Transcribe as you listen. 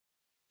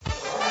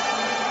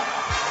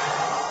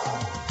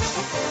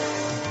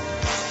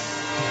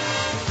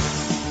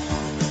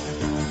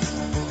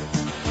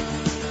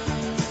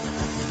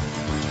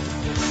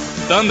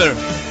Thunder.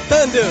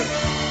 Thunder.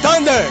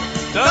 Thunder.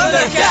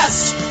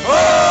 Thundercast.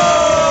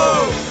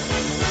 Oh!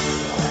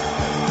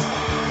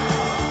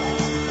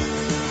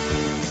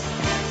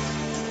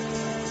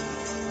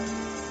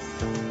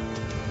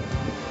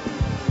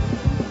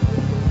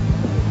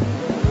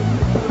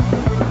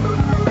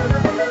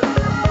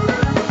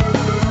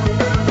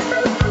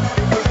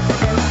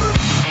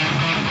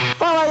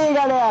 Fala aí,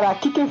 galera.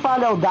 Aqui quem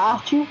fala é o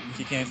Dart.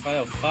 Aqui quem fala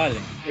é o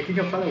Fallen. E aqui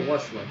quem fala é o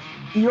Ocelot.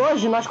 E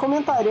hoje nós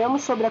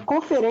comentaremos sobre a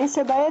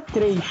conferência da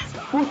E3.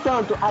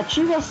 Portanto,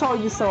 ative a sua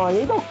audição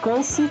além do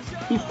alcance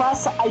e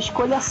faça a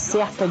escolha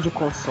certa de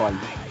console.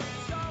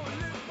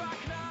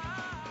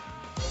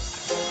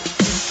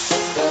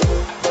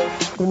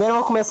 Primeiro eu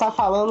vou começar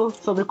falando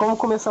sobre como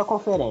começou a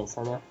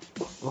conferência, né?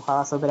 Vou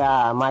falar sobre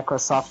a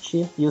Microsoft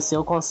e o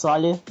seu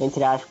console,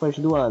 entre aspas,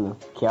 do ano,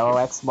 que é o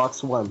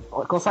Xbox One.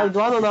 O console do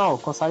ano não,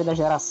 console da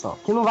geração.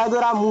 Que não vai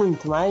durar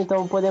muito, mas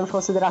então podemos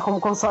considerar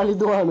como console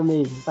do ano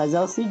mesmo. Mas é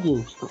o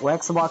seguinte,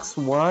 o Xbox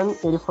One,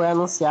 ele foi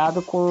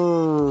anunciado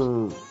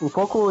com... um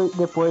pouco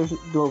depois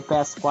do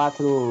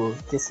PS4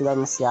 ter sido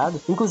anunciado.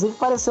 Inclusive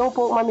pareceu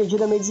uma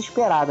medida meio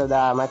desesperada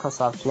da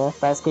Microsoft, né?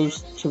 Parece que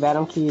eles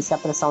tiveram que se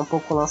apressar um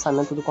pouco com o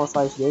lançamento do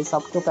console deles, só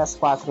porque o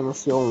PS4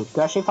 anunciou um.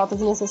 Que eu achei falta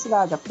de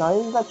necessidade, afinal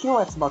eles já tinham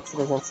o Xbox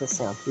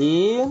 360.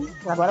 E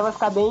agora vai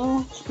ficar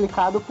bem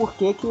explicado por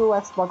que o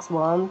Xbox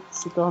One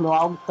se tornou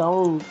algo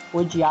tão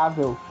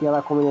odiável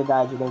pela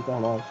comunidade da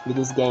internet e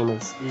dos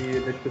gamers. E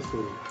das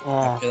pessoas.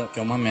 Que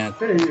é uma merda.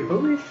 Peraí,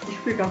 vamos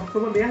explicar porque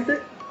é uma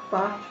merda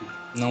parte.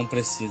 Não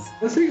precisa.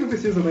 Eu sei que não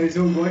precisa, mas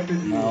eu gosto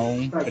de...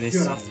 Não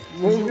precisa.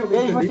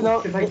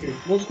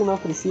 Desde que não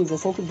precisa, é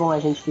sempre bom a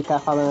gente ficar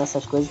falando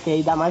essas coisas, que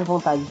aí dá mais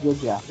vontade de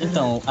odiar.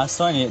 Então, a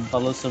Sony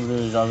falou sobre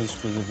os jogos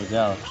exclusivos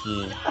dela,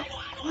 que...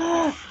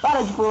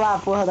 Para de pular a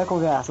porra da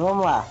conversa,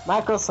 vamos lá.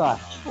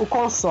 Microsoft, o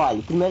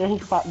console. Primeiro a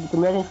gente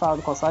fala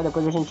do console,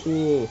 depois a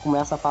gente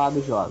começa a falar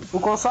dos jogos. O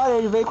console,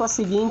 ele veio com a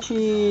seguinte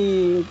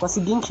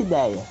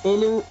ideia.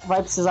 Ele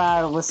vai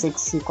precisar que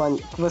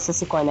você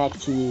se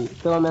conecte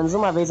pelo menos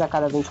uma vez a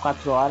cada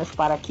 24 horas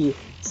para que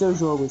seu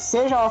jogo,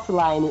 seja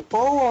offline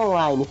ou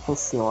online,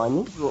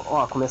 funcione.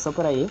 Ó, começou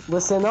por aí.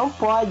 Você não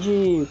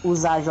pode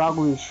usar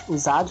jogos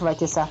usados, vai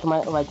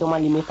ter uma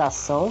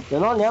limitação. Eu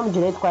não lembro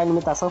direito qual é a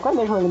limitação. Qual é a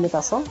mesma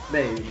limitação?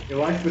 Bem,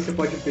 eu acho que você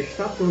pode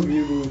emprestar pro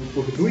amigo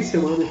por 2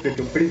 semanas pra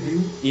ter um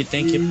preview. E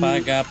tem que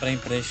pagar pra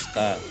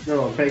emprestar.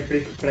 Não, pra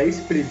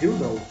esse preview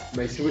não.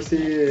 Mas se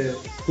você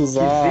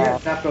quiser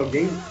dar pra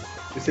alguém,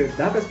 você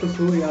dá para as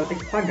pessoas e ela tem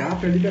que pagar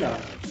para liberar.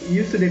 E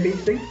isso depende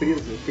da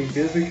empresa. Tem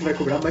empresas que vai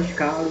cobrar mais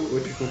caro,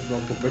 outras vão cobrar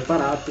um pouco mais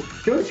barato.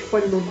 Tem outras que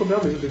podem não cobrar,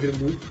 mas eu duvido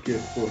muito, porque,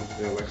 pô,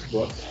 é o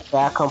Xbox.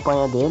 É a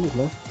campanha deles,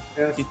 né?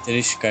 Que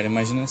triste, cara.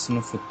 Imagina se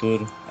no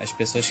futuro as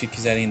pessoas que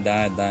quiserem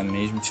dar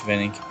mesmo,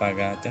 tiverem que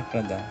pagar até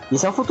pra dar.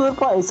 Isso é um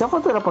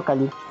futuro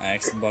apocalipse. A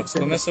Xbox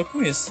começou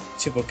com isso.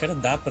 Tipo, eu quero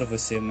dar pra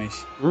você,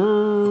 mas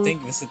eu tenho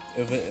que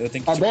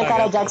É te bem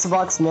pagar. cara de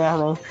Xbox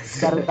mesmo, hein?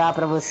 Quero dar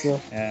pra você.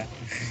 É.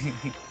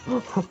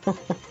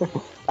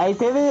 Aí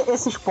teve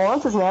esses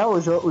pontos, né? O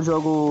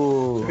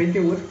jogo... Também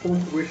tem outro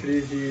ponto que eu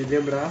gostaria de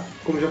lembrar.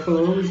 Como já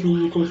falamos,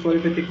 o console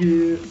vai ter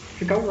que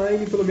ficar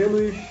online pelo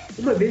menos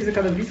uma vez a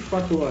cada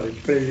 24 horas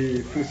para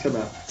ele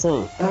funcionar.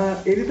 Sim.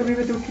 Ele também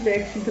vai ter o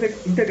Kinect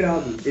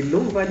integrado. Ele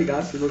não vai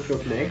ligar se não tiver o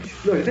Kinect.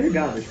 Não, ele tá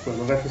ligado, mas pô,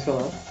 não vai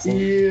funcionar. Sim.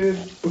 E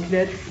o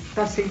Kinect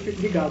tá sempre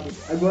ligado.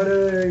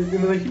 Agora,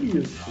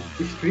 imagine isso.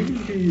 O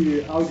streaming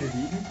de áudio e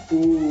vídeo,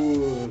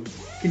 o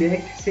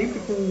Kinect sempre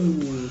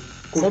com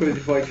controle de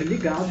voz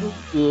ligado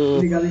e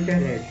ligado à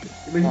internet.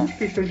 Imagina a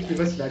questão de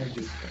privacidade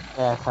disso,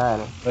 cara.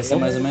 Cara. Vai ser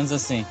mais ou menos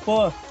assim.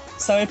 Pô,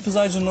 saiu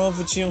episódio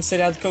novo de um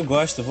seriado que eu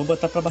gosto, vou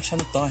botar pra baixar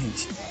no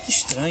torrent. Que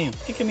estranho.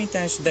 Por que a minha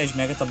internet de 10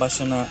 MB tá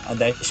baixando a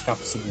 10k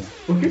por segundo?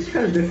 Por que esses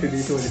caras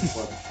defendem tão ali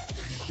fora?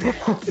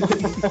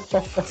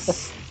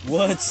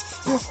 What?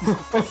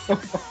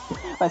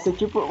 Vai ser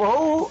tipo,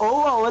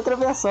 ou a outra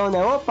versão,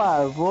 né?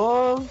 Opa,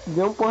 vou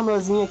ver um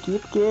pornozinho aqui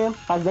porque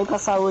faz bem pra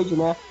saúde,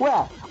 né?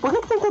 Ué, por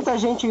que tem tanta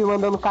gente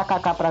mandando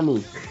kkk pra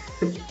mim?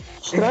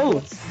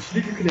 Estranho.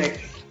 Desliga o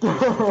Kinect.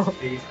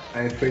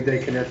 I'm afraid I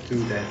cannot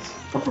do that.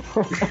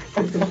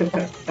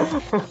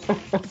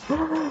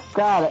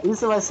 Cara,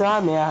 isso vai ser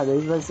uma merda.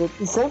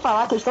 E sem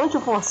falar que eles estão te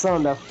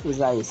forçando a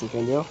usar isso,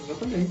 entendeu?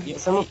 Exatamente.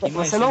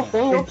 Você não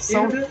tem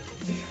opção.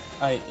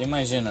 Aí,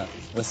 imagina,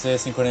 você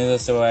sincroniza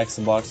seu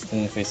Xbox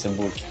com o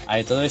Facebook.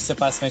 Aí toda vez que você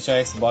passa frente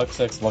ao Xbox,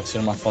 o Xbox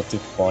tira uma foto e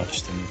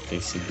posta no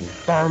Facebook.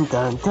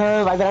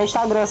 Vai virar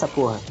Instagram essa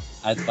porra.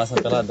 Aí tu passa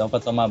peladão pra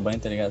tomar banho,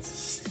 tá ligado?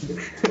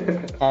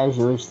 É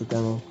justo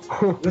também.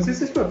 Não sei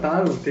se vocês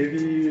notaram,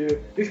 teve...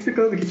 Eu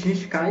explicando que tinha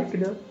Skype,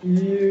 né?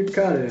 E,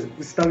 cara,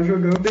 você tava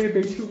jogando, de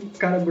repente o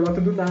cara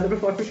brota do nada pra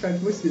falar com o Skype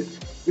com você.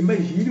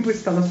 Imagine você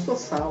tá na sua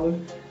sala,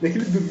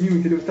 naquele domingo,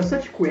 entendeu? Você tá só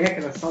de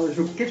cueca na sala,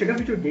 quer jogar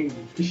videogame,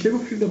 e chega o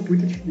filho da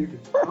puta e te liga.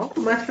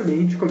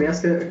 Automaticamente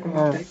começa a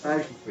compartilhar a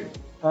imagem com ele.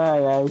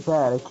 Ai,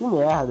 cara, que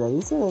merda.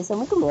 Isso é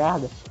muito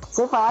merda.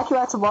 Sem falar que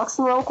o Xbox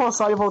não é um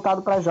console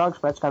voltado pra jogos,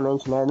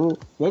 praticamente, né?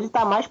 Ele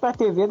tá mais pra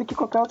TV do que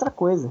qualquer outra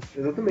coisa.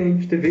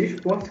 Exatamente, TV,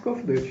 esporte e Call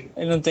of Duty.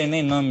 Ele não tem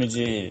nem nome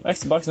de... O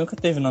Xbox nunca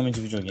teve nome de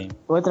videogame.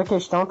 Outra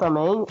questão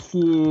também,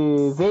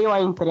 que veio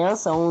à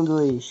imprensa um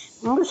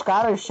dos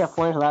caras,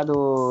 chefões lá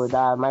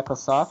da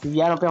Microsoft,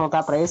 vieram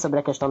perguntar pra ele sobre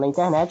a questão da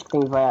internet, que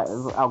tem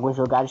alguns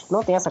lugares que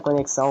não tem essa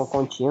conexão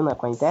contínua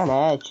com a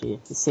internet,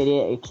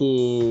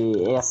 que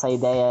essa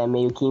ideia é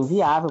meio que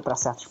inviável pra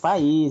certos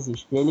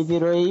países. E ele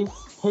virou e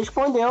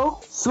respondeu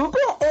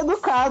super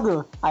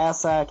educado a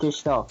essa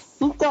questão.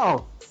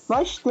 Então,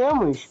 nós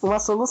temos uma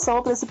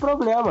solução para esse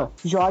problema.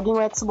 Joguem no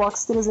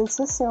Xbox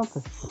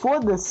 360.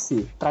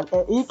 Foda-se.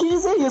 E quis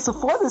dizer isso,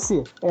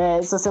 foda-se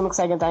se você não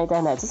consegue entrar na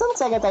internet. Se você não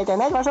consegue entrar na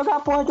internet, vai jogar a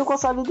porra de um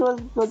console de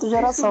outra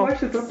geração. Eu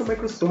gosto tanto da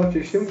Microsoft,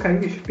 eles têm um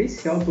carinho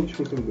especial pelos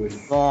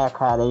consumidores.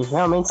 Cara, eles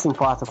realmente se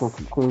importam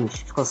com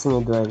os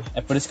consumidores.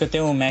 É por isso que eu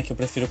tenho um Mac, eu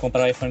prefiro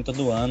comprar o iPhone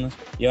todo ano,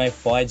 e o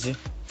iPod,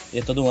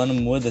 e todo ano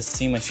muda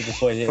assim, mas tipo,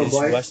 pô, eles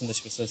gostam das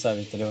pessoas,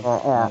 sabe, entendeu?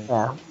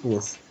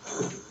 Isso.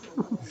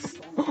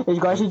 Eles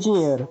gostam de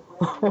dinheiro.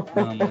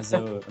 Não, mas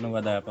eu não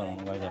gosto da Apple,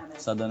 não gosto da Apple.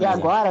 Só dando E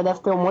exemplo. agora deve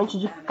ter um monte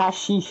de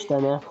cachista,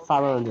 né?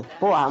 Falando,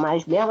 porra,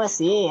 mas mesmo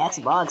assim,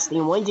 Xbox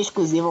tem um monte de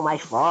exclusivo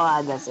mais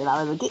foda, sei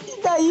lá, o que.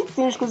 E daí que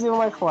tem um exclusivo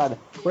mais foda?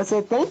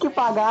 Você tem que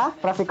pagar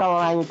pra ficar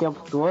online o tempo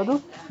todo.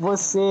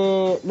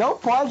 Você não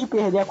pode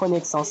perder a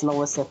conexão, senão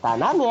você tá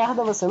na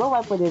merda, você não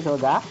vai poder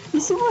jogar. E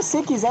se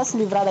você quiser se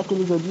livrar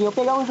daquele joguinho, ou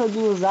pegar um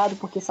joguinho usado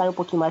porque sai um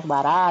pouquinho mais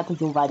barato,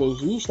 de um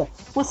varejista,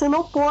 você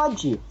não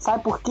pode.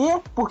 Sabe por quê?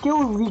 Porque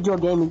o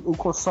videogame, o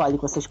console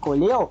que você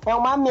escolheu, é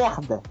uma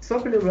merda. Só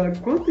pra lembrar,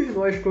 quantos de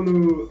nós,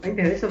 quando a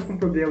internet tava com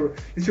problema,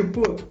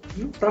 tipo, pô,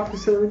 não tá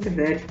funcionando a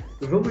internet,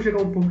 vamos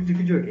jogar um pouco de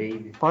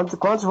videogame.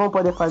 Quantos vão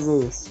poder fazer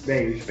isso?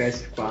 Bem, os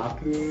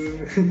PS4...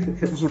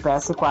 Os de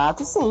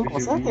PS4, sim, com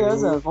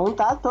certeza. Vão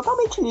estar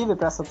totalmente livres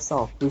pra essa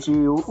opção. Os de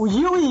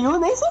Wii U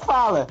nem se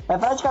fala. É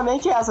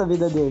praticamente essa a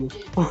vida deles.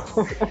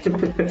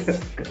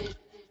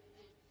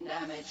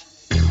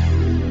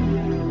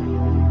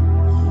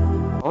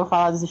 Vamos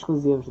falar dos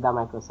exclusivos da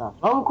Microsoft.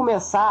 Vamos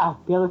começar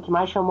pelo que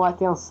mais chamou a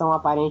atenção,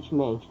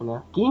 aparentemente,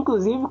 né? Que,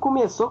 inclusive,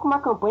 começou com uma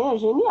campanha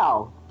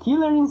genial.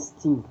 Killer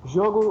Instinct.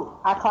 Jogo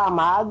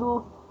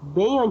aclamado,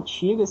 bem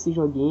antigo esse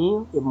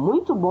joguinho. É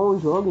muito bom o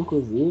jogo,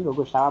 inclusive. Eu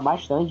gostava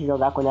bastante de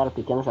jogar quando era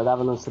pequeno.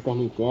 Jogava no Super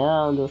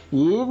Nintendo.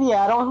 E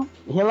vieram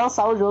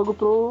relançar o jogo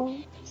pro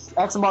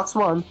Xbox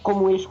One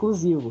como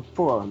exclusivo.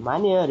 Pô,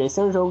 maneiro.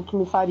 Esse é um jogo que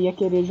me faria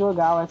querer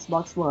jogar o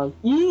Xbox One.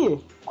 E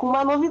com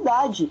uma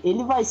novidade,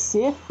 ele vai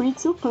ser free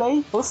to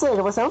play. Ou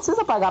seja, você não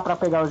precisa pagar pra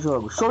pegar o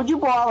jogo. Show de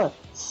bola.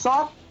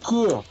 Só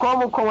que,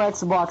 como com o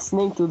Xbox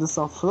nem tudo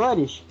são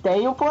flores,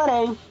 tem um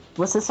porém.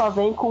 Você só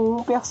vem com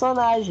um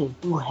personagem.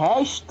 O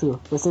resto,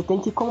 você tem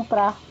que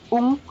comprar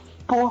um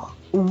por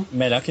um.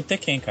 Melhor que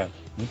Tekken, cara.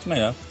 Muito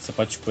melhor. Você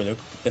pode escolher o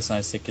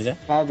personagem que você quiser.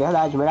 É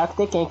verdade, melhor que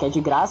Tekken, que é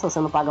de graça, você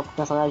não paga por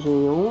personagem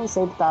nenhum,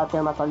 sempre tá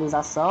tendo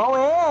atualização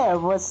e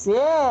você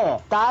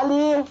tá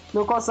ali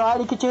no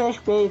console que te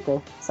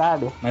respeita,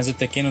 sabe? Mas o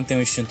Tekken não tem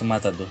um instinto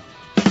matador.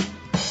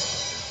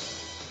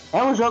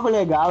 É um jogo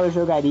legal, eu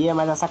jogaria,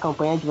 mas essa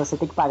campanha de você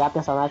ter que pagar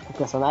personagem por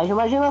personagem,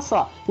 imagina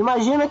só.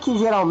 Imagina que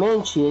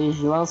geralmente eles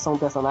lançam um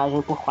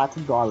personagem por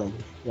 $4.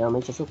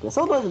 Geralmente esse é o preço.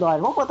 São $2,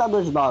 vamos botar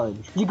 $2.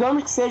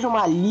 Digamos que seja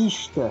uma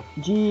lista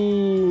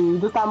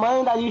do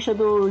tamanho da lista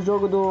do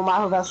jogo do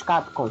Marvel vs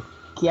Capcom,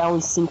 que é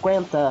uns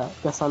 50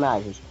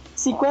 personagens.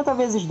 50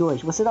 vezes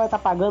 2, você vai estar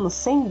pagando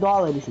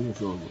 $100 no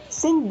jogo.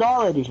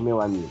 $100, meu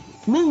amigo.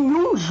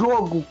 Nenhum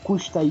jogo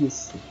custa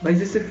isso.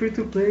 Mas esse é free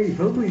to play,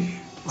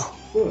 vamos...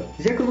 Pô,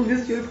 já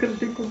economiza dinheiro porque não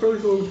tem que comprar o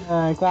jogo.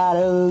 Ah, cara,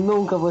 eu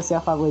nunca vou ser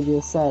a favor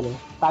disso, sério.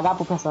 Pagar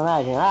pro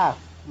personagem? Ah,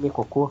 me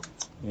cocô.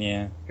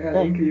 Yeah. Cara,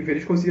 é incrível.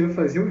 Eles conseguiram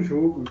fazer um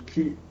jogo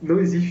que não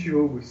existe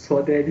jogo,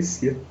 só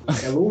DLC.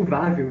 É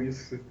louvável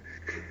isso.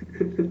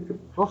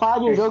 Vou falar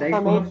de um jogo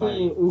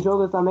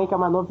Hashtag também que é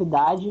uma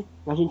novidade.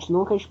 A gente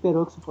nunca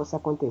esperou que isso fosse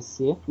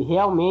acontecer. E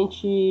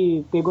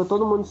realmente pegou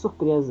todo mundo de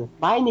surpresa.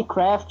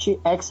 Minecraft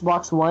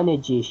Xbox One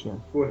Edition.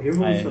 Pô,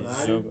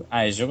 revolucionário.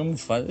 Esse jogo é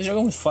muito foda. Esse jogo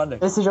é muito foda.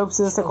 Esse jogo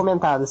precisa ser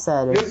comentado,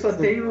 sério. Eu só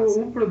tenho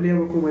um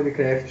problema com o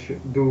Minecraft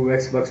do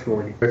Xbox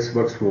One.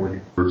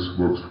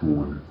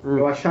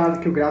 Eu achava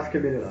que o gráfico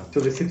ia melhorar.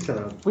 Tô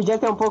decepcionado. Podia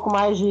ter um pouco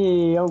mais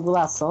de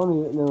angulação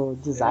no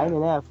design,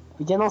 né?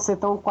 Podia não ser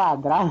tão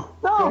quadrado.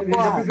 Não, Ele já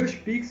porra. viu os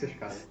pixels,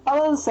 cara.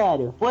 Falando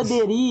sério,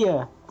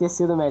 poderia ter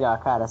sido melhor,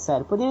 cara.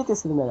 Sério, poderia ter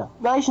sido melhor.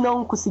 Mas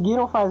não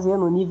conseguiram fazer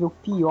no nível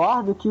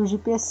pior do que os de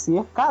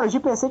PC. Cara, os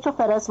de PC te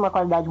oferecem uma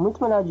qualidade muito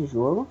melhor de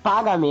jogo.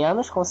 Paga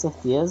menos, com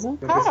certeza.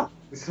 Cara,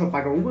 Você só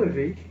paga uma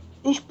vez.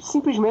 eles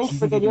simplesmente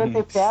poderiam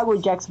ter pego o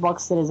de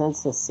Xbox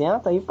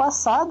 360 e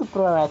passado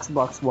pro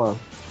Xbox One.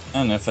 Ah,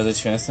 não vai fazer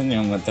diferença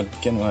nenhuma, até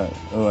porque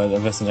a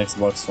versão de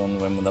Xbox One não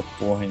vai mudar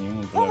porra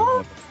nenhuma.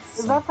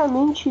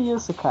 Exatamente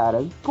isso,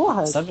 cara.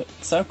 Porra. Sabe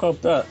qual é o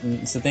pior?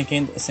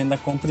 Você ainda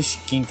compra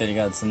skin, tá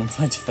ligado? Você não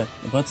pode.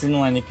 Enquanto no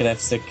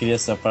Minecraft você cria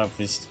sua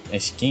própria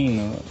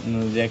skin,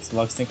 no de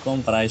Xbox tem que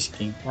comprar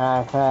skin.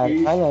 Ah, cara,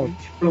 E olha aí.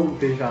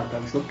 pronto já, tá?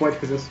 Você não pode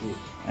fazer a sua.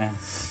 É,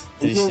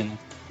 triste, né?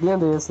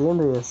 Lindo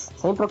isso.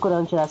 Sempre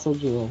procurando tirar seu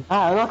dinheiro.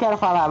 Ah, eu não quero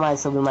falar mais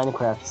sobre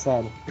Minecraft,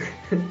 sério.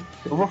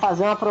 Eu vou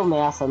fazer uma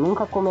promessa,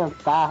 nunca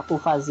comentar ou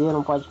fazer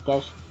um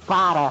podcast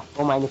para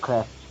o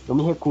Minecraft. Eu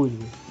me recuso.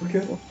 Por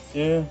quê?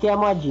 Que é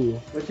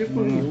modinha. Mas tipo,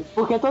 por quê?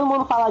 Porque todo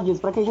mundo fala disso,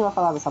 pra que a gente vai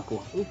falar dessa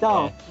porra?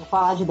 Então, vou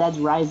falar de Dead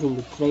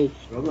Rising 3.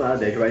 Vamos lá,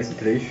 Dead Rising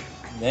 3.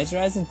 Dead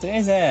Rising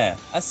 3 é...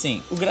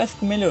 Assim, o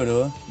gráfico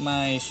melhorou,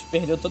 mas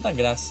perdeu toda a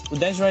graça. O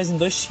Dead Rising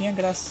 2 tinha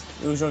graça.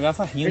 Eu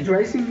jogava rindo. Dead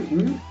Rising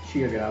 1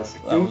 tinha graça.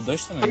 O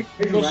 2 também.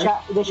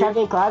 Deixar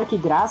bem claro que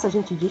graça a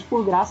gente diz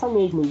por graça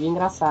mesmo, de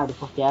engraçado,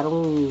 porque era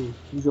um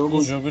jogo...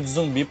 Um jogo de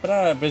zumbi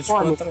pra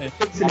descontrair.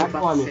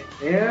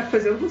 É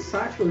fazendo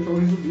sátira no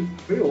jogo de zumbi.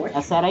 Foi ótimo.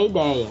 Essa era a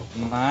ideia.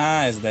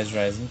 Mas Dead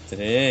Rising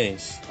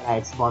 3...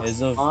 Pra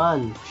Xbox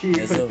One.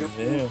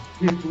 Resolveu.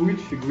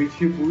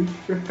 Reboot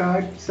pra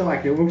ficar, sei lá,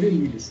 que eu vou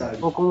ver sabe?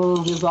 Ou com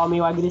um visual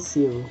meio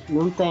agressivo.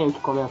 Não tenho o que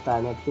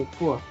comentar, né? Porque,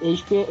 pô,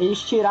 eles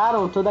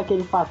tiraram todo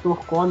aquele fator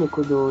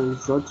cômico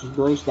dos outros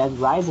dois Dead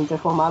Rising e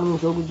transformaram num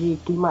jogo de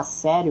clima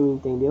sério,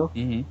 entendeu?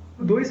 Uhum.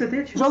 O 2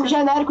 até tinha. Jogo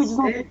genérico de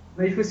zumbi.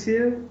 Mas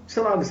você,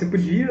 sei lá, você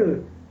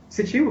podia.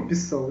 Você tinha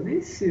opção,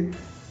 nem se.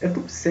 É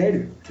tudo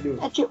sério, entendeu?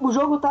 O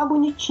jogo tá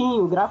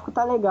bonitinho, o gráfico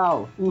tá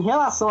legal. Em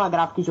relação a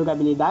gráfico e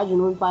jogabilidade,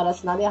 não me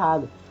parece nada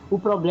errado. O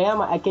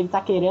problema é que ele tá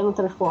querendo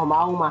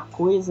transformar uma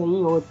coisa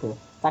em outra.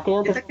 Tá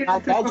querendo transformar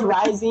Dead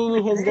Rising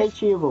em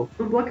Resident Evil.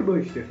 Um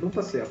blockbuster, não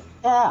tá certo.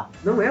 É.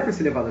 Não é pra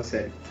ser levado a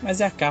sério.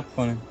 Mas é a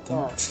Capcom, né?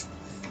 Então...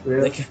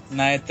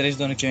 Na E3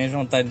 do ano que vem eles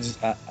vão estar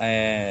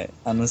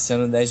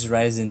anunciando Dead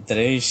Rising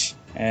 3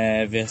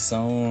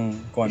 versão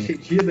cômica.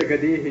 Enchedida,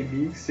 HD,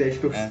 Remix,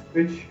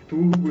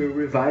 Turbo,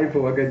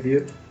 Revival,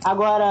 HD.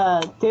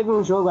 Agora, teve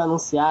um jogo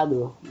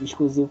anunciado,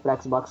 exclusivo pra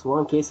Xbox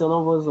One, que esse eu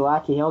não vou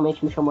zoar, que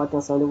realmente me chamou a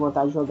atenção e deu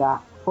vontade de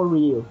jogar for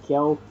real, que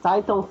é o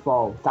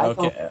Titanfall.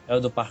 É o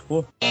do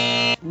parkour?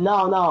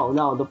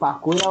 Não, do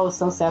parkour é o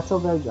Sunset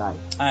Overdrive.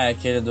 Ah, é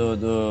aquele do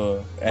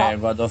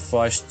God of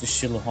War do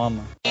estilo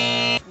Roma.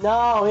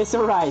 Não, esse é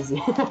o Rise.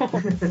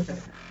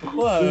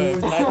 Pô,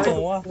 Titan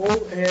War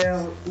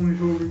é um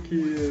jogo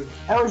que...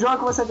 É um jogo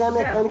que você tem a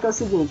mecânica, é o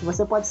seguinte,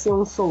 você pode ser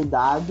um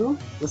soldado,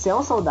 você é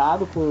um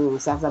soldado com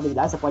certas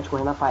habilidades, você pode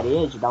correr na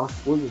parede, dar uns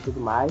pulos e tudo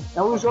mais.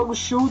 É um jogo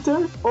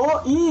shooter,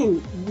 e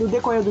no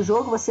decorrer do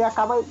jogo você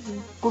acaba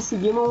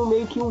conseguindo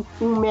meio que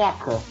um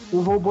mecha,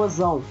 um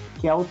robozão,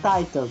 que é o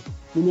Titan.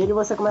 E nele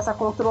você começa a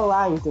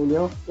controlar,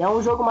 entendeu? É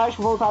um jogo mais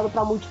voltado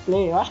pra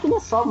multiplayer. Eu acho que ele é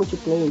só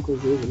multiplayer,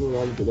 inclusive, não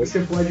lembro direito. Você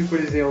pode, por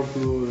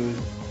exemplo,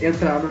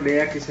 entrar no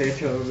mecha e sair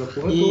atirando a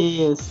porra toda.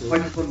 Isso.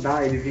 Pode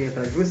andar, ele vem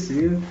atrás de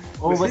você.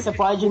 Ou você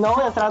pode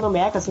não entrar no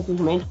mecha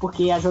simplesmente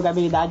porque a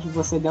jogabilidade de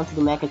você dentro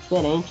do mecha é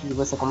diferente de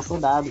você como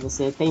soldado.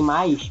 Você tem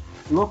mais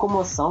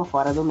locomoção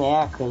fora do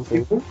mecha,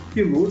 entendeu? E como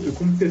piloto,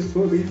 como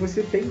pessoa mesmo,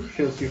 você tem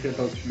chance de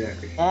enfrentar outros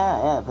mechas.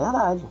 É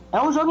verdade.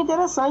 É um jogo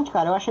interessante,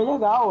 cara. Eu achei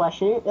legal.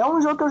 É um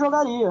jogo que eu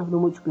jogaria no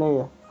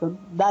multiplayer. Eu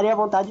deu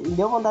vontade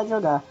de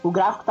jogar. O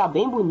gráfico tá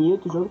bem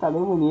bonito, o jogo tá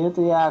bem bonito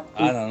e a...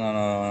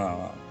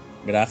 não.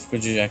 Gráfico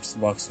de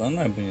Xbox One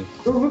não é bonito.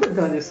 Eu não vou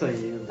entrar nisso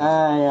aí.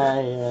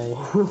 Ai.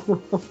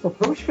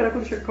 Vamos esperar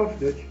quando chegar Call of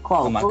Duty.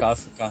 Call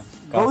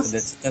of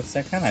Duty tá de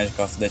sacanagem.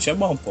 Call of Duty é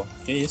bom, pô.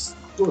 Que isso?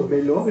 Pô,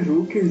 melhor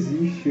jogo que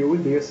existe, eu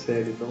odeio a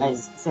série. Então...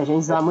 Mas se a gente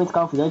usar muito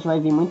Call of Duty, vai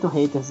vir muito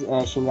haters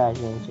xingar a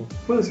gente.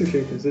 Foda-se os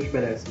haters, eles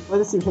merecem.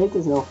 Foda-se os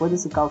haters não,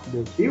 foda-se Call of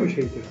Duty. E os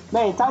haters?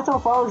 Bem,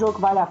 Titanfall é um jogo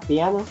que vale a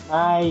pena,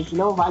 mas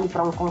não vale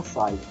pra um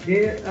console.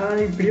 E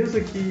a empresa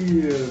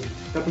que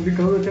tá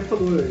publicando até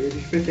falou,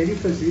 eles pretendem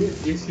fazer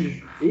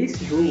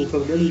esse jogo,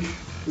 pelo menos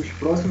os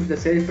próximos da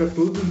série, pra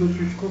todos os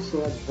outros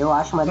consoles. Eu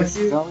acho uma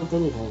decisão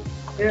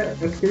inteligente. É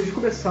porque eles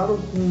começaram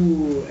com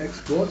o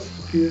Xbox,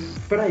 porque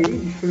pra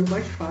eles foi o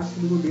mais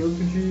fácil no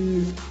momento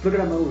de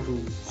programar o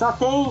jogo. Só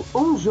tem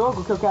um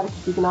jogo que eu quero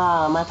que fique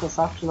na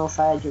Microsoft e não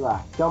saia de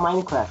lá, que é o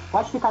Minecraft.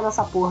 Pode ficar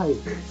nessa porra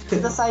aí. Não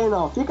precisa sair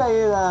não. Fica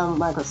aí na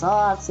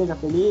Microsoft, seja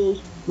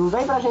feliz. Não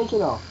vem pra gente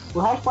não. O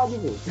resto pode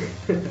vir.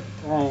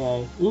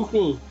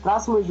 Enfim,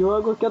 próximo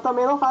jogo, que eu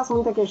também não faço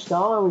muita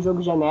questão, é um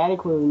jogo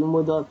genérico, não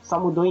mudou, só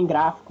mudou em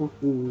gráfico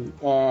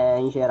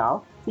em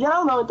geral. Em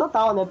geral não, em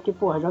total, né? Porque,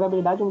 porra, a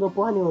jogabilidade não mudou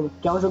porra nenhuma.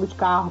 Que é um jogo de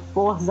carro,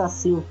 Forza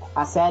 5.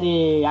 A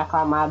série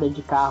aclamada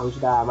de carros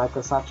da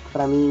Microsoft, que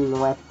pra mim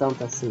não é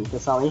tanto assim. O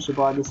pessoal enche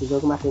bola desse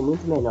jogo, mas tem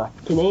muito melhor.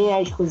 Que nem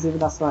é exclusivo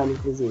da Sony,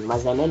 inclusive,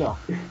 mas é melhor.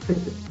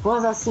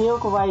 Forza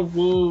 5 vai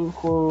vir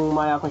com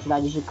maior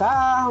quantidade de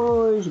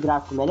carros,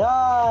 gráfico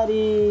melhor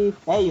e...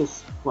 é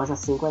isso. Forza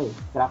 5 aí.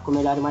 Gráfico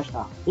melhor e mais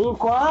carro.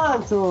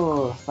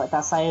 Enquanto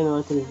tá saindo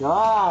outros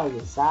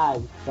jogos,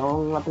 sabe?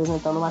 Estão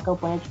apresentando uma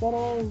campanha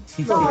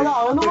diferente.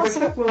 Eu não vou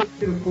ser...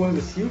 no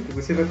Forza 5,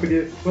 você vai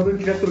poder, quando eu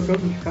estiver trocando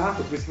de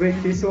carro, você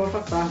vai ter seu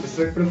avatar.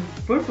 Você vai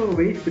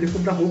provavelmente poder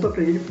comprar roupa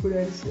pra ele por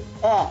DLC.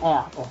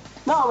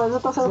 Não, mas eu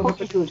tô sendo um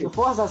pouco justo.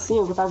 Forza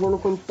 5 tá vindo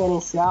com um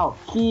diferencial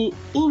que,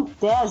 em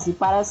tese,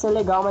 parece ser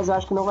legal, mas eu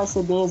acho que não vai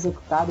ser bem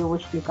executado e eu vou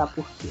te explicar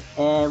por quê.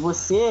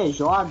 Você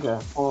joga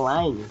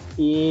online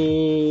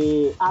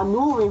e a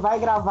nuvem vai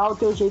gravar o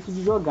teu jeito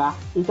de jogar.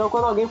 Então,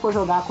 quando alguém for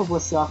jogar com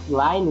você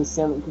offline,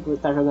 sendo que você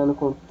tá jogando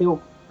com o teu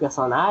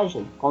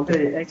personagem contra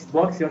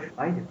Xbox e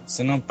offline?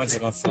 Você não pode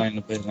jogar offline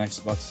no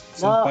Xbox.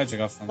 Você Não, não pode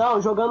jogar offline.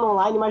 Não, jogando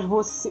online, mas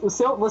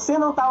você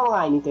não tá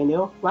online,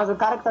 entendeu? Mas o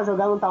cara que tá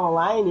jogando tá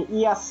online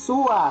e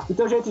o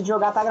teu jeito de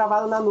jogar tá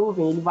gravado na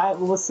nuvem.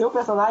 O seu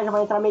personagem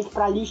vai entrar meio que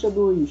pra lista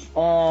dos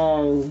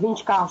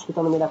 20 carros que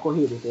estão no meio da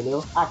corrida,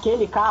 entendeu?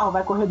 Aquele carro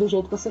vai correr do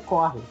jeito que você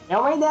corre. É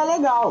uma ideia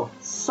legal.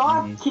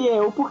 Só que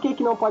o porquê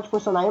que não pode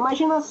funcionar?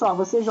 Imagina só,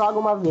 você joga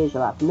uma vez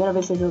lá, primeira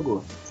vez que você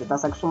jogou. Você tá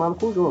se acostumando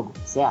com o jogo,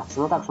 certo? Você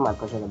não tá acostumado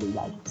com a jogabilidade.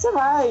 Você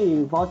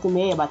vai, volta e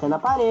meia, bater na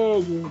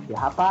parede,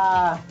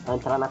 derrapar,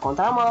 entrar na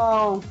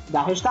contramão,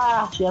 dar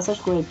restart, essas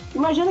coisas.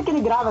 Imagina que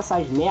ele grava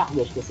essas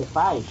merdas que você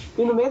faz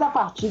e no meio da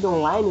partida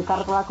online o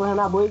cara tá lá correndo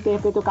na boa e de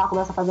repente o carro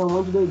começa a fazer um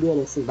monte de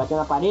doideira, assim, bater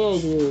na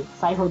parede,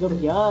 sai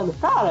rodopiando.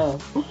 Cara,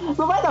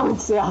 não vai dar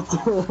muito certo.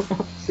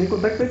 Sem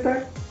contar que vai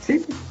estar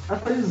sempre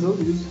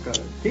atualizando isso,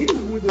 cara. Quem não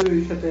muda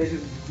estratégias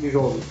de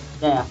jogos?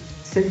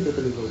 Sempre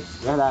atualizou.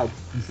 Verdade.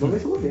 Não vai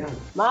ser moderno.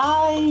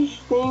 Mas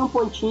tem um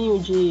pontinho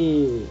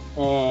de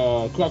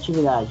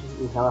criatividade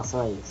em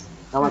relação a isso.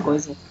 É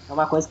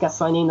uma coisa que a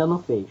Sony ainda não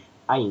fez.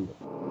 Ainda.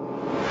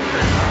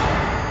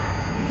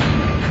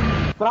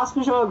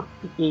 Próximo jogo.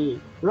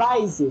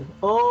 Rise,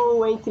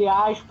 ou entre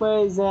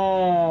aspas,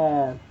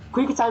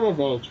 Quick Time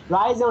Event.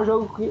 Rise é um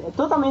jogo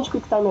totalmente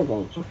Quick Time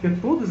Event. Porque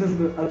todos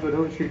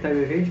adoramos Quick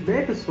Time Event,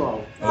 né, pessoal?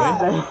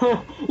 Cara,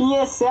 em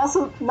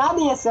excesso, nada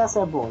em excesso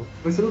é bom.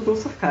 Você não tem o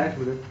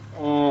sarcasmo, né?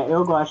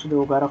 Eu gosto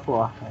do God of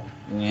War, cara.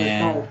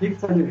 Cara, Quick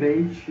Time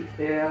Event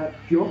é a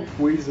pior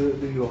coisa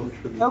dos jogos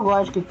pra mim. Eu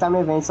gosto de Quick Time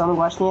Event, só não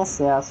gosto em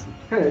excesso.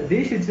 Cara,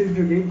 deixa de ser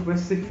videogame e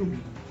começa a ser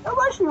filminho. Eu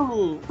gosto de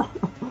filminho.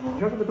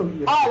 Joga Metal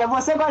Gear. Olha,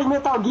 você gosta de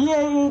Metal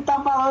Gear e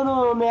tá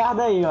falando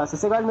merda aí, ó. Se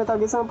você gosta de Metal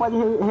Gear, você não pode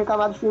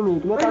reclamar dos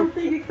filminhos. Mas não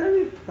tem Quick Time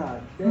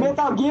Event.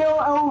 Metal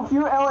Gear é um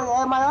filme,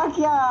 é maior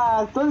que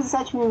todos os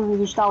 7 filmes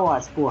do Star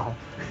Wars, porra.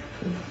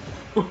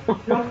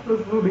 Pior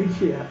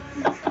provavelmente é.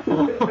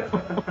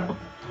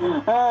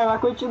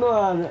 Mas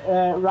continuando,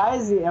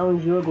 Rise é um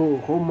jogo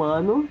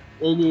romano,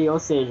 ou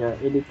seja,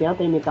 ele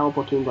tenta imitar um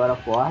pouquinho God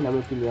of War, na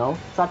minha opinião,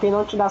 só que ele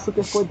não te dá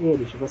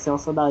superpoderes, você é um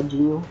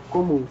soldadinho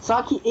comum.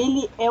 Só que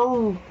ele é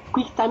um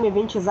Quick Time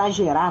Event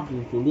exagerado,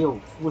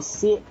 entendeu?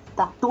 Você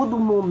tá todo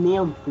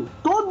momento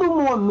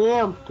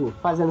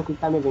fazendo Quick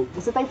Time Event.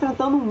 Você tá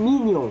enfrentando um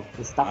Minion,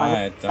 você tá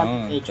fazendo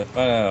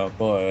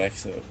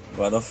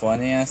God of War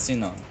nem é assim,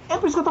 não. É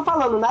por isso que eu tô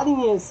falando, nada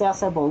em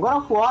excesso é bom. God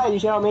of War, ele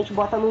geralmente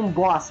bota num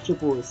boss,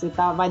 tipo, você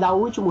vai dar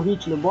o último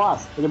hit no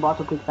boss, ele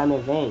bota o Quick Time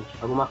Event,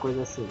 alguma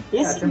coisa assim.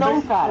 Esse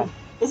não, cara.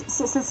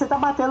 Você tá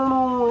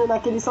batendo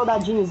naqueles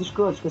soldadinhos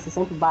escrotos que você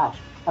sempre bate.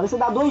 Aí você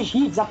dá 2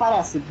 hits,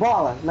 aparece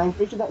bola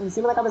em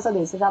cima da cabeça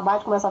dele. Você já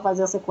bate e começa a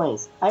fazer a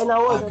sequência. Aí na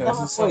outra, cara,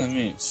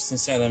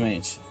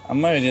 sinceramente, a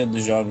maioria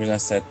dos jogos da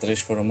série 3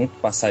 foram muito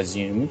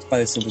passadinhos, muito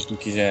parecidos com o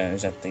que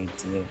já tem,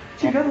 entendeu?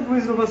 Tiveram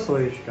 2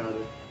 inovações, cara.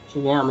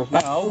 Tivemos.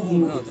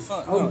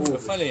 Eu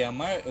falei,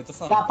 eu tô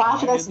falando. Da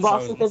parte da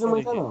Xbox não teve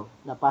muita, não.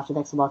 Da parte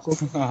da Xbox não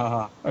teve.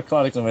 É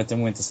claro que não vai ter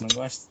muita, você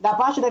não gosta? Da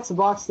parte da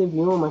Xbox teve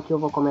uma que eu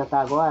vou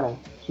comentar agora,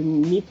 que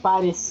me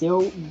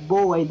pareceu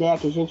boa a ideia,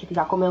 que a gente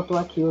já comentou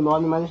aqui o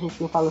nome, mas a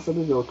gente não falou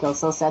sobre o jogo, que é o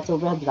Sunset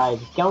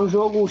Overdrive, que é um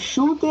jogo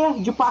shooter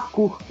de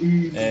parkour.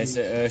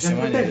 Eu achei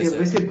maneiro.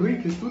 Vai ser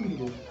Brick tudo de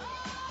novo.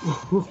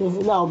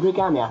 Não, o Brick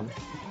é uma merda.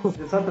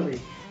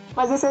 Exatamente.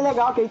 Mas esse é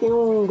legal, que ele tem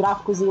um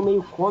gráficozinho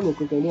meio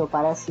cômico, entendeu?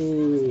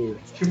 Parece...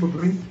 Tipo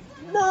Brick?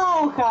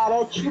 Não,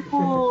 cara, é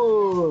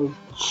tipo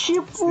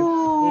Team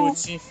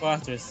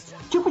Fortress.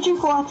 Tipo Team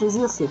Fortress,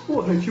 isso.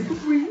 Porra, tipo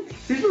Brick.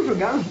 Vocês não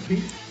jogaram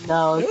Brick?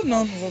 Não. Eu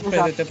não vou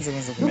perder tempo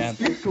jogando jogo merda.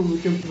 Não percam o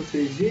tempo de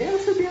vocês. E é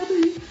essa merda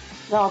aí.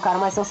 Não, cara,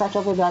 mas Sunset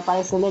Overdrive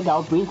parece ser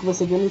legal. O Brink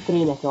você vê no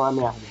trailer, que é uma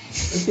merda.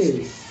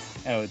 Ok.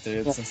 O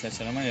trailer do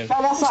Sunset era maneiro.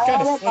 Olha só,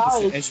 cara,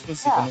 legal. É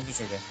exclusivo, eu não vou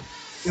jogar.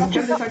 Eu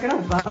quero deixar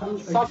gravado.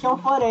 Só que é um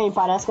porém,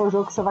 parece que é um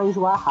jogo que você vai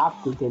enjoar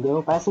rápido,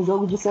 entendeu? Parece um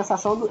jogo de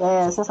sensação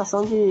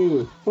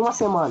de uma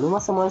semana. Uma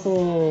semana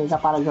você já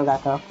para de jogar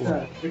aquela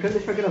porra. Eu quero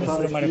deixar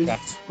gravado aqui. Mario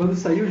Kart. Quando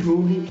sair o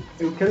jogo,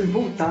 eu quero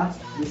voltar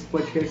nesse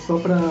podcast só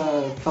pra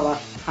falar,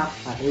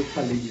 eu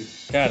falei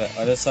isso. Cara,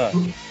 olha só.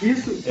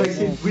 Isso vai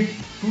ser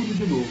Brick tudo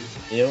de novo.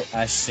 Eu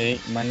achei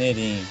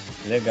maneirinho.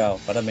 Legal,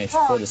 parabéns.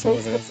 Foda-se, eu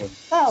vou jogar fogo.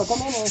 Eu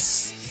também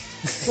não.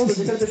 Não, mas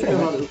eu quero deixar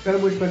gravado. Eu quero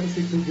mostrar que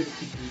vocês estão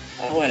vendo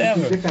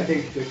Whatever.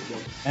 decadente do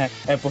Xbox.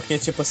 É porque,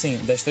 tipo assim,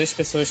 das 3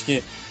 pessoas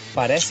que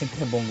parecem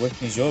ter bom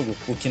gosto em jogo,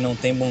 o que não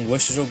tem bom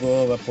gosto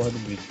jogou a porra do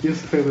Brick.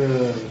 Isso foi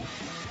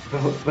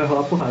vai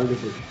rolar porrada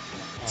depois.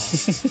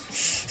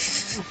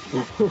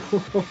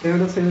 Eu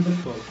não sei da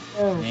escola.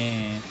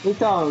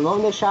 Então,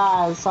 vamos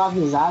deixar só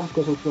avisado,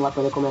 porque a gente não vai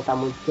poder comentar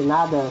muito, porque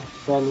nada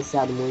foi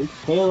anunciado muito.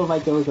 Halo vai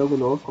ter um jogo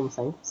novo, como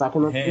sempre. Só que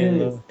não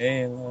Halo.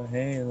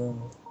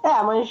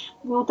 Mas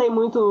não tem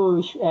muito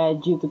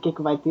dito o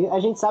que vai ter. A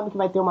gente sabe que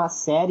vai ter uma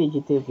série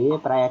de TV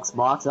pra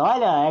Xbox.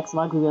 Olha, a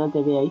Xbox virando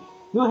TV aí.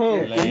 Do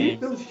rei. E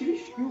pelo Steven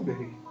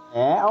Spielberg.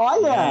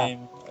 Olha!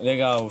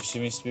 Legal, o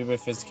Steven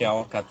Spielberg fez o que?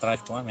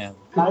 Alcatraz com uma merda.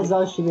 Faz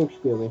o Steven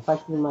Spielberg,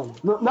 faz tudo mais.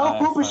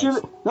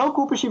 Não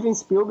culpa o Steven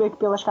Spielberg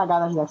pelas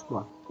cagadas da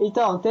Xbox.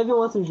 Então, teve um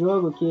outro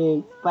jogo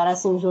que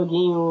parece um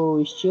joguinho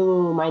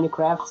estilo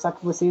Minecraft, só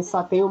que você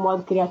só tem o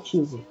modo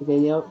criativo,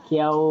 entendeu? Que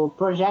é o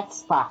Project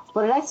Spark.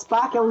 Project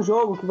Spark é um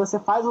jogo que você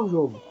faz um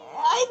jogo.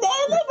 A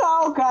ideia é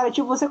legal, cara.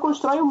 Tipo, você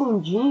constrói um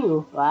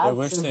mundinho lá. Eu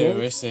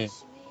gostei.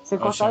 Você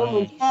constrói um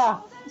mundinho.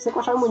 Você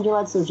constrói um mundinho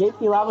lá do seu jeito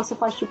e lá você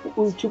faz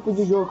o tipo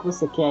de jogo que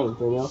você quer,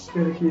 entendeu?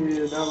 Espero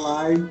que na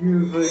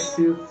live vai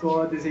ser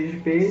só desenho de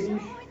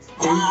pênis,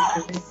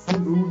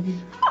 noob,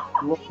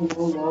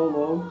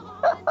 lol.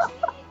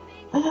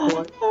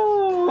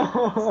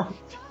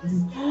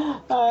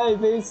 Ai,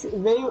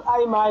 veio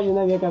a imagem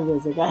na minha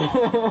cabeça, cara.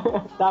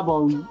 Tá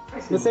bom.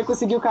 Você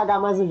conseguiu cagar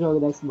mais um jogo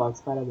da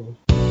Xbox, parabéns.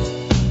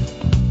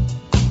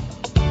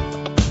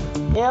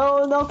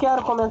 Eu não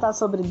quero comentar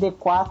sobre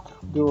D4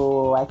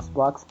 do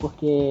Xbox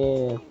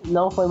porque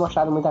não foi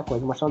mostrado muita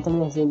coisa. Mostrou um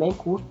trailerzinho bem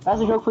curto. Mas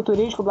o jogo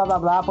futurístico, blá blá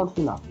blá, ponto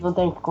final. Não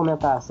tem o que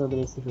comentar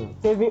sobre esse jogo.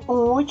 Teve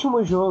um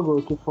último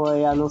jogo que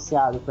foi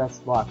anunciado pro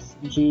Xbox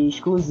de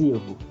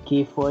exclusivo,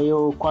 que foi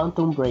o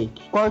Quantum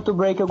Break. Quantum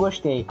Break eu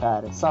gostei,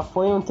 cara. Só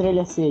foi um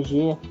trailer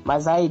CG,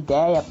 mas a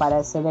ideia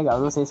parece ser legal.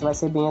 Não sei se vai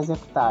ser bem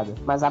executada,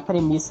 mas a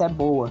premissa é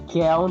boa.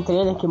 Que é um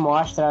trailer que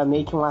mostra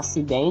meio que um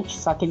acidente,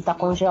 só que ele tá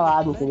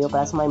congelado, entendeu?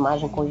 Parece uma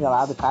imagem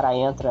congelada, o cara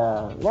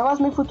entra...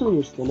 Negócio meio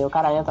futurista, entendeu? O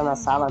cara entra na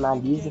sala,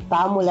 analisa.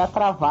 Tá a mulher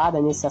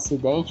travada nesse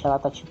acidente, ela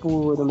tá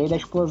tipo no meio da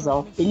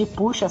explosão. Ele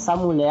puxa essa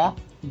mulher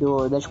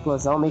da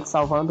explosão, meio que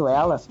salvando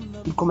ela,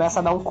 e começa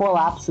a dar um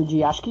colapso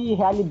de, acho que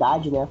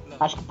realidade, né?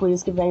 Acho que por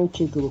isso que vem o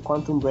título,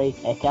 Quantum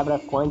Break, quebra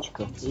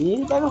quântica.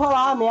 E deve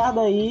rolar uma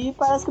merda aí, e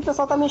parece que o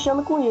pessoal tá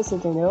mexendo com isso,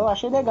 entendeu?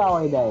 Achei legal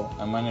a ideia.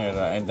 É maneiro,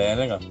 a ideia é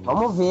legal.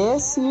 Vamos ver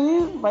se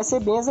vai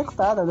ser bem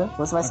executada, né?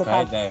 Ou se vai ser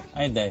a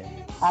ideia.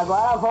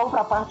 Agora vamos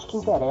pra parte que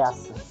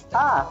interessa.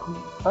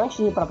 Antes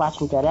de ir pra parte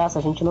que interessa,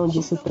 a gente não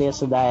disse o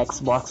preço da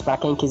Xbox pra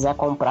quem quiser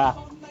comprar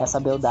essa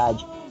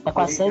beldade. É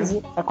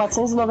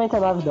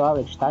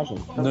 $499, tá,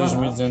 gente?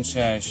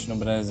 R$2.200 no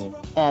Brasil.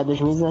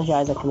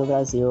 R$2.200 aqui no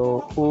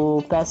Brasil.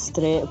 O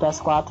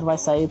PS4 vai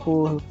sair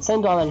por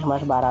 $100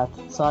 mais barato,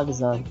 só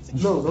avisando.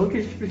 Não que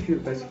a gente prefira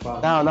o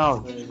PS4. Não,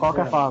 de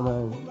qualquer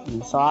forma.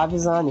 Só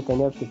avisando,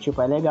 entendeu? Porque,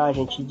 tipo, é legal a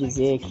gente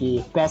dizer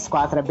que o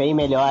PS4 é bem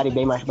melhor e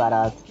bem mais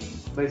barato.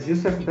 Mas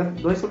isso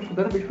nós somos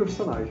completamente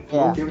profissionais.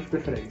 Não temos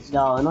preferência.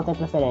 Não, eu não tenho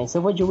preferência.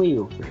 Eu vou de Wii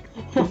U.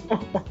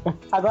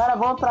 Agora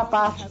vamos pra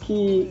parte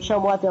que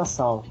chamou a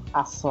atenção.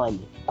 A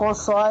Sony.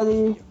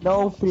 Console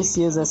não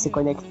precisa se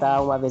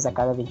conectar uma vez a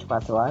cada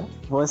 24 horas.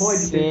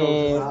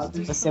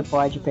 Você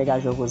pode pegar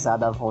jogo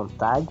usado à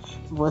vontade.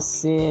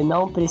 Você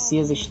não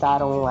precisa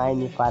estar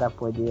online para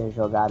poder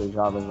jogar os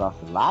jogos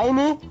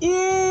offline. E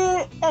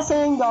é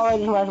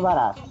 $100 mais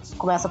barato.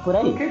 Começa por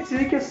aí. Não quer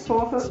dizer que é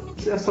só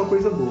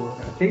coisa boa,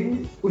 cara.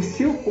 Tem o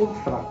seu ponto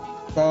fraco.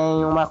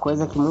 Tem uma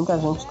coisa que muita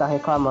gente está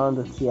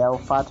reclamando, que é o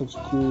fato de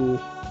que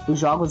os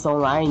jogos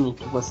online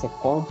que você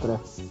compra,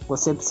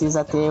 você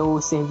precisa ter o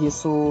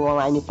serviço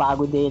online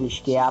pago deles,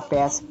 que é a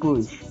PS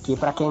Plus, que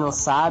pra quem não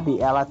sabe,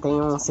 ela tem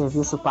um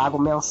serviço pago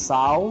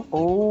mensal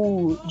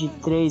ou de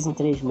 3 em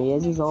 3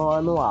 meses ou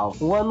anual.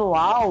 O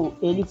anual,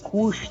 ele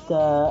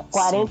custa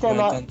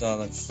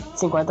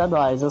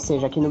 $50, ou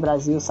seja, aqui no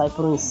Brasil sai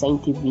por uns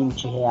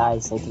R$120,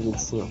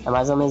 R$125. É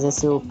mais ou menos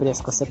esse o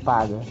preço que você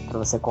paga pra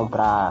você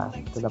comprar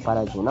toda a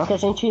paradinha. Não que a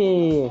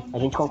gente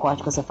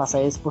concorde que você faça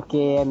isso,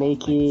 porque é meio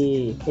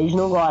que eles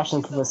não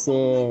gostam que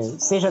você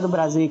seja do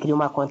Brasil e crie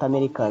uma conta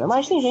americana.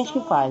 Mas tem gente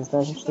que faz, então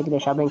a gente tem que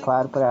deixar bem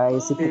claro pra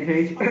esse... Tem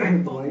gente...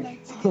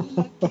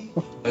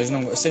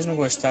 Se eles não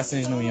gostassem,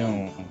 eles não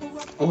iam...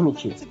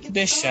 permitir.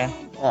 Deixar.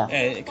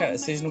 Cara,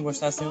 se eles não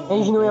gostassem...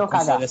 Eles não iam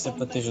cagar. Ia ser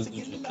protegido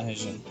da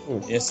região.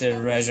 Ia ser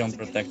Region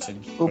Protected.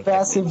 O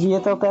PS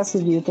Vita,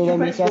 ele é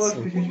meio que assim.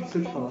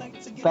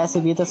 O PS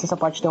Vita, você só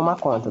pode ter uma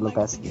conta no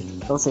PS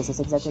Vita. Ou seja, se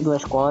você quiser ter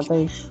 2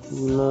 contas,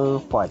 não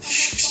pode.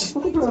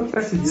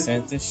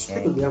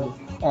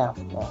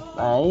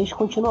 Mas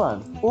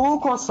continuando. O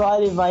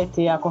console vai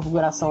ter a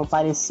configuração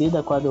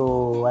parecida com a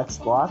do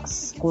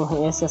Xbox,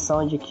 com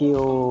exceção de que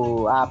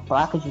a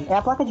placa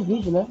de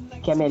vídeo, né?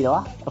 Que é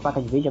melhor. A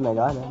placa de vídeo é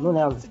melhor, né? Não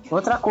lembro.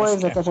 Outra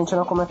coisa que a gente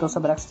não comentou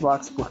sobre a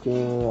Xbox, porque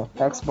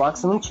a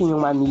Xbox não tinha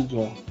uma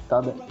mídia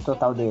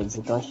total deles,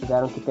 então eles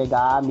tiveram que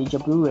pegar a mídia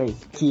Blu-ray,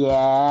 que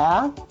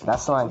é da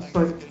Sony.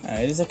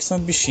 Eles aqui são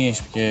bichinhos,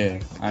 porque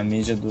a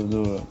mídia do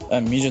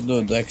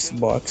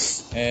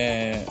Xbox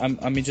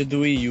a mídia do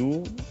Wii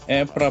U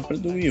é própria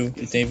do Wii U.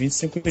 Ele tem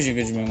 25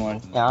 GB de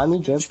memória. É uma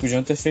mídia. Eles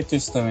podiam ter feito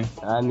isso também.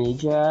 É uma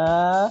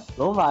mídia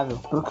louvável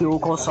pro que o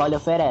console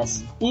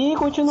oferece. E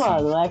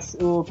continuando,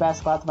 o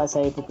PS4 vai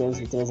sair por preço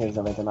de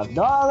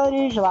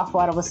 $399. Lá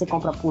fora você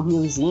compra por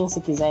 1.000,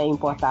 se quiser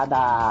importar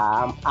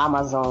da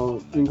Amazon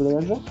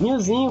inglesa.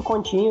 1.000,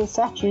 continho,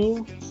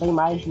 certinho, sem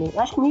mais, né?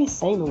 Acho que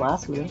 1.100 no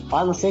máximo, né?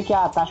 A não ser que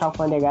a taxa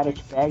alfandegária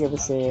te pega e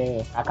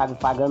você acabe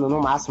pagando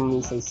no máximo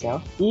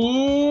 1.600.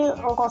 E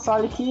um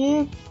console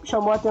que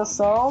chamou a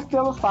atenção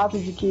pelo fato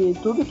de que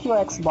tudo que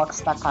o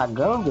Xbox tá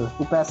cagando,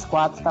 o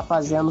PS4 tá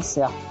fazendo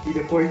certo. E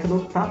depois não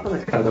tapa na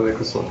cara da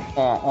Microsoft.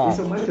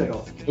 Isso é o mais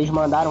legal. Eles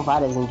mandaram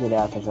várias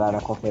indiretas lá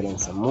na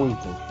conferência,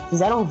 muitas.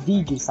 Fizeram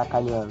vídeos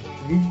sacaneando.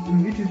 Um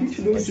vídeo de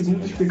 22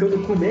 segundos explicando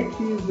como é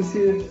que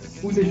você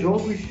usa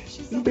jogos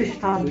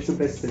emprestados do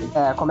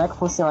PS3. Como é que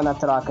funciona a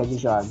troca de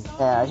jogos.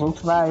 A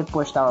gente vai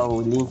postar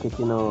o link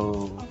aqui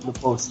no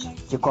post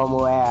de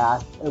como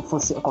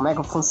é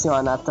que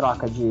funciona a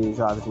troca de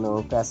jogos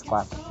no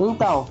PS4.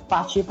 Então,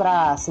 partir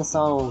pra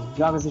sessão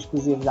jogos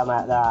exclusivos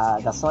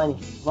da Sony.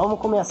 Vamos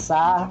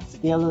começar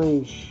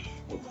pelos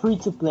free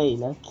to play,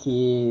 né?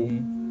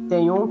 Que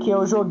tem um que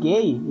eu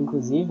joguei,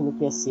 inclusive, no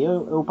PC.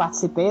 Eu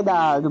participei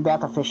do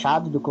beta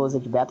fechado, do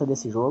closed beta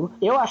desse jogo.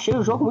 Eu achei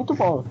o jogo muito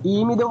bom.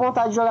 E me deu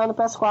vontade de jogar no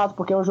PS4,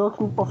 porque é um jogo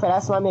que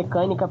oferece uma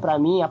mecânica pra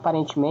mim,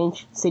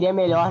 aparentemente, seria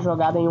melhor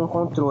jogada em um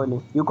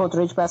controle. E o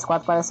controle de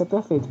PS4 parece ser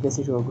perfeito pra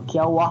esse jogo, que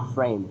é o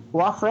Warframe. O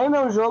Warframe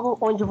é um jogo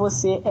onde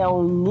você é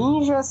um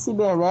ninja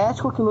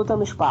cibernético que luta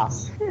no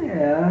espaço.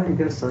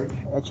 Interessante.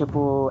 É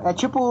tipo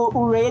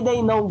o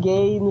Raiden não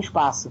gay no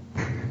espaço.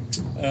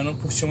 Eu não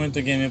curti muito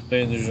o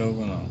gameplay do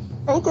jogo, não.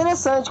 É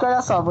interessante que, olha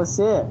só,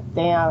 você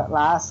tem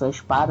lá a sua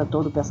espada,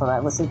 todo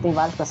personagem. Você tem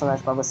vários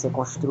personagens pra você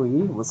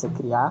construir, você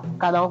criar.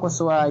 Cada um com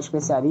sua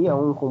especiaria,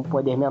 um com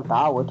poder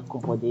mental, outro com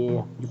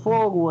poder de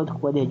fogo, outro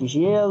com poder de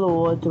gelo,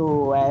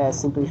 outro é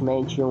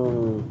simplesmente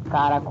um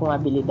cara com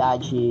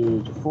habilidade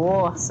de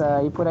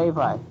força e por aí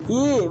vai.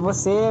 E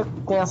você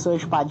tem a sua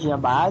espadinha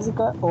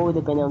básica, ou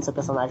dependendo do seu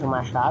personagem, um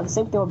machado.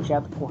 Sempre tem um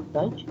objeto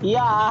importante. E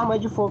a arma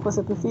de fogo que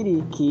você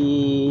preferir,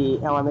 que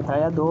é uma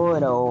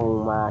metralhadora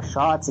ou uma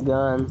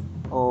shotgun,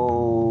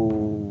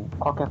 ou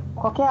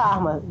qualquer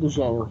arma do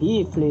gênero,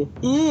 rifle,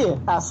 e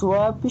a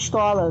sua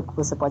pistola, que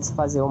você pode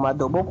fazer uma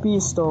double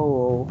pistol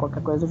ou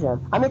qualquer coisa do gênero.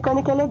 A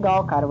mecânica é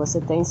legal, cara,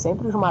 você tem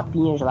sempre os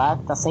mapinhas lá,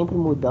 que tá sempre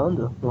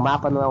mudando, o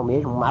mapa não é o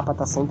mesmo, o mapa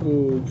tá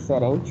sempre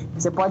diferente.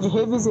 Você pode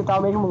revisitar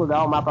o mesmo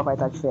lugar, o mapa vai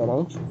estar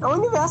diferente. É um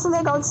universo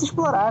legal de se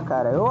explorar,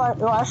 cara.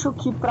 Eu acho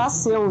que pra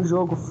ser um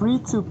jogo free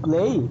to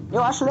play,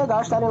 eu acho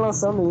legal estarem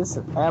lançando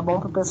isso. É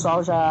bom pro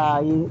pessoal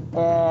já ir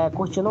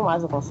curtindo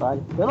mais o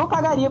console. Eu não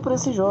pagaria por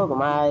esse jogo,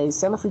 mas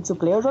sendo free to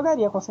play eu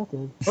jogaria com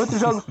certeza. Outro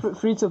jogo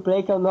free to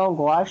play que eu não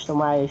gosto,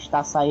 mas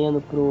tá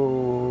saindo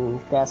pro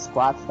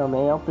PS4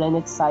 também, é o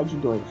PlanetSide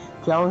 2,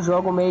 que é um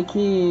jogo meio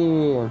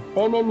que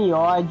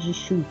MMO de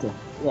shooter.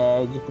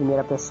 De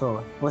primeira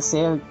pessoa.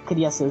 Você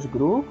cria seus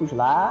grupos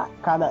lá,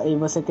 e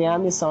você tem a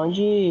missão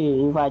de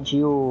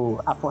invadir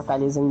a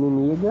fortaleza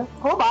inimiga,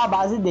 roubar a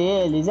base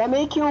deles. É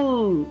meio que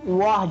um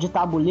war de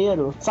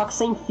tabuleiro, só que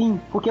sem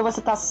fim, porque você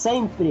tá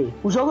sempre...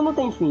 O jogo não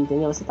tem fim,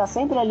 entendeu? Você tá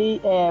sempre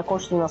ali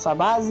construindo a sua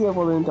base,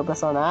 evoluindo o teu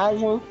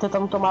personagem,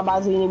 tentando tomar a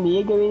base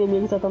inimiga, e o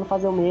inimigo tentando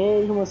fazer o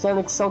mesmo,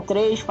 sendo que são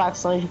 3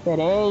 facções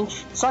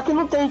diferentes. Só que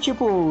não tem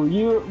tipo,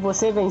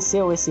 você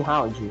venceu esse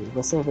round,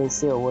 você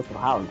venceu o outro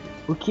round.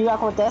 O que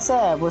acontece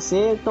é,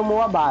 você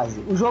tomou a base.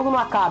 O jogo não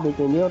acaba,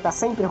 entendeu? Tá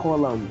sempre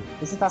rolando.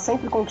 Você tá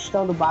sempre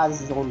conquistando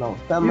bases ou não.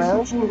 Pelo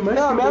menos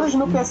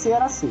no PC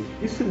era assim.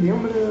 Isso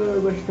lembra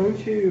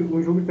bastante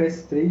um jogo de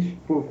PS3.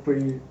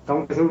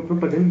 Estavam fazendo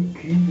propaganda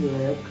incrível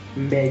na época.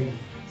 Meg.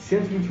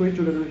 128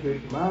 jogadores no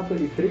mesmo mapa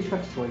e 3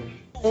 facções.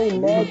 Ei,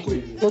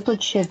 Meg, eu tô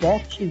de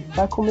chevette,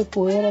 vai comer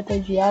poeira até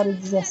diário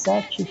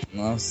 17.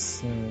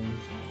 Nossa.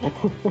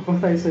 Vou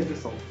cortar isso na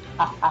edição.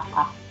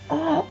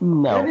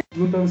 Não.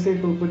 Lutando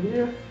sempre pelo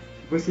poder.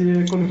 Você,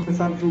 quando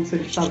começava o jogo, você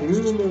estava indo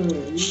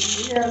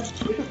e a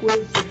mesma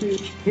coisa, só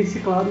que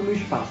reciclado no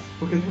espaço.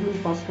 Porque tudo no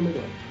espaço fica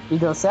melhor. E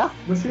deu certo?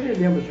 Você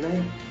lembra de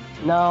Meg?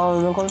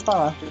 Não, não ouvi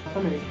falar.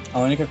 Exatamente. A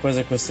única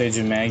coisa que eu sei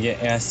de Meg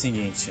é a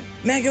seguinte: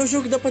 Meg é o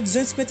jogo que dá pra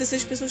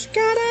 256 pessoas.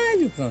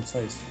 Caralho! Pronto, só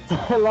isso.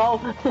 LOL.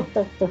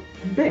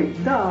 Bem,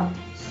 dá.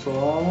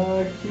 Só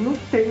que não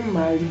tem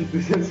mais de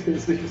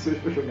 256 pessoas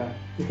pra jogar.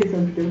 Esse é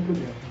um pequeno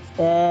problema.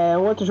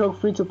 Um outro jogo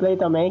free to play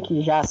também,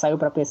 que já saiu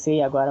pra PC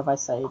e agora vai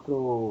sair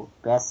pro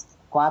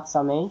PS4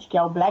 somente, que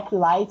é o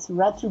Blacklight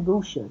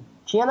Retribution.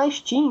 Tinha na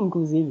Steam,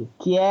 inclusive.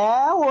 Que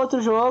é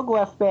outro jogo,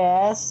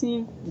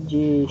 FPS,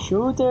 de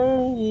shooter,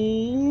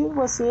 e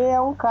você é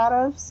um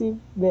cara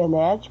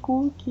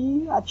cibernético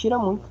que atira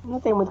muito. Não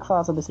tem muito o que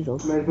falar sobre esse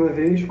jogo. Mais uma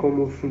vez,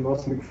 como o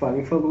nosso amigo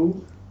Fallen falou,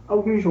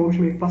 alguns jogos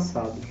meio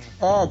passados.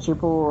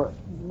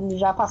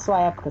 Já passou a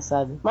época,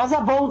 sabe? Mas é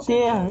bom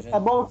ter,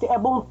 é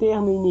bom ter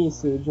no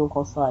início de um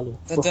console.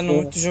 Tá tendo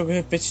muito jogo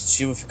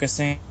repetitivo, fica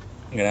sem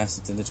graça,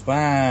 entendeu? Tipo,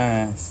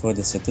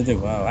 foda-se, é tudo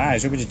igual.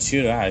 Jogo de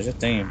tiro, já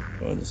tenho,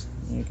 foda-se,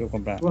 não quero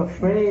comprar.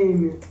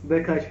 Warframe,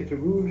 Blacklight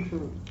Retribution,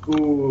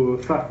 o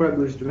Far Cry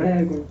Blood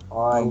Dragon.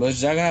 O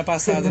Blood Dragon não é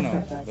passado, não.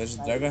 O Blood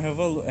Dragon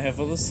é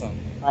revolução.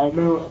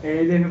 Não,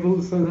 ele é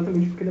revolução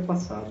exatamente porque ele é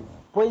passado.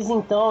 Pois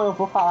então, eu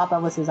vou falar pra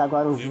vocês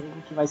agora um jogo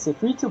que vai ser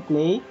free to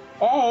play,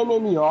 é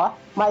MMO,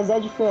 mas é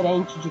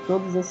diferente de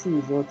todos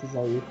esses outros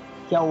aí,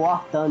 que é o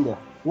War Thunder.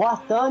 War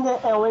Thunder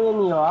é um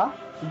MMO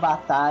de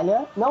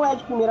batalha, não é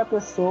de primeira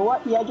pessoa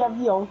e é de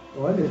avião.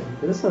 Olha,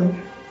 interessante.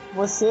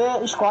 Você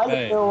escolhe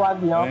o seu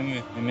avião.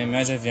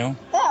 MMO de avião?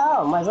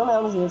 Mais ou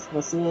menos isso.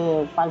 Você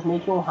faz meio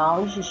que um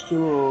round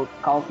estilo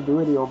Call of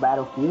Duty ou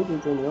Battlefield,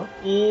 entendeu?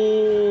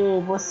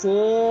 E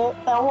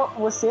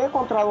você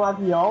controla um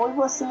avião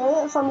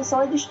e sua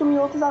missão é destruir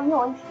outros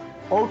aviões.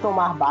 Ou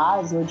tomar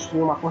base, ou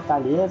destruir uma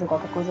fortaleza,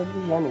 qualquer coisa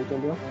do gênero,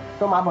 entendeu?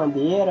 Tomar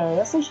bandeira,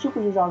 esses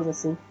tipos de jogos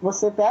assim.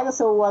 Você pega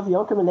seu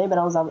avião, que eu me lembro,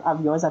 eram uns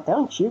aviões até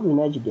antigos,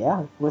 né, de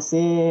guerra.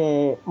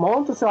 Você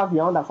monta o seu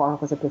avião da forma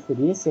que você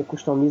preferir, você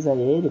customiza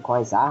ele com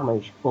as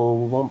armas,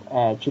 ou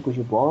tipos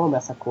de bomba,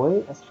 essas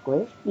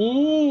coisas.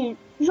 E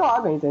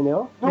joga,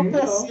 entendeu? No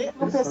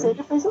PC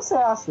ele fez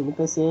sucesso. No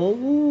PC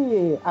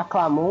ele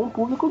aclamou um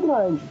público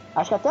grande.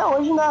 Acho que até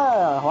hoje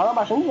ainda rola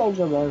bastante gente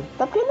jogando.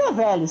 Até porque ele não é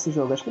velho esse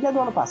jogo, acho que ele é do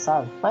ano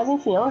passado. Mas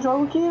enfim, é um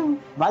jogo que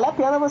vale a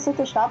pena você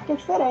testar porque é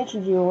diferente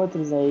de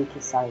outros aí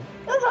que saem.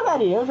 Eu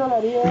jogaria. Eu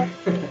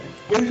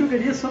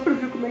jogaria só pra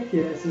ver como é que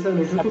é,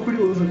 sinceramente, eu tô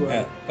curioso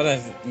agora.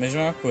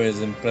 Mesma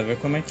coisa, pra ver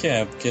como é que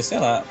é. Porque, sei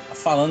lá,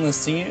 falando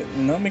assim,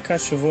 não me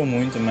cativou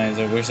muito, mas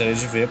eu gostaria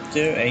de ver porque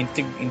é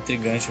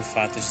intrigante o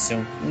fato de ser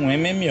um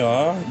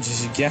MMO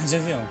de guerra de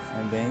avião.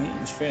 É bem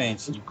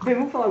diferente. Bem,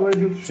 vamos falar agora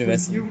de outro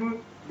exclusivo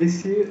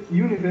desse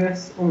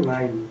Universe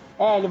Online.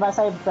 Ele vai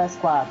sair pro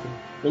PS4.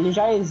 Ele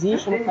já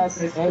existe no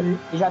PS3, ele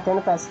já tem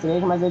no PS3,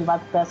 mas ele vai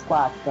pro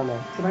PS4 também.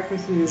 Será que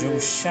esse jogo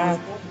chato?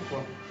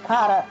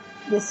 Cara,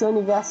 esse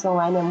Universo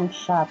Online é muito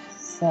chato,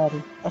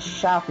 sério. É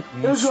chato.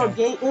 Eu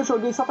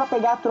joguei só pra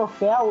pegar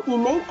troféu e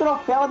nem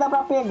troféu dá pra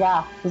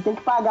pegar. Você tem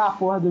que pagar a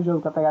porra do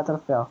jogo pra pegar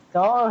troféu.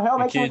 Então eu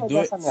realmente não joguei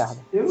essa merda.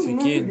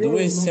 Fiquei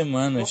 2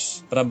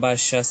 semanas pra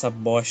baixar essa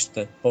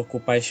bosta, pra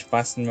ocupar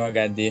espaço no meu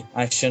HD,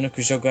 achando que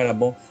o jogo era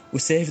bom. O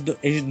servidor,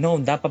 ele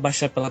não dá pra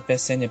baixar pela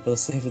PSN, é pelo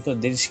servidor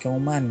deles, que é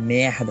uma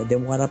merda.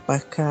 Demora pra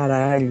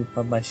caralho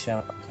pra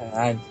baixar, pra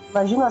caralho.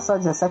 Imagina só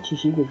 17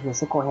 GB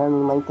você correndo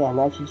numa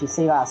internet de,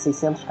 sei lá,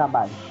 600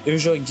 kb.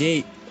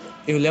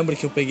 Eu lembro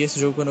que eu peguei esse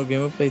jogo quando eu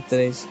ganhei meu Play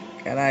 3.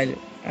 Caralho.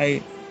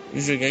 Aí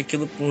eu joguei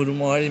aquilo por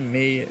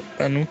 1h30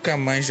 pra nunca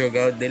mais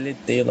jogar. Eu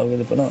deletei logo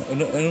depois. Não,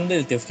 eu não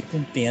deletei, eu fiquei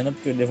com pena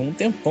porque eu levei um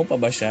tempão pra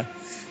baixar.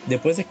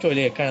 Depois é que eu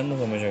olhei, cara, eu não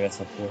vou mais jogar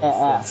essa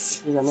porra.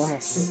 Fiz a mesma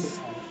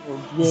coisa. Eu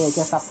vi aqui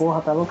essa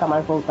porra pra nunca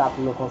mais voltar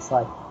pro meu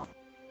console.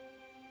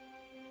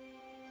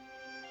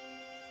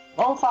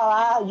 Vamos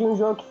falar de um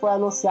jogo que foi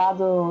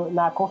anunciado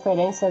na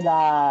conferência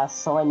da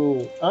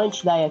Sony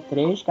antes da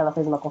E3, que ela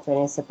fez uma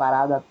conferência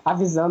separada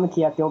avisando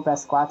que ia ter um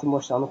PS4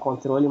 mostrando o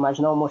controle, mas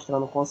não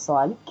mostrando o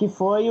console, que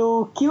foi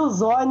o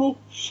Killzone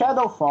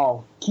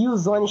Shadowfall.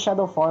 Killzone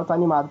Shadowfall, eu tô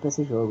animado pra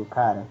esse jogo,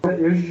 cara.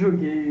 Eu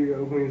joguei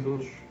alguns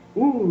outros,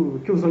 o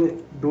Killzone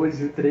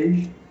 2 e o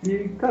 3,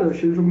 e, cara, eu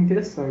achei o jogo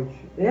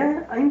interessante.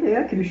 Ainda é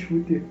aquele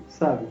shooter,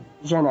 sabe?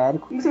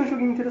 Genérico. Mas é um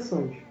joguinho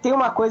interessante. Tem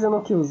uma coisa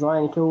no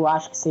Killzone que eu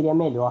acho que seria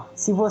melhor.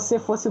 Se você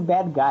fosse o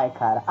bad guy,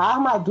 cara. A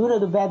armadura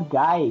do bad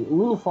guy,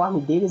 o uniforme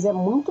deles é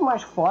muito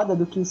mais foda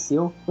do que o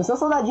seu. Você é um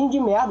soldadinho de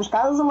merda, os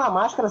caras usam uma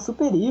máscara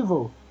super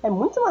evil. É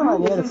muito mais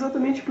maneiro. É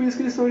exatamente por isso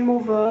que eles são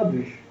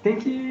malvados. Tem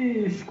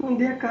que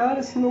esconder a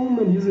cara, senão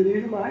humaniza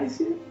eles demais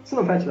e você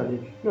não vai atirar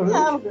neles.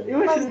 Não,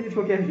 eu atiraria de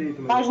qualquer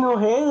jeito. Mas no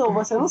Halo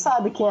você não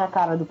sabe quem é a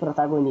cara do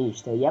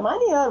protagonista. E é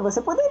maneiro.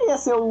 Você poderia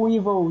ser o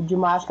evil de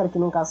máscara que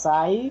nunca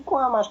sai com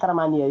a máscara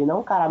maneira e não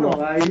o cara merda.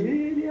 Não, aí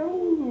ele é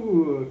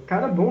um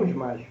cara bom de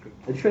máscara.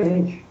 É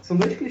diferente. São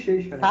dois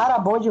clichês, cara. Cara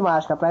bom de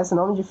máscara. Parece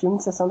nome de filme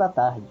de sessão da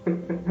tarde.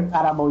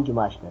 Cara bom de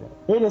máscara.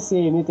 Ele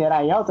se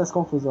meterá em altas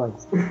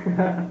confusões.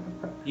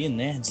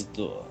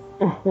 Inédito.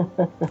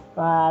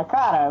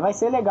 Cara, vai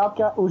ser legal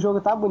porque o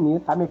jogo tá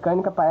bonito, a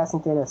mecânica parece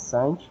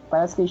interessante,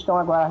 parece que eles estão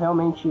agora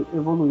realmente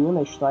evoluindo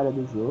a história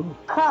do jogo.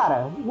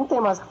 Cara, não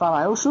tem mais o que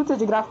falar, é um shooter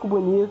de gráfico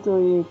bonito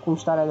e com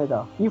história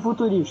legal. E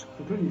futurístico.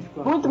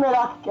 Claro. Muito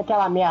melhor que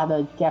aquela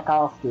merda que é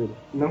Call of Duty.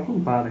 Não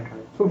compara,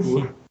 cara, por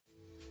favor.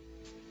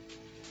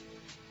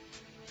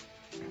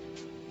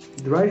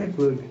 Drive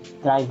Club.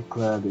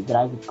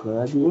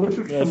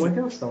 Outro que chamou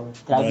atenção.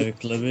 Drive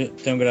Club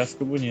tem um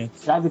gráfico bonito.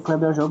 Drive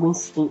Club é um jogo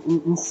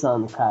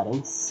insano, cara.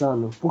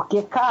 Insano.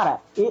 Porque, cara,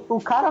 o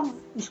cara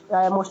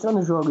mostrando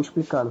o jogo,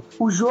 explicando.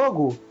 O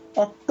jogo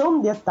é tão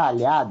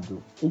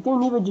detalhado, ele tem um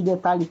nível de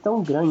detalhe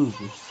tão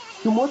grande,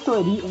 que o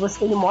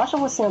motorista, ele mostra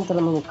você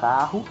entrando no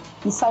carro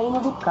e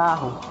saindo do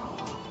carro.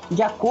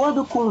 De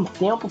acordo com o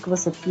tempo que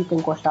você fica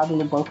encostado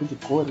no banco de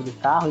couro do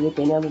carro,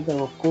 dependendo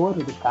do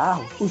couro do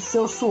carro, o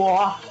seu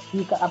suor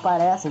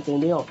aparece,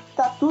 entendeu?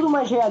 Tá tudo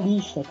mais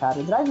realista, cara.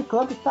 O Drive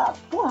Club tá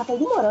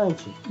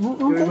ignorante.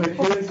 Eu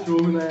imagino esse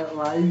jogo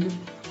na live,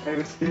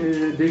 aí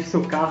você deixa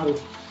seu carro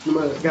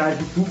numa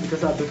garagem pública,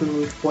 sabe? Todo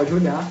mundo pode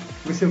olhar,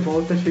 você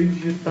volta cheio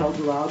de digital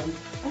do lado.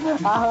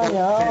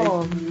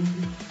 Arranhão.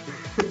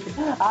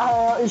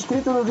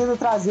 Escrito no vidro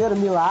traseiro,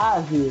 me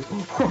lave.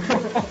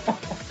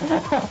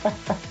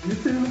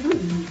 Isso ele não viu,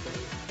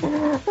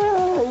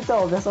 cara.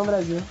 Então, versão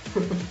Brasil.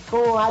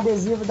 Com o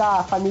adesivo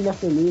da família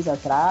feliz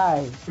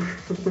atrás.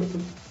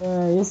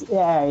 Esse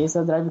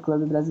é o Drive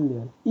Club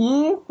brasileiro.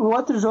 E um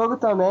outro jogo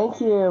também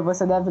que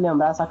você deve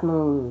lembrar, só que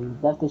não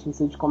deve ter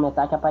esquecido de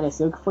comentar, que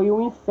apareceu, que foi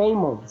o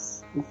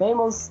Infamous.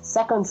 Infamous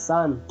Second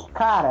Son.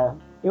 Cara,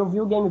 eu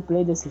vi o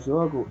gameplay desse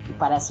jogo e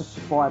parece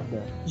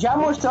foda. Já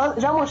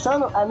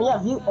mostrando a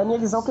minha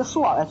visão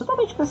pessoal. É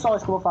totalmente pessoal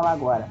isso que eu vou falar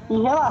agora.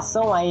 Em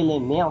relação a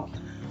elementos,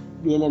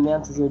 e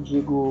elementos eu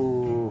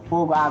digo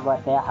fogo, água,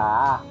 terra,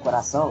 ar,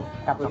 coração,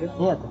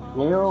 planeta,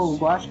 eu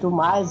gosto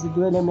mais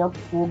do elemento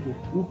fogo.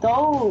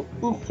 Então,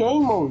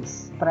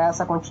 Infamous, para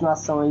essa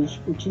continuação, eles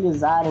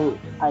utilizarem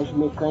as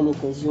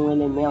mecânicas de um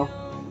elemento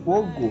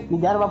fogo, me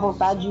deram uma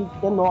vontade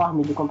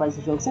enorme de comprar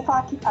esse jogo. Sem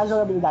falar que a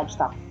jogabilidade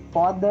tá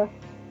foda,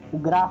 o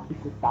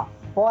gráfico tá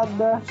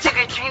foda,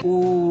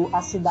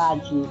 a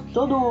cidade,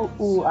 toda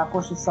a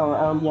construção,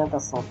 a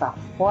ambientação tá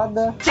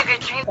foda.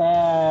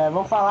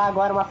 Vamos falar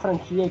agora uma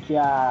franquia que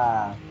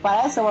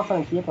parece ser uma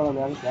franquia, pelo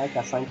menos, né, que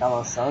a Sony tá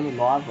lançando,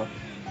 nova,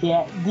 que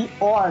é The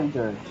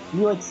Order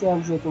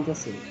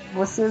 1886.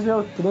 Você vê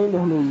o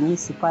trailer no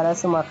início,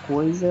 parece uma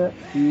coisa,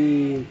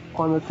 e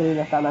quando o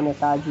trailer tá na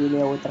metade,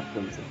 ele é outra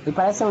coisa. Ele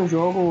parece um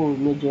jogo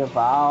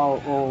medieval,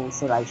 ou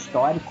sei lá,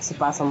 histórico, que se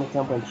passa no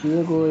tempo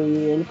antigo, e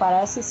ele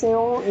parece ser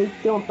ele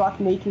tem um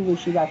toque meio que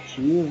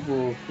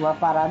investigativo, uma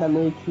parada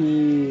meio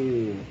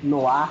que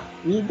no ar.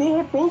 E de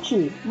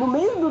repente, no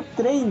meio do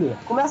trailer,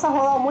 começa a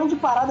rolar um monte de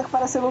parada que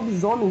parece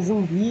lobisomem,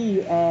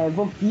 zumbi,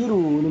 vampiro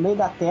no meio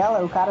da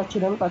tela, o cara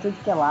atirando pra tudo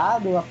que é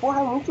lado, a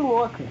porra é muito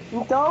louca.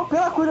 Então,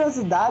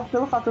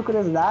 pelo fator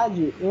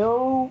curiosidade,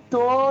 eu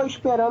tô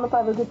esperando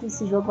pra ver o que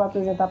esse jogo vai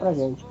apresentar pra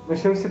gente.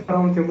 Nós temos que separar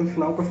um tempo no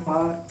final pra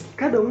falar,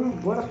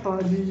 bora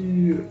falar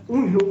de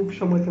um jogo que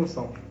chamou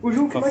atenção. O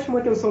jogo que mais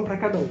chamou atenção pra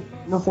cada um.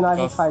 No final a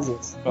gente faz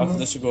isso. Call of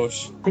Duty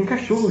Ghost. Tem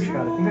cachorros,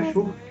 cara, tem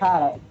cachorro.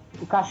 Cara,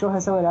 o cachorro é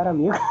seu melhor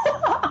amigo.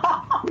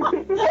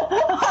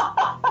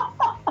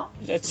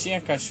 Já tinha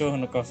cachorro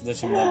no Call of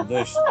Duty Modern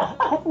 2?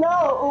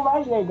 Não, o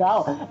mais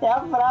legal é a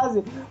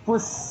frase: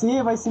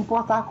 você vai se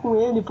importar com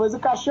ele, pois o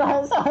cachorro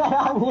é seu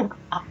melhor amigo.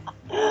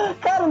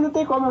 Cara, não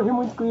tem como eu rir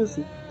muito com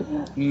isso.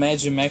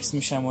 Mad Max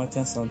me chamou a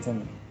atenção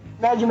também.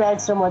 Mad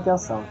Max chamou a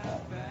atenção,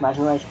 cara, mas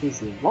não é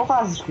exclusivo. Vamos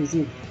falar dos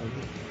exclusivos?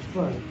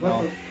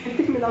 Mano, tem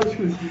que me dar os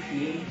exclusivos.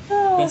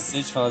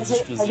 Cansei de falar dos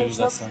exclusivos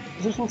da Sony.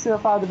 A gente não precisa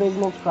falar do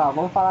Basement Crawl,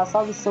 vamos falar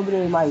só sobre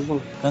mais um.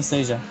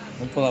 Cansei já.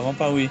 Vamos pular, vamos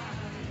pra Wii.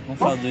 Vamos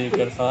falar do Wii,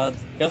 quero falar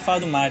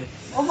do Mario.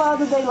 Vamos falar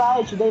do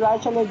Daylight.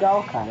 Daylight é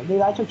legal, cara.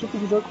 Daylight é o tipo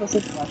de jogo que você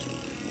gosta.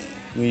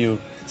 Wii U.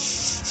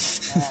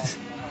 Esquece.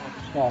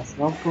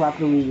 Vamos pular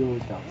pro Wii U,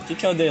 então. O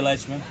que é o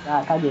Daylight mesmo?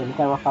 Ah, cadê? Não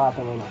quero mais falar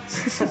também, não.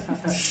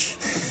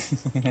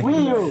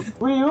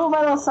 Wii U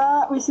vai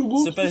lançar os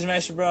seguintes... Super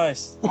Smash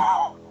Bros.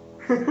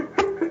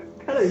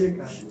 Peraí,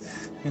 cara.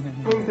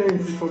 Como tem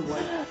esse fogo?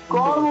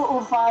 Como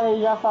o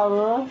Fallen já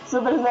falou,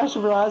 Super Smash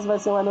Bros. Vai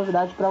ser uma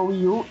novidade pra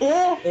Wii U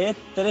e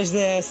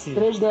 3DS.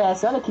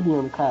 3DS, olha que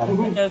lindo, cara.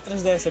 Eu quero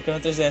 3DS, eu quero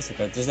 3DS.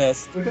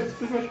 Eu quero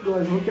Super Smash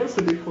Bros, não quero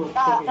saber como.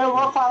 Eu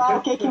vou falar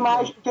o que eu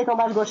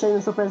mais gostei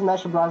no Super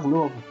Smash Bros.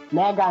 Novo.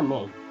 Mega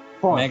Man.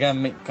 Pô. Mega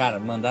Man, cara,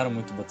 mandaram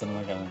muito botando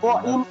Mega Man. Pô,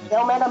 é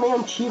o Mega Man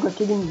antigo,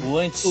 aquele... O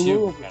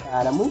antigo,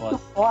 cara. Muito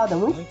foda,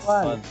 muito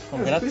foda.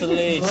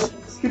 Congratulations.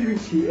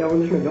 É uma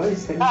das melhores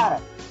séries. Cara,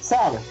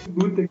 sério.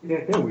 Luta que tem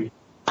até hoje.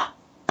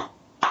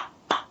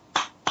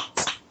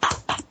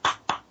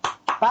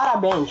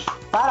 Parabéns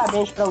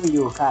pra Wii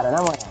U, cara,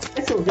 na moral.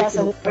 Esse é o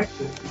vídeo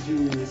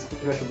de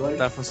Super Smash Bros.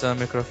 Tá funcionando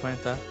o microfone,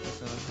 tá?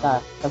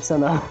 Tá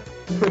funcionando.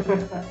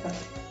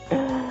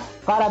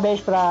 Parabéns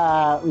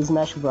pra o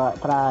Smash Bros,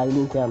 pra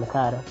Nintendo,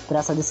 cara, por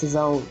essa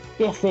decisão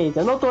perfeita.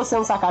 Eu não tô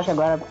sendo sarcástico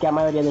agora, porque a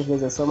maioria das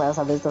vezes eu sou, mas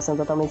dessa vez eu tô sendo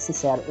totalmente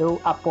sincero. Eu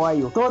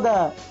apoio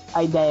toda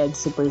a ideia de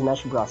Super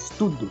Smash Bros,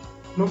 tudo.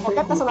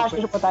 Qualquer personagem que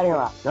eles botarem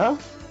lá, né?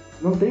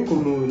 Não tem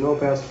como não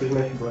apoiar Super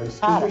Smash Bros.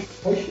 Cara,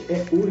 Super Smash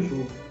é o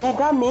jogo.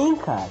 Mega Man,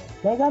 cara.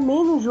 Mega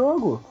Man no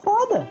jogo.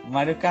 Foda.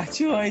 Mario Kart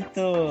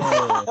 8.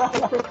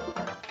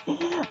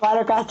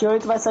 Mario Kart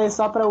 8 vai sair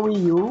só pra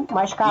Wii U,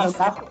 mas, cara, o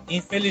cara...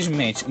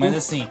 Infelizmente, mas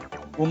assim,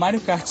 o Mario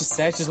Kart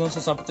 7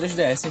 lançou só pro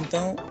 3DS,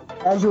 então...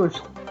 É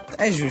justo.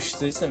 É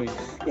justo, isso aí.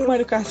 E o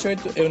Mario Kart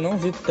 8 eu não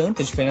vi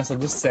tanta diferença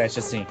do 7,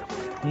 assim.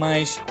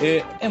 Mas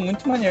é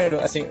muito maneiro,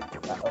 assim,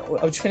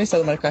 o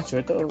diferencial do Mario Kart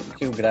 8 é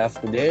que o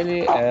gráfico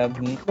dele é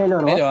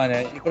melhor,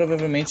 né? E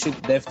provavelmente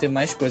deve ter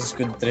mais coisas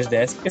que o do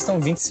 3DS, porque são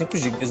 25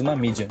 GB uma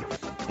mídia,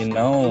 e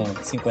não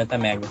 50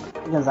 MB.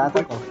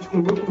 Exatamente.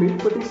 Um jogo com o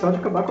potencial de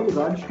acabar com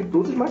amizades que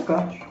todos os Mario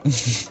Kart.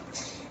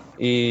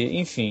 E,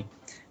 enfim...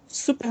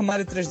 Super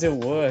Mario 3D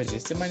World,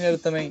 esse maneiro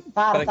também.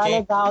 Cara, tá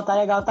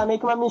legal. Tá meio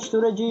que uma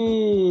mistura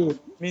de...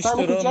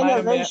 Misturou Sonic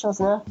Generations,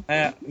 né?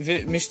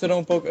 Misturou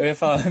um pouco, eu ia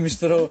falar,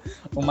 misturou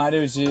o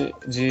Mario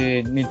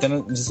de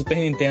Nintendo, de Super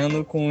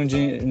Nintendo com o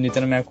de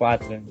Nintendo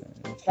 64.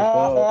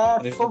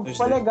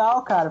 Ficou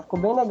legal, cara. Ficou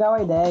bem legal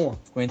a ideia.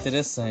 Ficou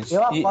interessante.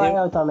 Eu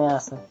apoio também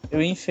essa.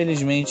 Eu,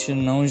 infelizmente,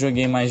 não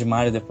joguei mais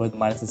Mario depois do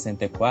Mario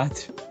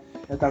 64.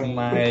 Eu também.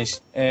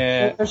 Mas,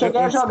 Eu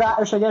cheguei a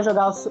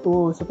jogar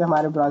o Super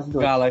Mario Bros.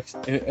 2. Galaxy.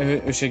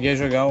 Eu cheguei a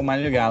jogar o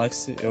Mario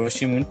Galaxy. Eu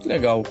achei muito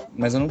legal.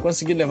 Mas eu não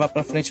consegui levar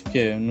pra frente porque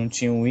eu não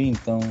tinha o Wii,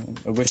 então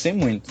eu gostei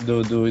muito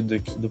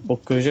do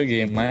pouco que eu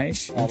joguei.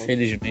 Mas,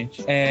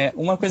 infelizmente.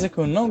 Uma coisa que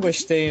eu não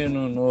gostei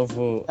no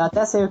novo Eu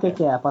até sei o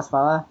que é, posso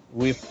falar?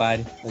 Wii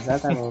Party.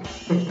 Exatamente.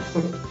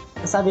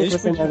 Eu sabia que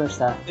você não ia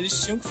gostar.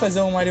 Eles tinham que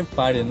fazer um Mario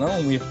Party, não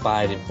um Wii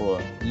Party, pô.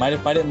 O Mario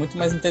Party é muito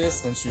mais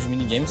interessante, os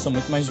minigames são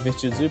muito mais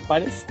divertidos. O Wii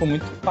Party ficou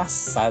muito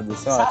passado,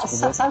 sei lá.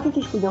 Sabe o que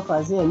eles podiam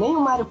fazer? Nem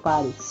o Mario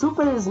Party.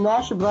 Super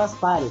Smash Bros.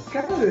 Party.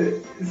 Cara,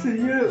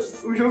 seria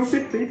o jogo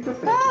perfeito pra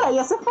frente. Cara,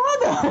 ia ser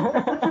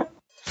foda.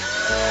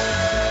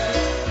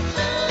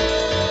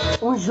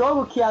 Um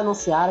jogo que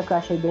anunciaram que eu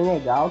achei bem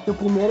legal, que o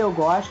primeiro eu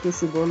gosto, que o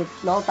segundo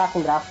não tá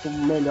com gráfico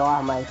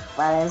melhor, mas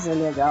parece ser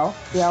legal,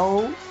 que é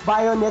o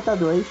Bayonetta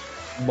 2.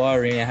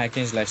 Boring, é hack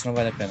and slash, não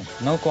vale a pena.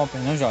 Não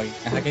comprem, não joguem,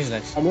 é hack and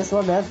slash. É nesse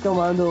momento que eu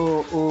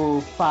mando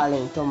o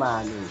Fallen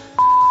tomar no...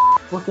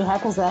 Porque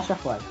hack and slash é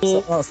foda.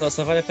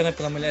 Só vale a pena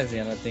pela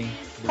mulherzinha, ela tem...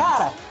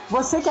 Cara,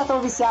 você que é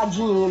tão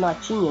viciadinho em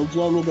notinha de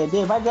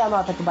MDB, vai ver a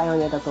nota que o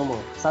Bayonetta tomou.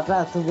 Só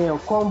pra tu ver o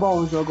quão bom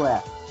o jogo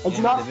é. É de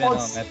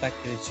 9.5.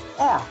 Metacritic.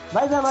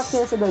 Vai ver a nota que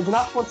ele recebeu, de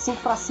 9.5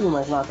 pra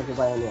cima as notas de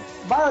Bayonetta.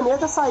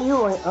 Bayonetta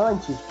saiu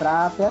antes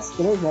pra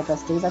PS3, né?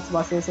 PS3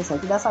 Xbox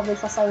 360. E dessa vez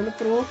tá saindo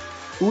pro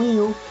Wii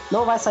U.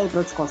 Não vai sair pra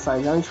outros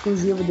consoles, é um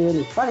exclusivo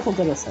dele. Olha que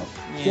interessante.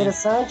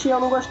 Interessante e eu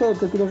não gostei,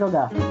 porque eu queria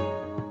jogar.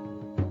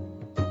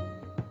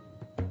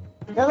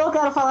 Eu não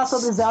quero falar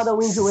sobre Zelda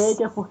Wind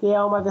Waker, porque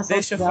é uma versão...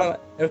 Deixa eu falar,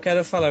 eu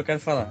quero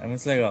falar, é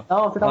muito legal.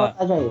 Então, fica à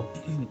vontade aí.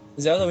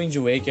 Zelda Wind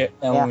Waker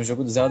é um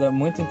jogo do Zelda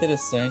muito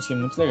interessante,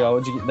 muito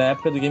legal, da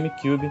época do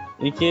GameCube,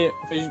 e que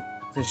fez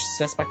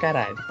sucesso pra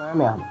caralho. Foi uma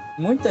merda.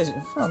 Muita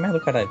gente... Foi uma merda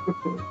do caralho.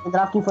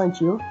 Gráfico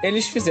infantil.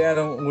 Eles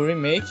fizeram um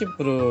remake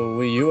pro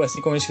Wii U, assim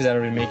como eles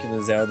fizeram o remake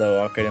do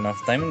Zelda Ocarina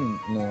of Time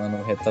no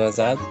ano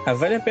retrasado.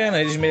 Vale a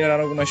pena, eles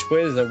melhoraram algumas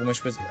coisas.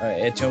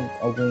 Tinham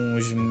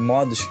alguns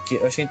modos que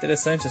eu achei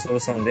interessante a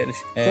solução deles.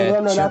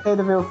 Seria melhor ter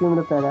ido ver o filme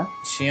do Pelé.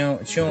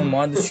 Tinham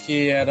modos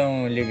que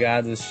eram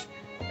ligados...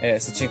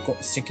 Você tinha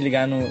que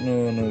ligar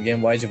no Game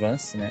Boy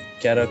Advance, né?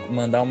 Que era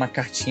mandar uma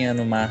cartinha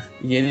no mar.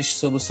 E eles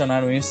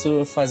solucionaram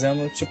isso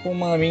fazendo tipo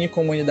uma mini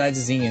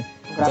comunidadezinha.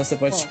 Então você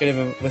pode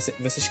escrever...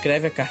 Você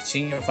escreve a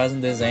cartinha, faz um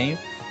desenho,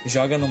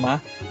 joga no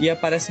mar e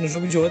aparece no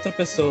jogo de outra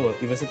pessoa.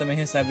 E você também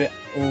recebe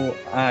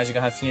as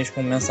garrafinhas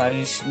com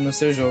mensagens no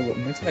seu jogo.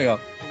 Muito legal.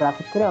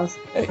 Gráfico de criança.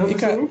 Eu não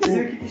sei nem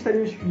dizer o que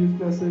estaria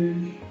escrito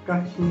nessas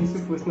cartinhas se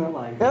fosse na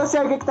live. Eu sei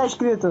o que tá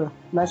escrito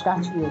nas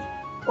cartinhas.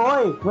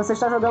 Oi, você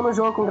está jogando um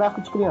jogo com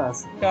gráfico de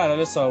criança. Cara,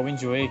 olha só, o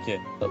Wind Waker,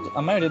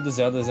 a maioria dos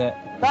Zeldas é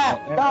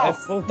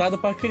voltado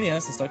pra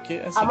criança, só que...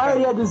 Assim, a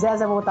maioria dos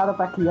Zeldas é voltada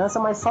pra criança,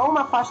 mas só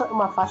uma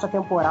faixa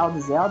temporal do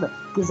Zelda,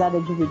 que o Zelda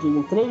é dividido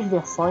em 3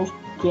 versões,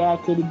 que é a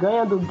que ele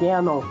ganha do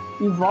Ganon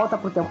e volta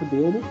pro tempo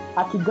dele,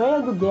 a que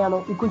ganha do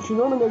Ganon e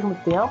continua no mesmo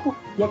tempo,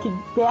 e a que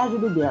perde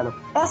do Ganon.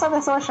 Essa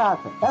versão é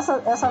chata.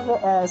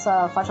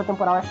 Essa faixa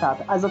temporal é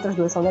chata. As outras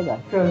 2 são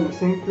legais. Cara, você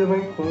tem que levar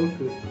em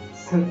conta...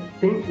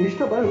 Eles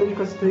trabalham mesmo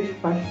com as 3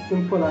 faixas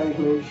temporais,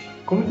 mas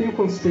como tem o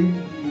conceito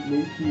de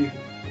meio que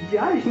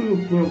viagem no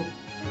tempo,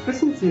 faz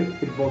sentido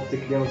que ele volta a ser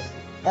criança.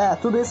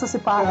 Tudo isso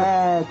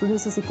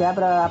se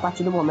quebra a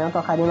partir do momento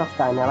Ocarina of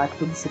Time, é lá que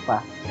tudo se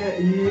parte.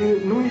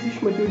 E não existe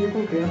uma teoria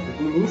concreta,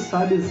 ninguém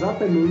sabe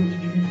exatamente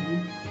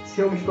dividir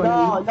se é uma história...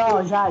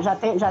 Não,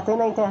 já tem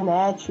na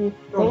internet,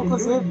 tem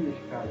inclusive... Teorias,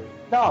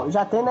 cara. Não,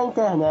 já tem na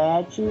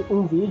internet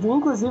um vídeo,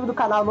 inclusive do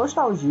canal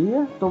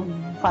Nostalgia. Tô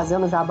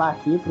fazendo jabá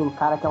aqui pro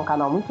cara que é um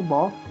canal muito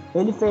bom.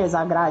 Ele fez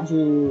a grade,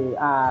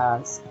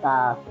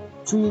 a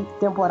tree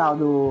temporal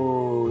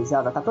do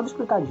Zelda. Tá toda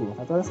explicadinha,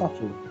 tá toda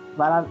certinho.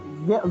 Vai lá,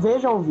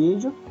 veja o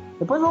vídeo.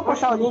 Depois eu vou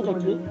postar o link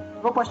aqui.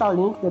 Vou postar o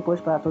link depois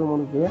pra todo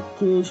mundo ver.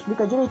 Que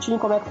explica direitinho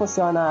como é que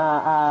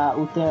funciona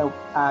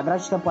a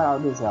grade temporal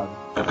do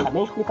Zelda. Tá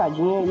bem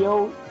explicadinha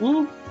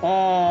e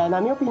na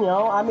minha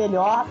opinião, a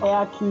melhor é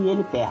a que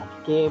ele perde.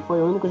 Que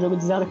foi o único jogo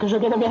de Zelda que eu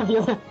joguei na minha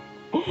vida.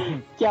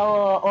 Que é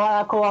o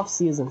Oracle of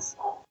Seasons.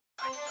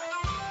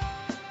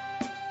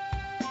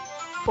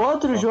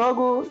 Outro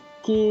jogo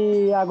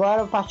que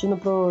agora, partindo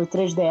pro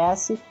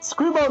 3DS,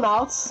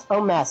 Scribblenauts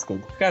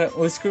Unmasked. Cara,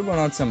 o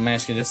Scribblenauts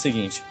Unmasked é o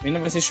seguinte, ele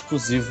não vai ser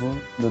exclusivo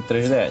do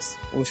 3DS.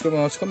 O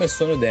Scribblenauts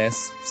começou no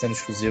DS, sendo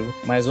exclusivo,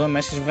 mas o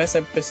Unmasked vai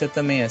sair pro PC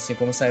também, assim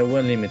como saiu o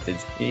Unlimited.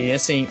 E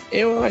assim,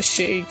 eu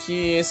achei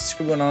que esse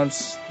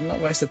Scribblenauts não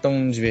vai ser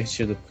tão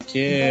divertido,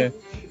 porque...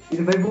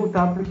 Ele vai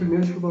voltar pro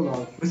primeiro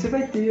Scribblenauts. Você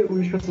vai ter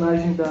os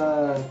personagens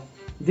da...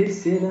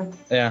 DC,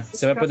 né?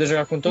 Você vai poder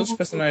jogar com todos os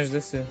personagens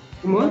DC.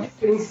 O maior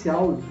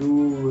diferencial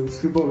do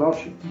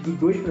Scribblenauts do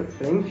 2 pra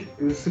frente,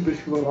 e o Super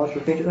Scribblenauts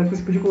pra frente, é que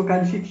você podia colocar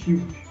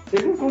adjetivos.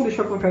 Eles não vão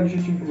deixar colocar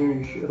adjetivos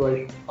nos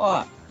heróis.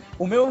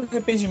 O meu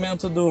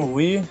arrependimento do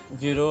Wii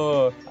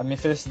virou a minha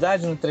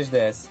felicidade no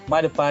 3DS.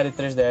 Mario Party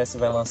 3DS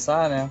vai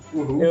lançar, né?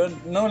 Uhum. Eu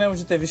não lembro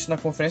de ter visto na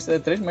conferência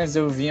da E3, mas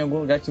eu vi em algum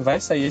lugar que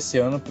vai sair esse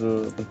ano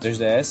pro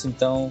 3DS.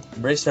 Então,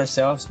 brace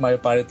yourselves, Mario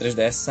Party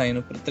 3DS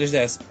saindo pro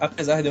 3DS.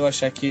 Apesar de eu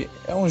achar que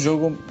é um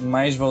jogo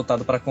mais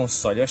voltado pra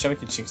console. Eu achava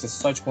que tinha que ser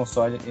só de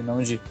console e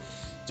não de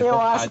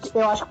portátil.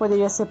 Eu acho que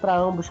poderia ser pra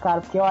ambos,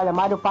 cara. Porque, olha,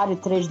 Mario Party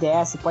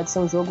 3DS pode ser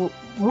um jogo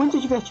muito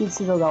divertido de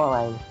se jogar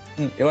online.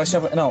 Eu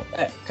achava... Não,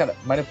 cara,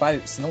 Mario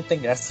Party, você não tem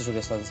graça se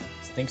jogar sozinho.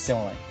 Você tem que ser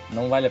online.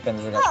 Não vale a pena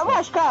jogar sozinho.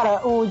 Mas,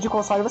 cara, o de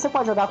console você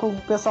pode jogar com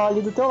o pessoal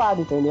ali do teu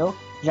lado, entendeu?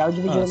 Já o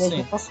dividir energia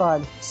de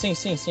console. Sim,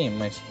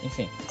 mas,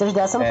 enfim.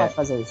 3DS você não pode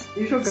fazer isso.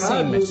 E jogar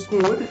com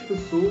outras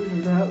pessoas,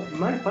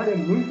 Mario Party é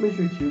muito mais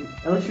divertido.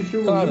 Elas te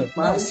estimulam muito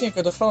mais. Não, sim, é o que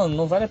eu tô falando,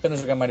 não vale a pena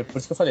jogar Mario, por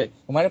isso que eu falei.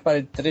 O Mario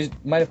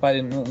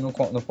Party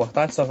no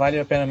portátil só vale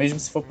a pena mesmo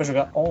se for pra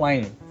jogar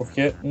online,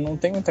 porque não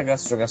tem muita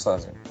graça jogar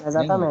sozinho.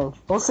 Exatamente.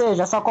 Ou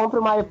seja, só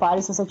compre o Mario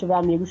Party se você tiver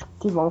amigos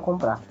que vão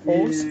comprar.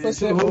 Ou se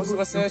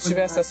você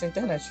tiver acesso à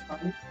internet.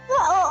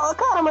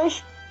 Cara,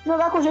 mas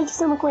jogar com gente que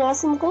você não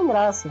conhece não tem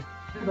graça.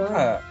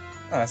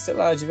 Sei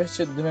lá,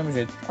 divertido do mesmo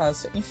jeito.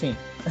 Enfim.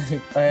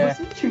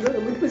 Você te engana, é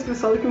muito mais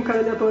pesado que um cara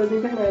aleatório da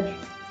internet.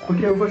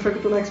 Porque eu vou achar que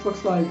eu tô no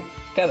Xbox Live.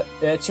 Cara,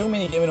 tinha um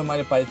minigame no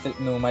Mario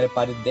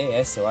Party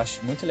DS, eu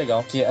acho muito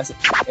legal. Que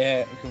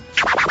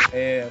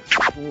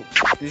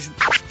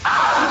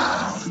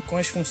com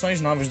as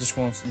funções novas dos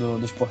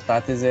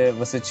portáteis,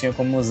 você tinha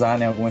como usar,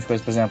 né, algumas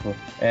coisas. Por exemplo,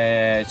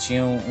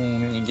 tinha um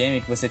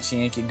minigame que você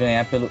tinha que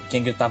ganhar pelo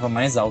quem gritava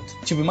mais alto.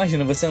 Tipo,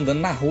 imagina você andando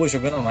na rua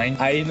jogando online.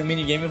 Aí no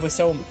minigame por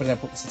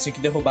exemplo, você tinha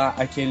que derrubar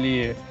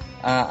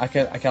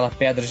aquela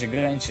pedra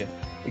gigante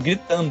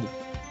gritando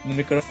no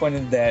microfone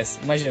do DS.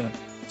 Imagina.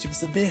 Tipo,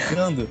 você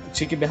berrando.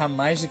 Tinha que berrar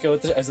mais do que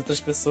as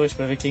outras pessoas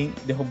pra ver quem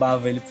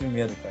derrubava ele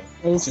primeiro, cara.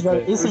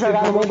 Isso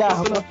jogar no meio da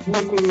rua.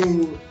 Com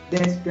o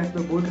DS perto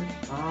da boca.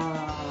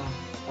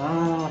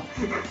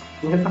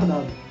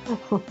 Retardado.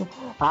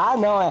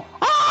 Não, é.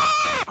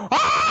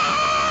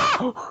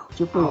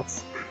 Tipo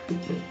isso.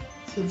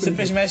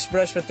 Super Smash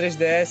Bros pra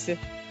 3DS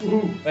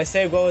vai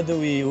ser igual ao do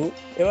Wii U.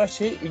 Eu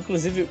achei,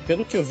 inclusive,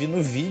 pelo que eu vi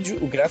no vídeo,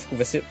 o gráfico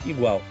vai ser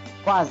igual.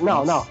 Quase,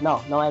 não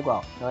é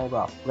igual.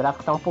 O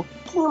gráfico tá um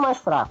pouquinho mais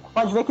fraco.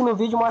 Pode ver que no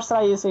vídeo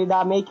mostra isso e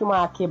dá meio que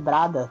uma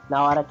quebrada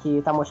na hora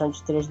que tá mostrando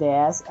de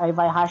 3DS, aí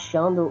vai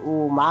rachando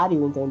o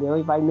Mario, entendeu?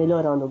 E vai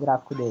melhorando o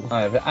gráfico dele.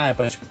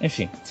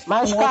 Enfim.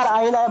 Mas, cara,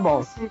 ainda é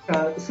bom. Sim,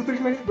 cara, o Super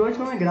Smash Bros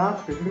não é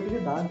gráfico, é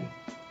jogabilidade.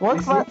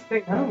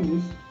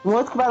 Um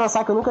outro que vai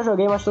lançar que eu nunca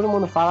joguei, mas todo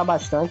mundo fala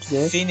bastante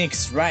desse.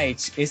 Phoenix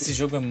Wright, esse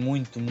jogo é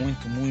muito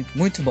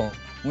bom.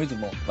 Muito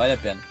bom, vale a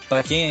pena.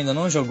 Pra quem ainda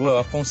não jogou, eu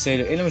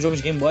aconselho. Ele é um jogo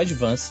de Game Boy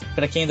Advance.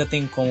 Pra quem ainda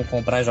tem como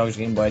comprar jogos de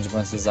Game Boy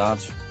Advance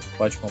usados,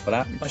 pode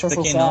comprar. Mas pra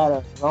quem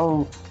não...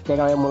 vamos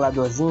pegar um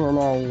emuladorzinho,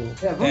 né?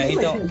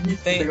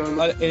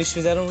 Olha, eles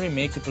fizeram um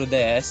remake pro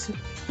DS,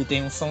 que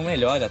tem um som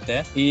melhor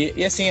até.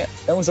 E assim,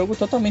 é um jogo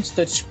totalmente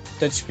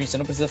touchscreen, você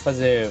não precisa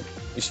fazer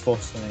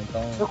esforço, né?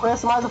 Então... Eu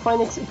conheço mais o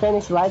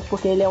Phoenix Wright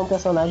porque ele é um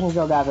personagem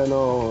jogável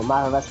no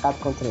Marvel vs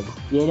Capcom 3.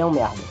 E ele é um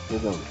merda no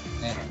jogo.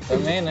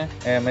 Também, né?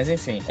 Mas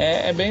enfim,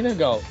 é bem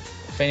legal.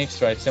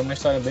 Phoenix Wright é uma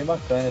história bem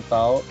bacana e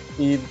tal.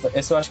 E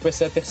esse eu acho que vai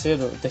ser o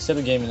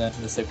terceiro game, né?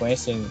 Da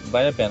sequência,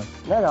 vale a pena.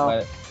 Legal.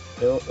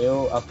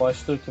 Eu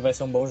aposto que vai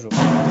ser um bom jogo.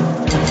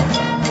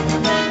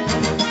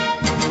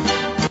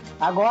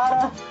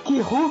 Agora, que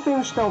rufem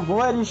os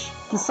tambores,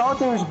 que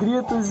soltem os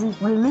gritos e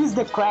release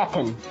the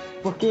Kraken,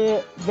 porque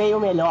veio o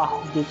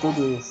melhor de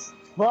tudo isso.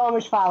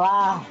 Vamos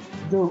falar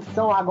do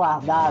tão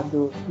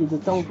aguardado e do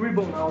tão...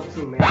 Tribunal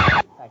to Man.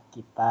 Puta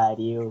que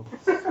pariu.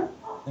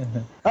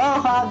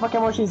 Vamos falar do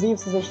Pokémon XY,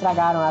 vocês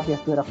estragaram a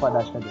abertura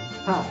fodástica dele.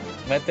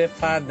 Vai ter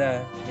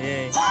fada.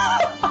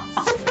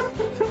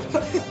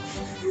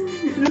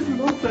 Isso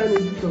não sai na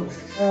edição.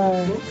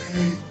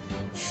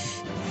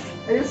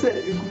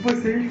 Com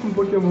vocês, com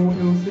Pokémon,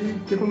 eu não sei o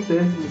que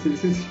acontece, vocês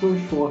se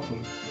transformam.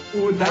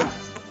 O Dax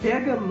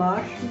pega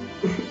macho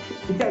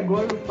e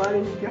agora não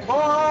parem de quer.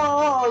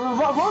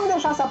 Vamos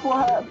deixar essa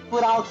porra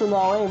por alto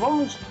não, hein?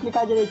 Vamos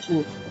explicar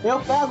direitinho.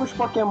 Eu pego os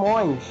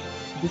Pokémons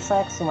do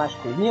sexo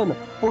masculino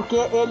porque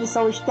eles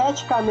são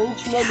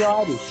esteticamente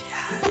melhores.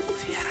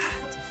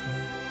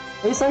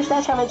 Eles são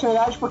esteticamente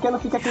melhores porque não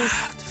fica aquele...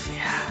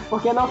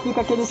 Porque não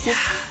fica aquele...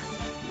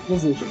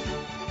 Desiste.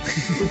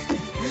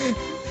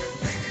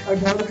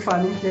 Agora o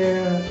Fallen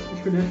quer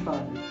escolher as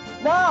fadas.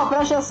 Não,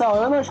 presta atenção,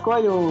 eu não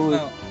escolho...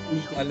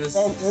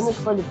 Eu não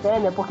escolho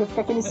fêmea porque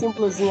fica aquele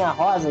símbolozinho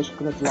rosa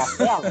escroto na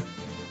tela.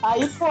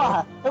 Aí,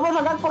 porra, eu vou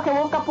jogar com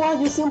Pokémon com a porra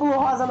de símbolo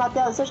rosa na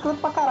tela, isso é escroto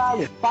pra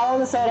caralho.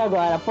 Falando sério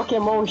agora,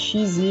 Pokémon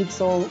XY,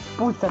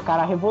 puta,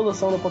 cara, a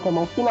revolução do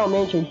Pokémon,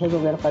 finalmente eles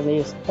resolveram fazer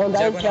isso.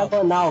 Andar em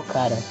diagonal,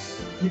 cara.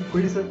 Que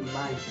coisa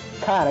mágica.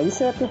 Cara,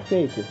 isso é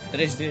perfeito.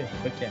 3D,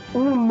 o que é?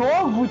 Um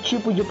novo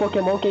tipo de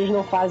Pokémon que eles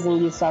não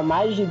fazem isso há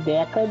mais de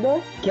década,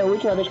 que a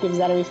última vez que eles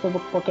fizeram isso foi o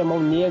Pokémon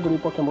Negro e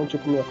Pokémon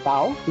tipo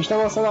Metal. Estão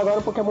lançando agora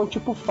o Pokémon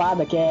tipo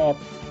Fada, que é...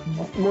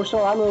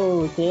 Mostrou lá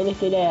no trailer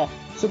que ele é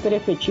super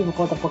efetivo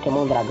contra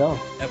Pokémon Dragão?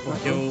 É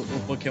porque o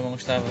Pokémon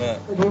estava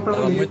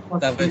meio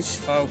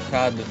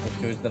desfalcado,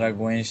 porque os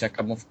dragões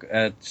acabam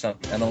eram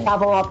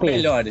Estavam OP.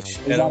 melhores.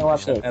 Eles eram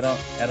OP. Eram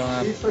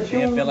Eles só bem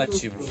tinham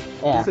apelativos.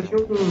 Eles só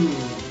tinham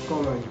como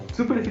é o nome?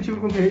 Super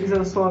efetivo contra eles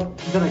era só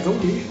dragão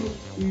mesmo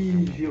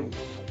e gelo.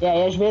 E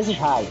aí, às vezes,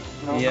 raio.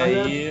 Não, E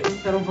raio aí-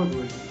 eram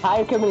voadores.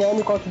 Raio que eu me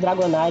lembro contra o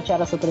Dragonite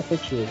era super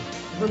efetivo.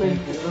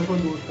 Exatamente, era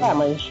voador.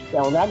 Mas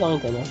é um dragão,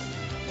 entendeu?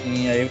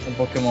 E aí com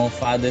Pokémon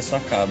Fada isso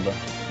acaba.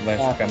 Vai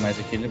É. ficar mais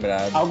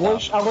equilibrado.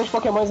 Alguns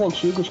Pokémons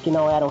antigos que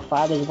não eram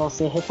fadas vão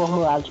ser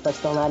reformulados para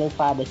se tornarem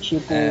fadas,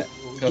 tipo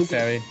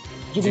Clefairy.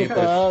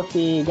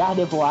 Jigglypuff,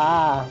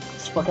 Gardevoir.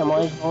 Esses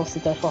Pokémons vão se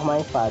transformar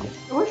em fadas.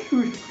 Eu acho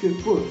justo, porque,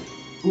 pô,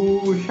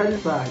 o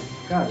Charizard,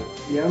 cara,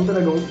 ele era um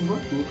dragão com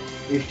voador.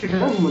 Eles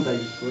tiveram que mudar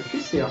isso, eu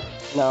achei certo.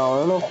 Não,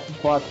 eu não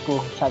voto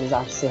por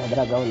Charizard ser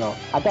dragão, não.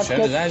 Até porque...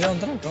 Charizard é um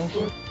dragão.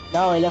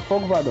 Não, ele é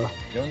fogo voador.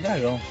 Ele é um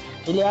dragão.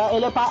 Ele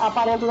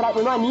aparenta o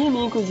dragão. No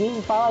anime, inclusive,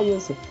 fala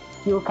isso.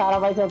 Que o cara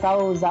vai tentar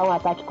usar um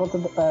ataque contra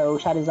o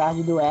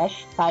Charizard do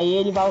Ash. Aí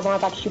ele vai usar um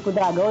ataque tipo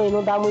dragão e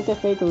não dá muito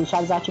efeito. O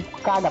Charizard tipo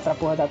caga pra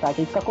porra do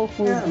ataque. Ele fica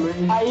confuso.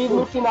 Aí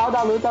no final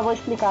da luta vão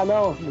explicar: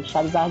 não, o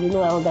Charizard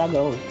não é um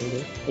dragão,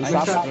 entendeu? Ele só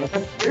apaga.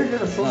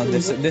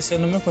 Não, desceu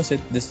no meu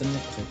conceito.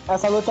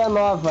 Essa luta é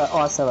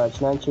nova,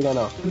 Ocelot, não é antiga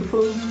não. Eu tô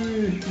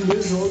falando dos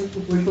primeiros jogos,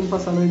 depois quando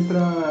passaram ele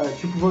pra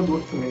tipo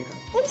voador também, cara.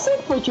 Ele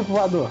sempre foi tipo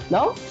voador,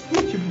 não?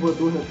 E tipo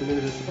voador na primeira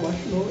versão? Eu acho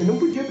que não. Ele não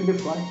podia aprender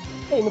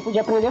fly. Ele não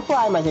podia aprender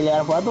Fly, mas ele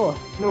era voador.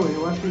 Não,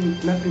 eu acho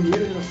que na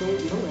primeira geração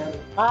ele não era.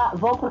 Ah,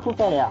 vamos pro que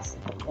interessa.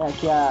 É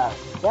que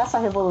essa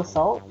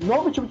revolução,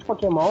 novo tipo de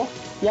Pokémon,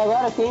 e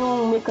agora tem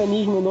um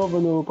mecanismo novo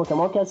no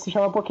Pokémon que se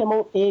chama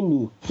Pokémon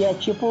M, que é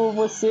tipo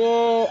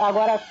você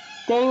agora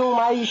tem um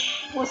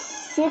mais...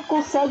 Você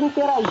consegue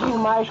interagir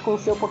mais com o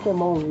seu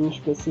Pokémon em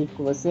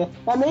específico. Você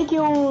é meio que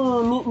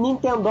um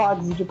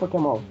Nintendogs de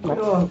Pokémon.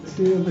 Melhor,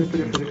 você vai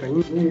poder fazer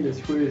carinho nele,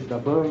 as coisas, dar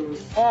banho,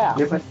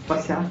 levar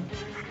passear.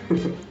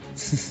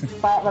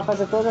 Vai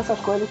fazer todas essas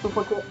coisas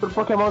pro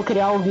Pokémon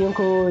criar um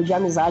vínculo de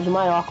amizade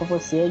maior com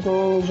você de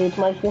um jeito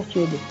mais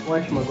divertido.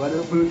 Ótimo, agora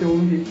eu vou ter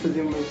um jeito de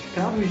fazer umas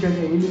carros de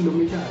HM no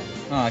meio de área.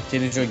 Ah,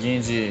 aquele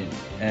joguinho de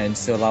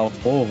celular,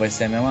 pô, vai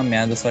ser a mesma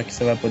merda, só que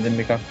você vai poder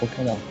brincar com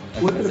Pokémon.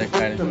 Outra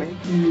coisa também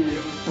que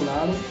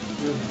revolucionaram,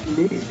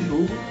 nesse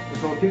jogo,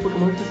 vão ter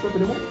Pokémon que você vai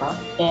poder montar.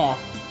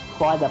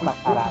 Foda pra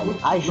caralho.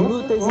 As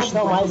lutas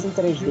estão mais em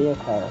 3D,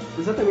 cara.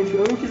 Exatamente,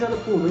 antes era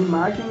uma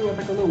imagem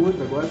atacando a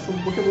outra, agora são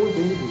Pokémon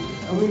mesmo.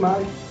 É uma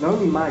imagem, não é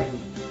uma imagem,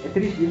 é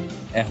 3D.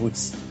 É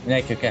roots.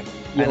 Né, que eu quero.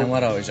 Mas na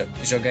moral,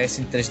 jogar isso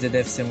em 3D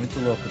deve ser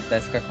muito louco,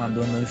 deve ficar com a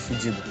dor no olho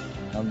fodida.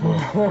 Na boa.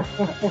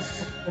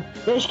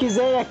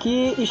 Pesquisei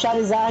aqui e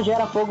Charizard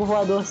era fogo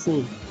voador,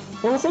 sim.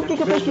 Eu não sei porque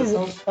que eu pesquisei.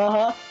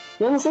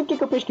 Eu não sei porque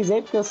que eu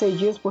pesquisei, porque eu sei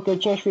disso, porque eu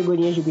tinha as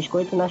figurinhas de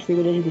biscoito e nas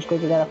figurinhas de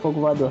biscoito ele era fogo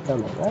voador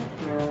também, né?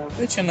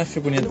 Eu tinha na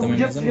figurinha também,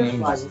 mas eu não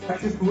lembro. Eu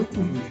acho isso muito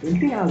injusto. Ele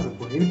tem asa,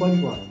 pô, ele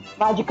pode voar.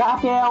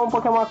 Magikarp é um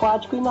Pokémon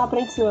aquático e não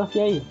aprende surf,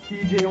 e aí?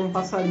 PJ é um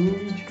passarinho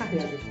e te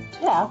carrega.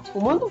 O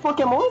mundo do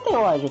Pokémon não tem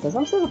lógica, você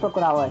não precisa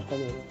procurar lógica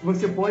nele.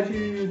 Você pode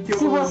ter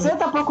Se você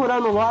tá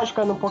procurando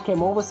lógica no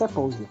Pokémon, você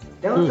pousa.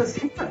 Ela tá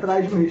sempre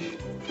atrás, mas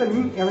pra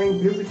mim ela é a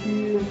empresa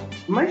que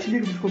mais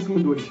liga dos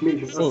consumidores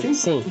mesmo.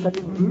 Sim.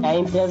 É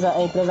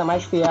a empresa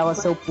mais fiel ao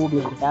seu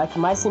público. É a que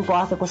mais se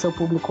importa com o seu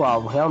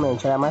público-alvo.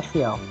 Realmente, ela é a mais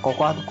fiel.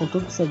 Concordo com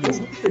tudo que você disse.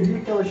 Eu gostaria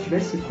que ela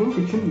estivesse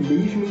competindo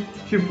mesmo,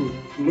 tipo,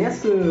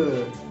 nessa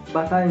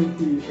batalha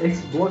entre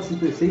Xbox e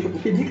PlayStation, eu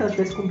queria que ela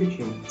estivesse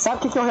competindo.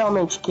 Sabe o que eu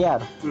realmente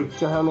quero?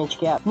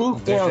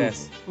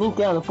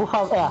 Nintendo, por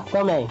favor.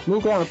 Também.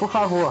 Nintendo, por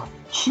favor.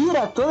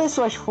 Tira todas as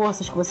suas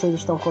forças que vocês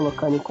estão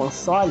colocando em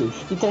consoles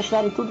e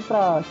transfere tudo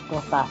pra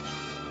portátil,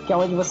 que é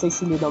onde vocês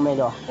se lidam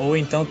melhor. Ou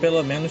então,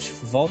 pelo menos,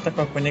 volta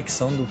com a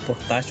conexão do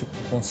portátil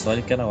com o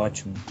console, que era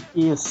ótimo.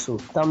 Isso,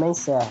 também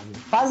serve.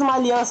 Faz uma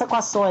aliança com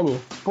a Sony,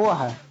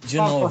 porra. De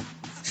novo.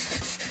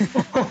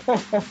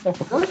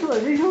 Da última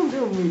vez não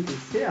deu muito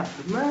certo,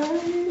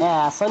 mas...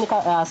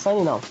 A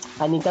Sony não.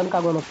 A Nintendo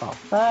cagou no pau.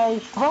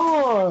 Mas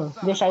vamos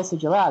deixar isso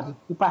de lado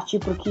e partir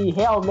pro que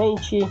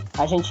realmente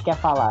a gente quer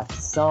falar, que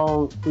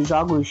são os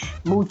jogos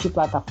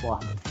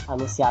multiplataformas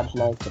anunciados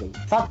na E3.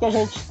 Só porque a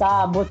gente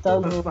tá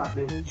botando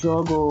o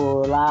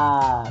jogo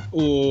lá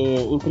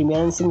em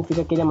primeiro não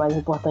significa que ele é mais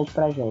importante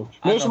pra gente.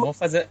 Não,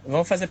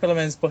 vamos fazer pelo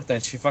menos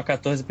importante. FIFA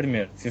 14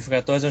 primeiro. FIFA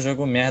 14 é um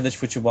jogo merda de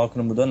futebol que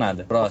não mudou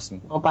nada.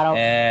 Próximo. Vamos parar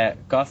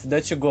Call of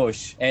Duty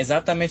Ghost. É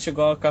exatamente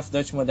igual ao Call of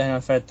Duty Modern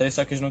Warfare 3,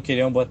 só que eles não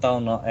queriam botar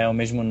o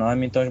mesmo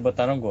nome, então eles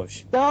botaram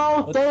Ghost.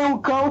 Então tem um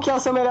cão que é o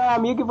seu melhor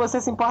amigo e você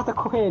se importa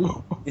com ele.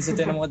 Isso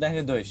tem no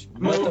Modern 2.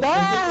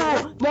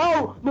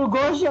 Não! No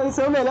Ghost é o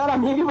seu melhor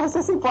amigo e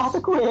você se importa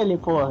com ele,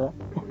 porra.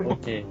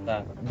 Ok,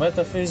 tá.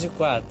 Battlefield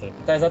 4.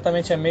 Tá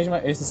exatamente a mesma.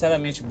 Eu,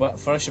 sinceramente,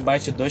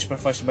 Frostbite 2 pra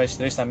Frostbite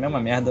 3 tá a mesma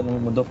merda, não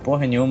mudou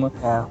porra nenhuma.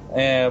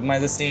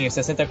 Mas assim,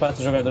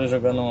 64 jogadores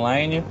jogando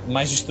online,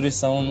 mais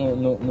destruição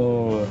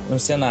no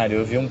cenário.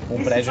 Eu vi um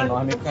prédio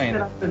enorme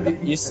caindo.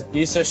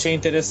 Isso eu achei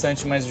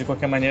interessante, mas de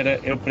qualquer maneira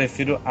eu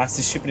prefiro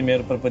assistir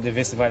primeiro pra poder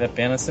ver se vale a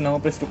pena. Senão eu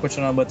prefiro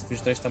continuar no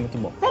Battlefield 3, tá muito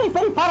bom. Peraí,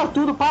 para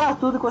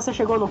tudo que você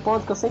chegou no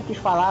ponto que eu sempre quis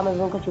falar, mas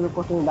nunca tive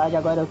oportunidade,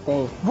 agora eu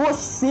tenho.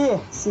 Você,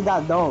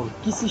 cidadão,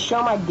 que se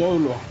chama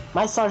gamer,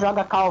 mas só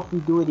joga Call of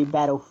Duty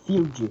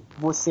Battlefield,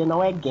 você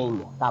não é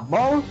gamer, tá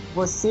bom?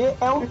 Você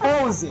é um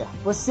poser.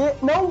 Você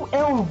não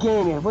é um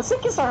gamer. Você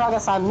que só joga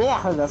essa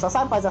merda, só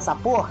sabe fazer essa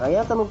porra,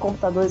 entra no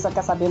computador e só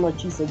quer saber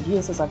notícia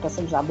disso, só quer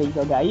saber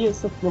jogar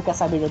isso, não quer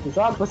saber de outros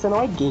jogos, você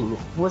não é gamer.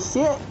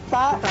 Você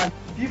tá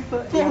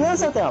perdendo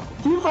seu tempo.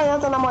 FIFA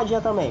entra na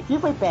modinha também.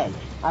 FIFA e PES.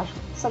 Acho que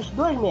essas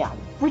duas merdas.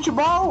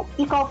 Futebol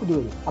e Call of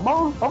Duty, tá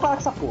bom? Vamos parar com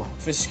essa porra.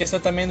 Você esqueceu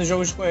também do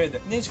jogo de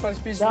corrida. Need for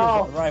Speed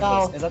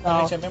Rivals.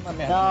 Exatamente a mesma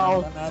merda.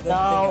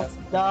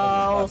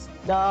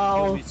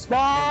 Não.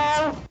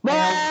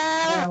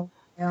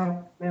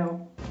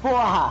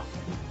 Porra!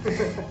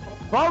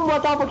 Vamos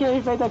botar um pouquinho de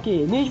respeito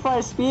aqui. Need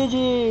for Speed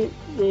e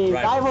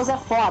Rivals é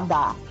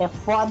foda. É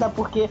foda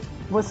porque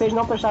vocês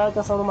não prestaram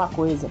atenção numa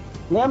coisa.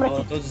 Lembra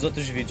que... todos os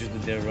outros vídeos do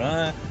The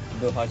Run,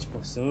 do Hot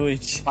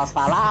Pursuit. Posso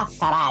falar?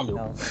 Caralho.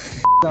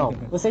 Não,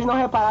 vocês não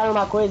repararam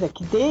uma coisa,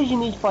 que desde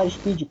Need for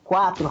Speed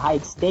 4 High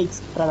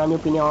Stakes, que na minha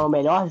opinião é o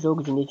melhor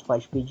jogo de Need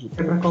for Speed,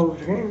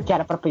 que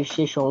era pra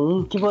PlayStation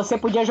 1, que você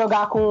podia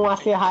jogar com a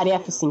Ferrari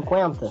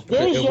F50.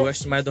 Eu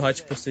gosto mais do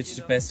Hot Pursuit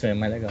de PS1, é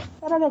mais legal.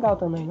 Era legal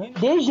também, né?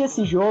 Desde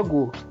esse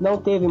jogo, não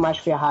teve mais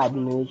Ferrari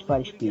no Need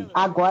for Speed.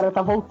 Agora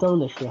tá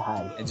voltando as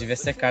Ferrari. Devia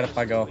ser caro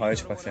pagar o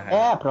royalties pra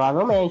Ferrari.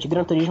 Provavelmente.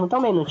 Gran Turismo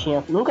também não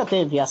tinha, nunca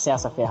teve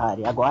acesso a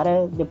Ferrari.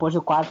 Agora, depois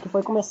do 4 que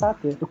foi começar a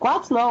ter. Do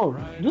 4 não,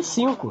 do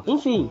 5.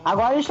 Enfim,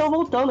 agora eles estão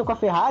voltando com a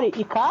Ferrari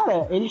e,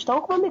 cara, eles estão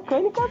com uma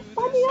mecânica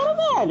maneira,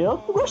 velho.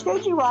 Eu gostei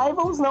de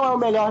Rivals, não é o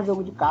melhor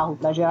jogo de carro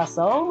da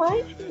geração,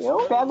 mas eu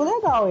pego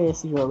legal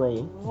esse jogo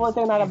aí. Não vou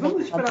ter nada.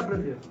 Vamos esperar pra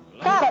ver.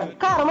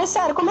 Cara, mas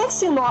sério, como é que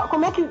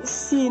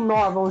se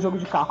inova um jogo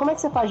de carro? Como é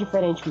que você faz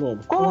diferente nele?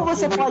 Como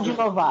você pode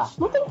inovar?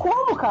 Não tem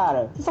como,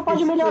 cara. Você só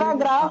pode melhorar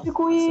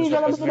gráfico e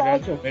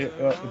jogabilidade.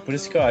 Por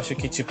isso que eu acho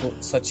que, tipo,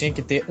 só tinha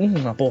que ter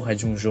uma porra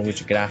de um jogo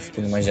de gráfico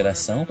numa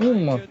geração,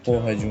 uma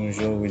porra de um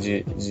jogo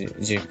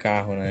de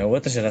carro na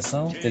outra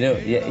geração, entendeu?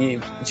 E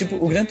tipo,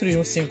 o Gran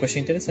Turismo 5 eu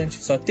achei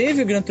interessante. Só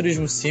teve o Gran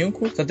Turismo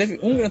 5, só teve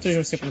um Gran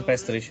Turismo 5 no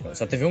PS3.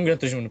 Só teve um Gran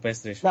Turismo no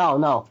PS3.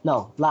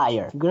 Não.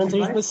 Liar. Gran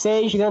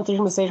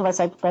Turismo 6 vai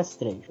sair pro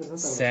PS3.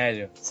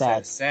 Sério?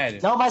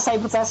 Não vai sair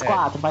pro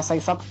PS4, vai sair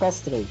só pro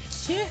PS3.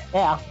 Que?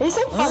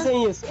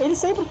 Eles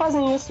sempre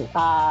fazem isso.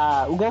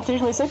 O Gran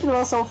Turismo, eles sempre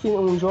lançam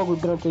um jogo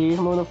do Gran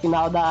Turismo no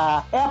final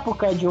da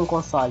época de um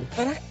console.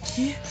 Pra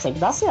quê? Sempre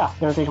dá certo.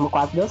 Gran Turismo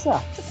 4 deu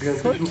certo. Gran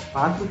Turismo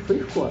 4 foi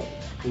foda.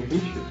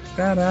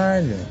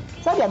 Caralho.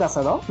 Sabia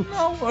dessa, não?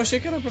 Não, eu achei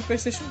que era pra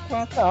PlayStation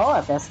 4. Não,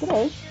 é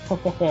PS3.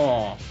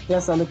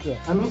 Pensando o quê?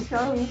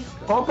 Anunciaram isso,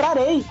 cara.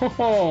 Comprarei.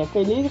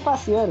 Feliz e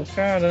parceiro.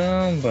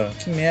 Caramba,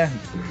 que merda.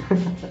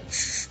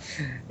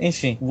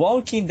 Enfim,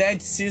 Walking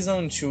Dead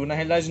Season 2, na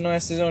realidade não é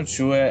Season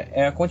 2,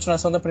 é a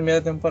continuação da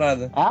primeira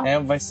temporada.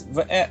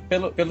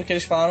 Pelo que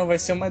eles falaram, vai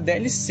ser uma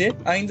DLC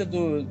ainda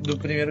do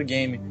primeiro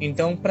game.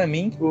 Então, pra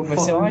mim, vai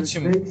ser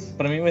ótimo.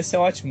 Pra mim vai ser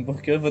ótimo,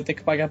 porque eu vou ter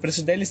que pagar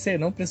preço de DLC,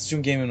 não preço de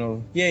um game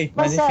novo. E aí?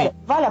 Mas enfim. Sério,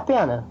 vale a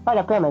pena? Vale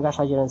a pena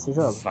gastar dinheiro nesse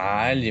jogo?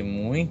 Vale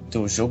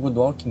muito. O jogo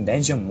do Walking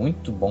Dead é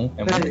muito bom.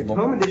 Muito bom.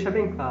 Vamos deixar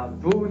bem claro.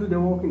 O jogo do The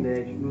Walking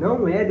Dead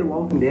não é The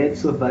Walking Dead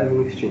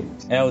Survival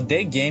Instinct. É o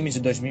The Game de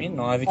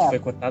 2009, que foi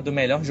cotado o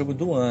melhor jogo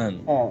do ano.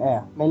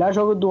 Melhor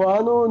jogo do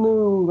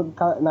ano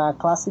na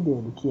classe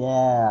dele, que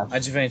é...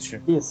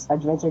 Adventure. Isso,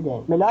 Adventure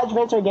Game. Melhor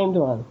Adventure Game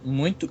do ano.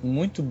 Muito,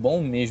 muito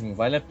bom mesmo,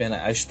 vale a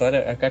pena. A história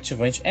é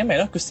cativante. É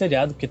melhor que o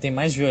seriado, porque tem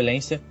mais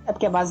violência. É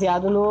porque é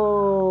baseado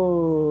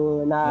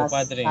no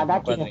quadrinho.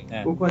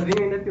 O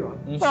quadrinho ainda é pior.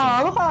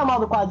 Não fala mal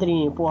do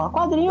quadrinho, porra.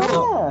 Quadrinho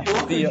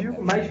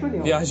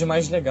pior de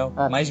mais legal.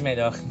 Mais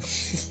melhor.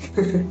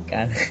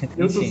 Cara,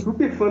 eu sou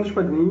super fã dos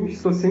quadrinhos,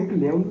 estou sempre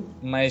lendo.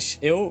 Mas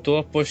eu tô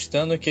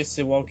apostando que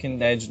esse Walking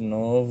Dead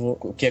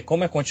novo, que é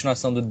como é a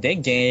continuação do The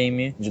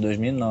Game de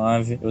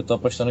 2009, eu tô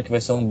apostando que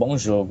vai ser um bom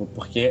jogo,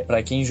 porque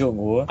pra quem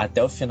jogou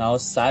até o final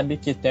sabe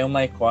que tem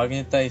uma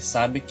incógnita e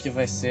sabe que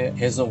vai ser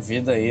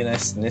resolvida aí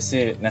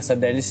nessa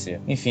DLC.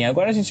 Enfim,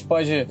 agora a gente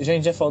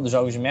já falou dos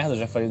jogos de merda, eu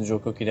já falei do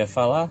jogo que eu queria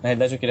falar. Na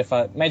realidade eu queria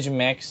falar Mad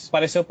Max.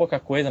 Pareceu pouca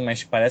coisa,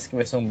 mas parece que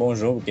vai ser um bom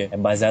jogo, porque é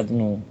baseado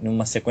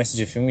numa sequência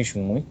de filmes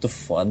muito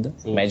foda.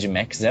 Sim. Mad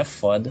Max é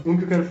foda. Um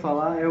que eu quero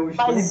falar é o...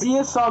 Mas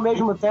isso ao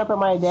mesmo tempo é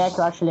uma ideia que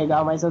eu acho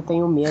legal, mas eu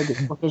tenho medo,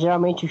 porque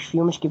geralmente os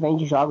filmes que vêm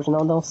de jogos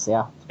não dão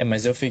certo.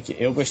 Mas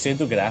eu gostei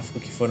do gráfico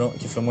que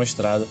foi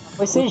mostrado.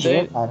 Foi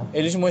CG, cara.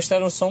 Eles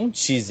mostraram só um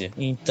teaser,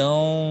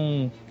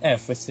 então...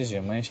 foi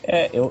CG, mas...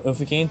 Eu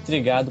fiquei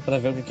intrigado pra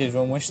ver o que eles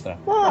vão mostrar.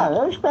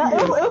 Eu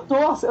espero.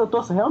 Eu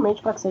torço esforço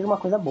realmente pra que seja uma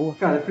coisa boa.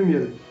 Cara,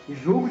 primeiro,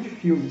 jogo de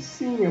filme,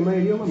 sim, a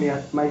maioria é uma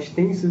merda, mas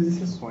tem suas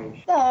exceções.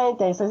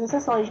 Tem suas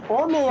exceções.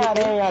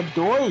 Homem-Aranha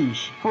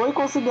 2 foi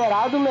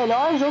considerado o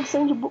melhor jogo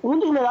um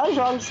dos melhores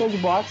jogos de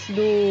sandbox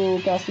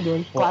do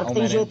PS2. Claro que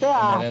tem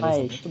GTA,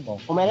 mas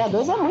Homem-Aranha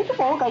 2 é muito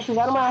bom, cara. Eles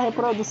fizeram uma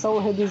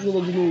reprodução reduzida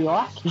de New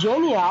York,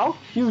 genial,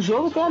 e o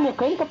jogo tem a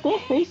mecânica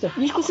perfeita.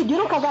 Eles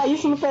conseguiram cagar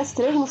isso no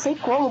PS3, não sei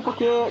como,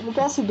 porque no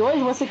PS2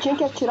 você tinha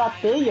que atirar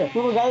teia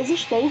no lugar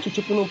existente,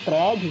 tipo no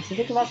prédio. Se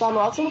você tivesse lá no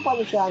alto, você não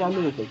pode atirar na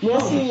nuvem.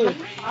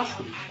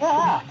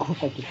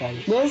 Puta que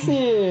pariu.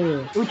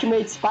 Nesse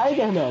Ultimate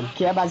Spider-Man,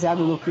 que é baseado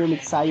no filme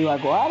que saiu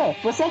agora,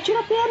 você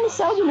atira teia no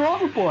céu de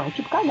novo, porra.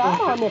 Tipo,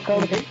 cagaram a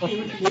mecânica. Tem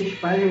o Ultimate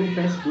Spider-Man de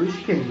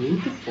PS2 que é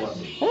muito foda.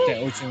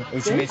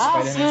 Ultimate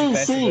Spider-Man de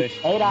PS2. Sim,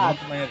 é irado.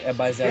 É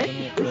baseado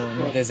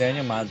no desenho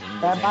animado.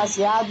 É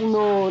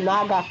baseado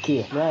na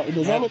HQ, né? O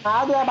desenho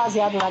animado é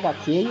baseado na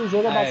HQ e o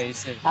jogo é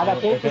baseado na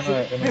HQ.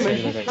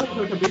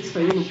 Eu acabei de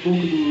sair um pouco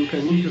do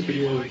caminho que eu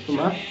queria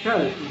tomar.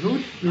 Cara, jogo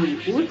de filme,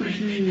 outro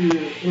que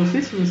eu não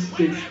sei se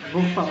vocês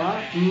vão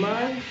falar,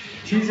 mas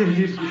teaser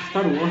de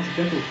Star Wars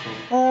Battlefront.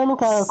 Eu não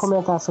quero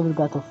comentar sobre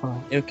Battlefront.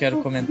 Eu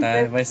quero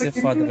comentar, vai ser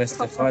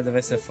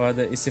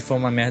foda. E se for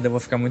uma merda, eu vou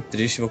ficar muito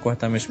triste, vou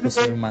cortar meus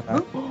pulsos e me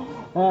matar.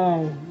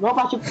 Vamos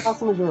partir pro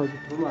próximo jogo.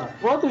 Vamos lá.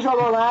 Outro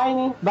jogo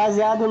online,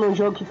 baseado num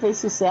jogo que fez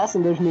sucesso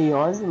em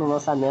 2011, no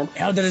lançamento.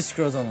 Elder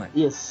Scrolls Online.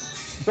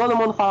 Isso. Todo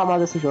mundo fala mal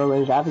desse jogo,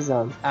 hein? Já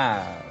avisando.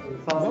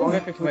 Vamos ver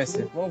o que vai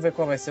ser. Vamos ver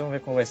qual vai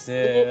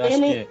ser.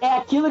 Ele é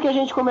aquilo que a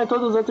gente comentou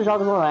dos outros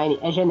jogos online.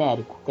 É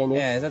genérico,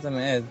 entendeu?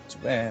 Exatamente.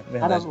 É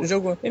verdade. O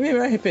jogo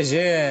MMORPG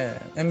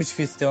é muito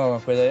difícil ter uma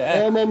coisa.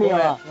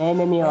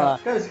 MMO.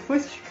 Cara, se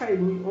fosse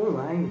Skyrim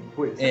online,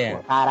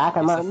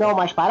 Caraca,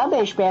 mas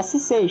parabéns,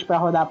 PS6 pra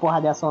rodar a porra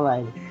dessa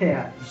online.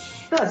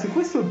 Tá, se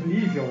fosse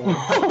Oblivion...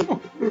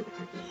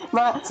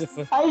 Mas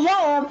aí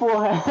já é,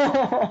 porra.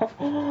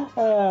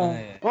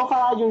 Vamos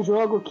falar de um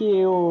jogo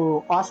que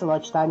o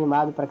Ocelot tá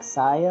animado pra que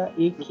saia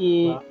e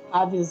que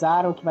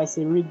avisaram que vai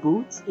ser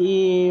reboot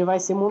e vai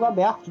ser mundo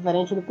aberto,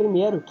 diferente do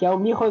primeiro, que é o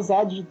Mirror's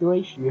Edge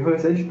 2.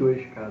 Mirror's Edge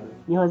 2, cara.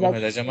 Mirror's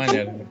Edge é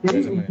maneiro.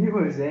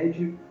 Mirror's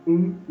Edge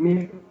 1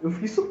 mesmo. Eu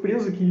fiquei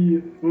surpreso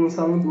que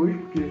lançaram 2,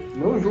 porque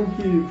não é um jogo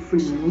que foi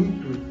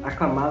muito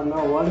aclamado na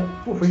hora.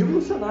 Pô, foi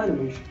revolucionário,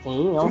 mas...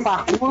 Sim, é um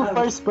parkour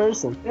first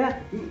person.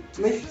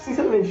 Mas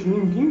sinceramente,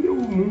 ninguém deu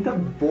muita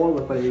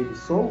bola pra ele,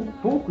 só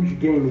poucos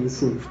games,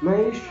 assim.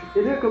 Mas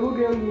ele acabou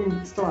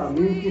ganhando, sei lá,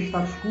 meio que um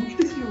status cult e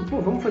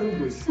decidiu, vamos fazer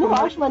 2. Eu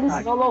acho uma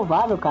decisão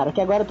louvável, cara, que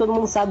agora todo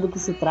mundo sabe do que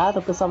se trata,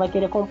 o pessoal vai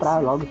querer comprar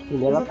logo de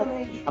primeiro,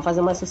 vai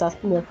fazer mais sucesso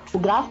primeiro. O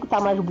gráfico tá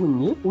mais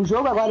bonito, o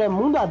jogo agora é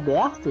mundo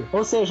aberto,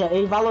 ou seja,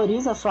 ele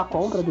valoriza a sua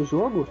compra do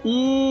jogo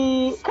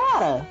e,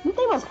 cara, não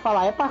tem mais o que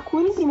falar, é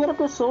parkour em primeira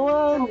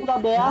pessoa, mundo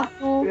aberto.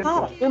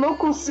 Cara, eu não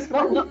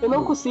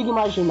consigo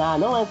imaginar,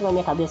 não entra na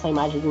minha cabeça a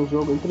imagem de um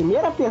jogo em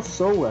primeira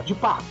pessoa, de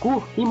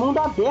parkour e mundo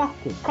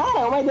aberto. Cara,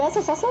 é uma ideia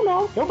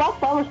sensacional. Eu bato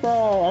palmas pra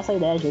essa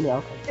ideia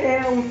genial,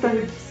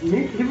 cara.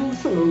 Meio que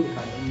revolucionando,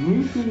 cara.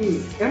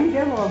 É uma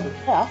ideia nova.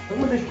 É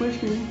uma das coisas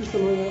que me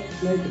impressionou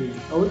na E3.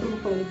 A outra eu vou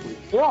falar depois.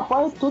 Eu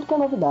apoio tudo que é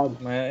novidade.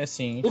 Mas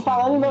assim. E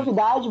falando em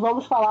novidade,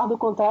 vamos falar do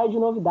contrário de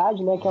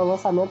novidade, né? Que é o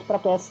lançamento pra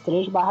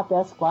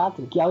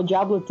PS3/PS4, que é o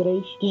Diablo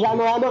 3. Que já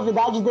não é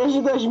novidade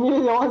desde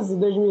 2011,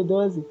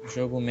 2012.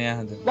 Jogo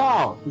merda.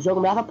 Não, jogo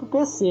merda pro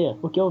PC.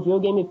 Porque eu vi o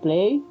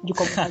gameplay de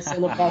como vai ser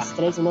no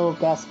PS3 e no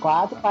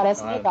PS4,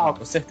 parece legal.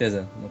 Com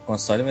certeza. No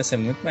console vai ser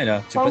muito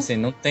melhor. Tipo assim,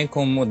 não tem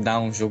como mudar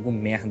um jogo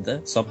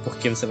merda só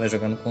porque você vai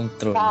jogar no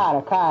controle.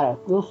 Cara,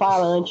 não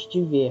fala antes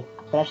de ver.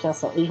 Presta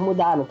atenção, eles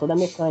mudaram toda a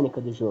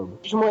mecânica do jogo.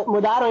 Eles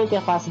mudaram a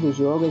interface do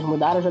jogo, eles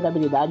mudaram a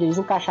jogabilidade, eles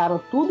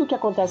encaixaram tudo o que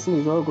acontece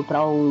no jogo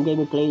pra um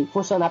gameplay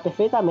funcionar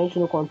perfeitamente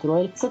no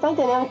controle. Você tá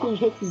entendendo que eles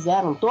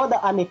refizeram toda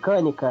a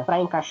mecânica pra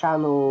encaixar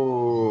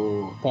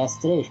no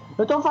PS3?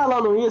 Eu tô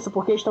falando isso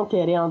porque eles estão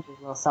querendo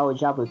lançar o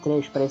Diablo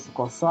 3 pra esse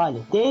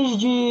console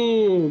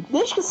desde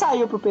que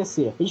saiu pro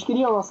PC. Eles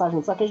queriam lançar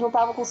junto, só que eles não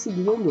estavam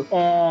conseguindo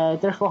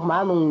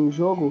transformar num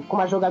jogo com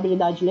uma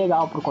jogabilidade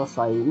legal pro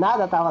console.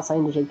 Nada tava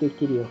saindo do jeito que eles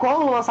queriam.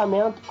 Com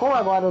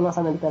agora o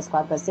lançamento do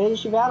PS4 e PS3, eles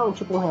tiveram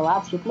tipo um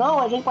relato, tipo, não,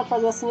 a gente pode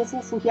fazer assim,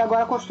 e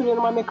agora construíram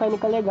uma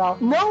mecânica legal.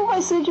 Não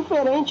vai ser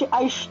diferente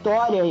a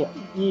história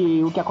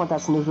e o que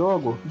acontece no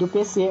jogo do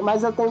PC,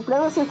 mas eu tenho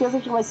plena certeza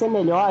que vai ser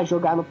melhor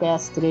jogar no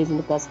PS3 e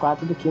no PS4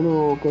 do que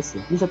no PC.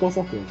 Isso eu tenho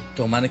certeza.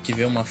 Tomara que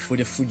venha uma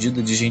fúria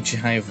fodida de gente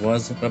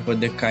raivosa pra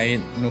poder cair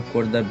no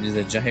couro da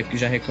Blizzard.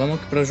 Já reclamam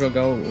que pra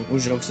jogar o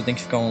jogo você tem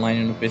que ficar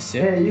online no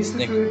PC. Isso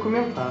que eu ia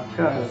comentar,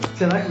 cara.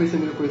 Será que vai ser a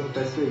mesma coisa no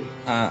PS3?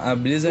 A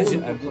Blizzard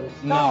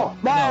Não,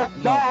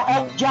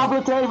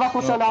 Diablo 3 vai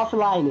funcionar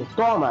offline.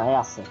 Toma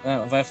essa.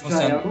 Não, vai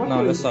funcionar. Não,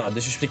 olha só,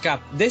 deixa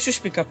eu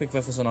explicar por que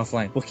vai funcionar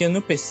offline. Porque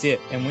no PC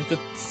é muito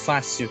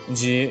fácil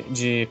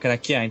de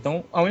craquear.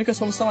 Então a única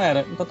solução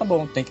era, então tá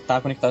bom, tem que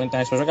estar conectado na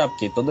internet pra jogar.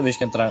 Porque toda vez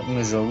que entrar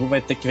no jogo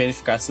vai ter que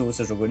verificar se o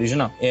seu jogo é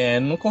original.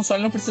 No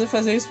console não precisa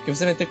fazer isso, porque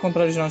você vai ter que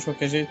comprar original de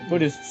qualquer jeito.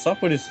 Por isso, só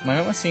por isso. Mas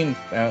mesmo assim,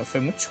 foi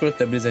muito escroto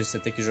da Blizzard você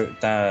ter que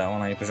estar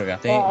online pra jogar.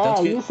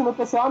 Tanto que... Isso no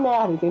PC é uma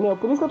merda, entendeu?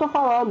 Por isso que eu tô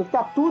falando, que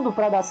tá tudo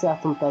pra dar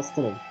certo no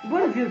PS3.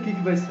 Bora ver o que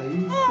vai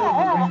sair.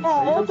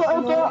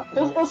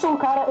 Eu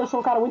sou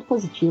um cara muito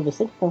positivo, eu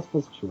sempre penso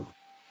positivo.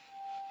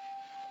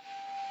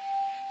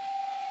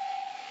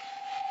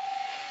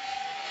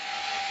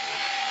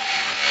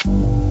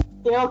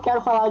 Eu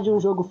quero falar de um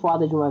jogo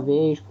foda de uma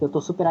vez, porque eu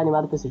tô super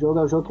animado pra esse jogo.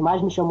 É o jogo que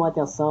mais me chamou a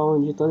atenção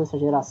de toda essa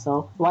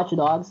geração. Watch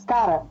Dogs.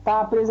 Cara,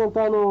 tá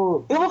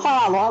apresentando... Eu vou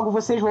falar logo,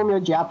 vocês vão me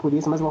odiar por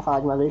isso, mas eu vou falar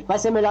de uma vez. Vai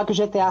ser melhor que o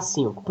GTA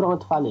V.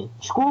 Pronto, falei.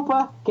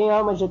 Desculpa quem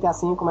ama GTA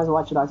V, mas o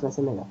Watch Dogs vai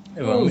ser melhor.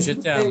 Eu amo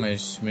GTA,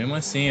 mas mesmo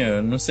assim,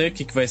 eu não sei o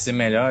que vai ser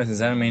melhor,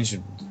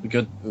 sinceramente.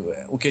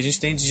 O que a gente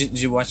tem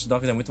de Watch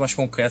Dogs é muito mais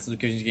concreto do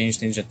que a gente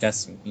tem de GTA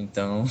V.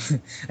 Então,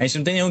 a gente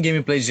não tem nenhum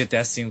gameplay de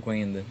GTA V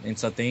ainda. A gente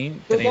só tem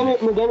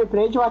trailer. No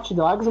gameplay de Watch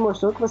Dogs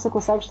mostrou que você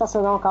consegue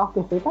estacionar um carro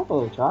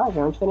perfeitamente. Ó,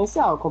 já é um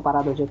diferencial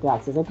comparado ao GTA,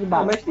 que você sempre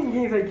bate. Mas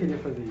ninguém vai querer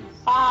fazer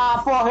isso.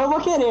 Ah, porra, eu vou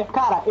querer.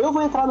 Cara, eu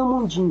vou entrar no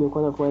mundinho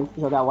quando eu for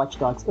jogar Watch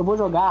Dogs. Eu vou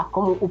jogar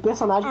como o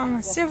personagem... Ah,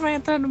 você vai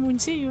entrar no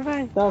mundinho,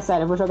 vai? Não,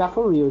 sério, eu vou jogar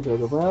for real o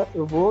jogo.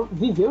 Eu vou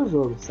viver o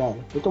jogo,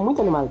 sério. Eu tô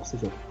muito animado com esse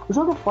jogo. O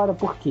jogo é foda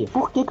por quê?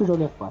 Por que o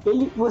jogo é foda?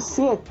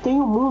 Você tem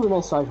o mundo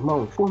nas suas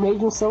mãos por meio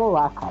de um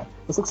celular, cara.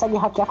 Você consegue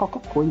hackear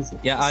qualquer coisa.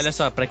 E olha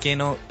só, pra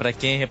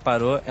quem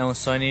reparou, é um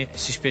Sony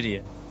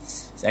Xperia.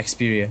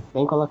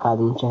 Bem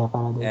colocado, não tinha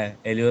reparado.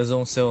 Ele usa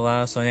um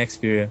celular Sony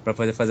Xperia pra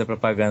poder fazer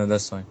propaganda da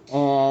Sony.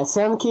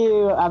 Sendo que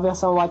a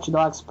versão Watch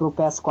Dogs pro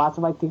PS4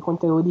 vai ter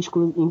conteúdo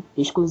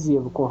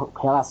exclusivo com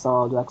relação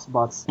ao do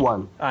Xbox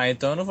One. Ah,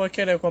 então eu não vou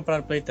querer comprar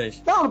no Play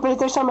 3. Não, no Play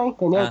 3 também,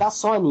 entendeu? Da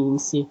Sony em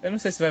si. Eu não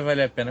sei se vai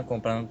valer a pena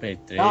comprar no Play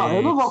 3. Não,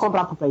 eu não vou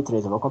comprar pro Play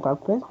 3, eu vou comprar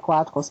pro Play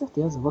 4, com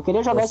certeza. Vou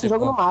querer jogar esse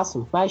jogo no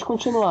máximo. Mas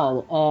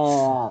continuando,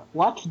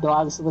 Watch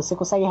Dogs, você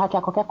consegue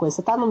hackear qualquer coisa.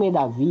 Você tá no meio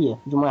da via,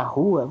 de uma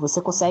rua, você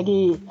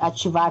consegue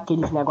ativar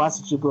aqueles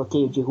negócios de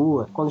bloqueio de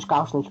rua quando os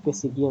carros estão te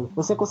perseguindo.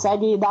 Você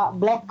consegue dar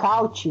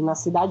blackout na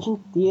cidade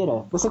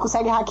inteira. Você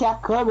consegue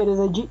hackear câmeras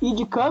e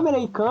de câmera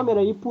em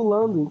câmera ir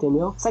pulando,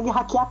 entendeu? Consegue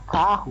hackear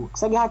carro,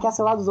 consegue hackear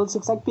celular dos outros, você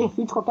consegue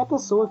perfil de qualquer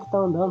pessoa que tá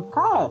andando.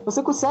 Cara,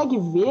 você consegue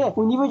ver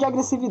o nível de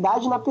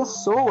agressividade na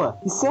pessoa.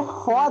 Isso é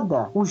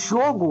foda. O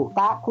jogo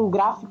tá com um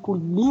gráfico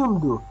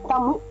lindo. Tá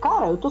muito...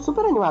 Cara, eu tô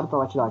super animado pra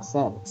Watch Dogs,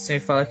 sério. Sem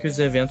falar que os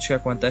eventos que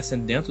acontecem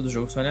dentro do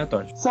jogo são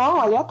aleatórios.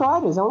 São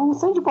aleatórios, é um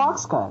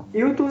sandbox, cara.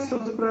 Eu tô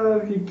ansioso pra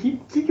ver o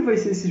que vai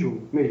ser esse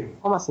jogo mesmo.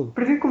 Como assim?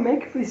 Pra ver como é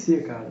que vai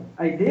ser, cara.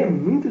 A ideia é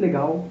muito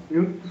legal.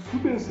 Eu tô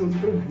super ansioso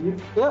pra ver.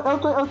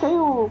 Eu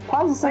tenho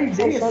quase 100%. A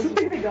ideia é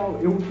super legal.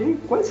 Eu tenho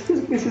quase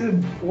certeza que vai ser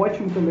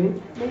ótimo também.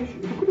 Mas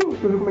eu tô curioso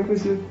pra ver como é que vai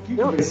ser. O que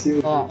vai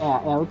ser.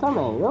 Eu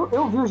também.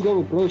 Eu vi os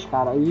gameplays,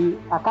 cara, e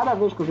a cada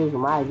vez que eu vejo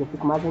mais, eu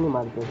fico mais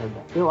animado pra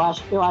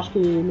jogar. Eu acho que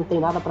não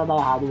tem nada pra dar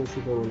errado nesse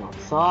jogo, não.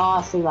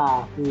 Só, sei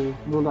lá, o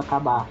mundo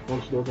acabar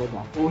antes de eu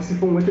jogar. Ou se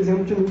for um outro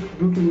exemplo de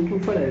Duke Nukem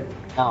Forever.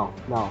 Não.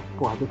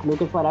 Porra, Duke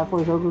Nukem Forever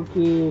foi um jogo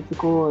que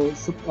ficou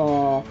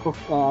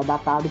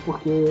datado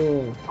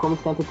porque ficou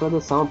muito tempo em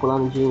produção,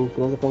 pulando de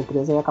empresa pra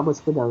empresa e acabou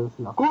se fudendo no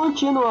final.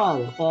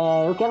 Continuando,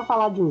 eu quero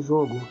falar de um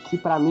jogo que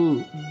pra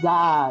mim,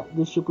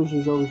 dos tipos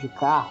de jogos de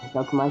carro, é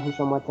o que mais me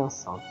chamou a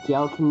atenção. Que é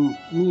o que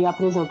me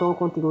apresentou um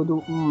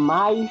conteúdo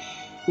mais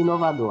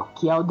inovador,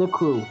 que é o The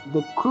Crew.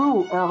 The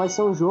Crew vai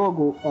ser um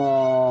jogo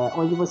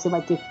onde você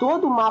vai ter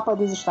todo o mapa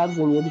dos Estados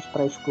Unidos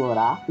pra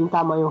explorar em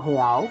tamanho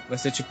real. Vai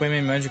ser tipo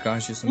MMO de carro,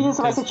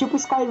 isso vai ser tipo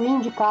Skyrim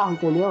de carro,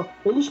 entendeu?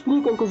 Ele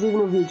explica, inclusive,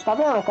 no vídeo. Tá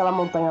vendo aquela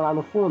montanha lá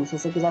no fundo? Se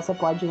você quiser, você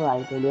pode ir lá,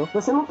 entendeu?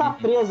 Você não tá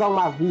preso a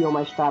uma via ou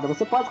uma estrada.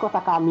 Você pode cortar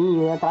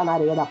caminho, entrar na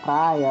areia da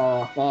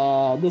praia,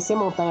 descer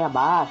montanha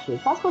abaixo.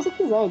 Faz o que você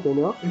quiser,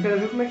 entendeu? Eu quero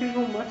ver como é que eles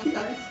vão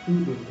mapear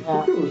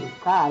isso tudo.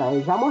 Cara,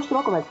 já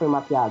mostrou como é que foi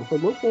mapeado. Foi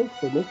bem feito,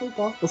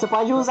 então. Você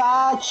pode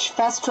usar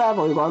fast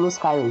travel, igual no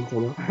Skyrim,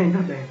 entendeu? Ainda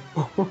bem.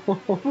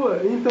 Pô,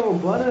 então,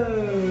 bora...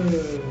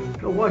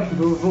 Eu gosto,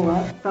 vamos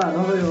lá. Tá,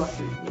 Nova York.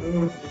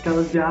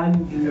 Aquela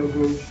viagem de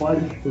alguns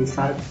foros, quem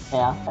sabe.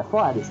 É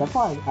foda, isso é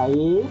foda.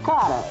 Aí,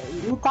 cara,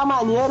 e tá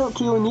maneiro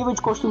que o nível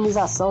de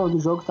customização do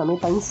jogo também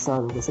tá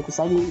insano. Você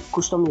consegue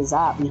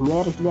customizar os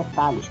meros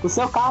detalhes. O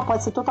seu carro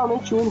pode ser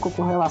totalmente único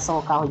com relação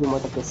ao carro de uma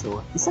outra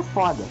pessoa. Isso é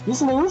foda.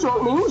 Isso nenhum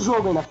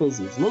jogo ainda fez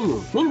isso.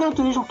 Nenhum. Nem Gran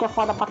Turismo, que é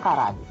foda pra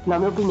caralho. Na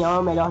minha opinião, é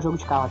o melhor jogo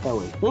de carro até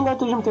hoje. Nem Gran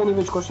Turismo tem um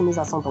nível de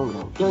customização tão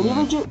grande.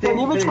 Tem um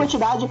nível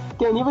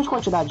de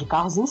quantidade de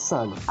carros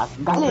insano. A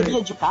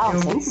galeria de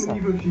carros é insano.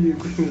 Tem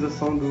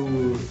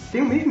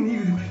o mesmo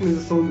nível de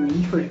customização do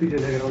Need for Speed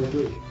Underground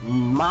 2?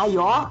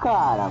 Maior,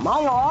 cara.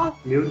 Maior.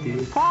 Meu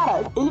Deus.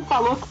 Cara, ele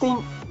falou que tem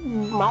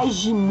mais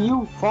de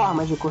 1000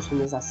 formas de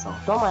customização.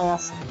 Toma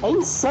essa. É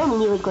insano o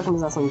nível de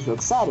customização do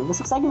jogo. Sério,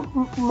 você consegue,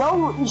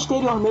 não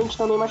exteriormente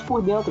também, mas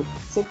por dentro.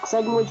 Você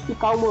consegue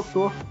modificar o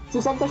motor. Você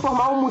consegue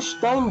transformar um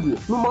Mustang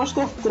no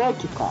Monster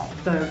Truck, cara.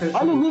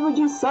 Olha o nível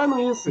de insano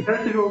isso. Eu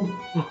quero esse jogo.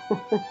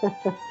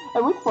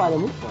 É muito foda, é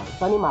muito foda.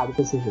 Tô animado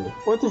com esse jogo.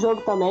 Outro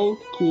jogo também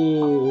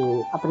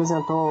que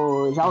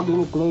apresentou já o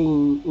gameplay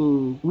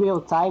em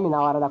real time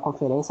na hora da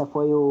conferência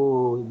foi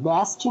o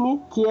Destiny,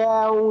 que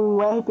é um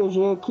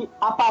RPG que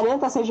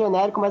aparenta ser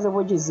genérico, mas eu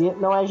vou dizer,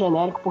 não é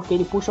genérico porque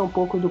ele puxa um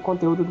pouco do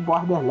conteúdo do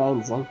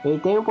Borderlands, hein? Ele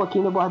tem um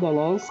pouquinho do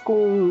Borderlands com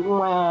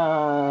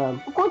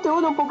um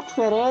conteúdo um pouco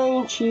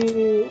diferente,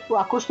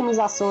 a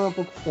customização é um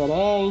pouco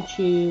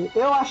diferente.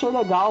 Eu achei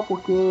legal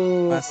porque...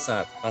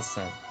 Passado.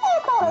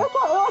 Cara,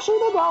 eu achei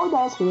legal o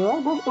Destiny,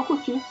 eu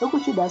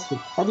curti Destiny.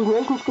 É dos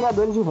mesmos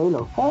criadores de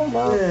Halo. Não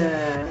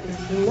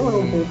é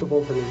um ponto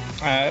bom pra mim.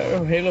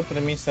 O Halo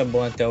pra mim está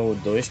bom até o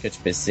 2, que é de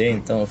PC,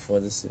 então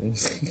foda-se.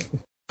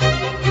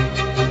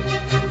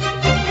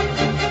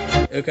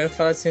 Eu quero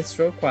falar de Saints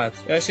Row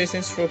 4. Eu achei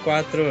Saints Row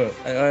 4...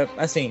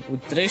 Assim, o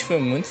 3 foi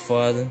muito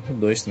foda. O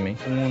 2 também.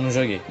 O 1 não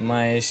joguei.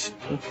 Mas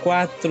o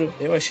 4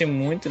 eu achei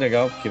muito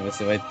legal. Porque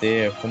você vai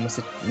ter...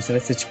 Você vai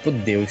ser tipo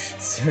Deus.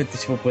 Você vai ter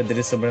tipo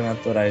poderes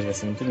sobrenaturais. Vai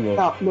ser muito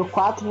louco. Não, no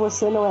 4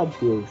 você não é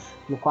Deus.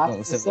 No 4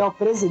 não, você é o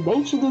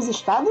presidente dos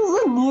Estados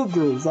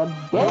Unidos. É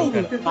bem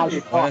mais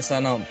forte. Olha só,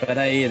 não.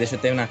 Peraí, deixa eu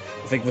terminar.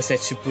 Eu falei que você é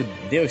tipo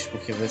Deus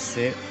porque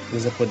você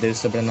usa poderes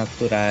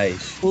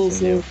sobrenaturais.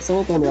 Sim, você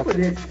não entendeu.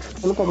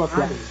 Você não pegou a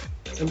piada.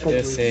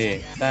 Eu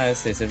sei. Tá, eu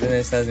sei. Você viu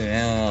nos Estados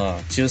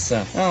Unidos. Tio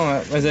Sam. Não,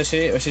 mas eu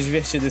achei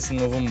divertido esse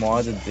novo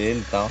modo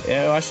dele e tal.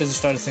 Eu acho as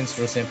histórias do Saints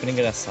Row sempre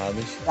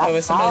engraçadas.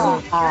 Vai ser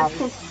mais a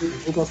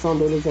intenção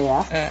deles é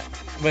essa.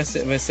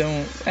 Vai ser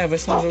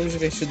um jogo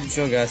divertido de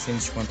jogar, assim,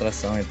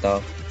 descontração e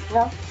tal.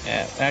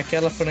 É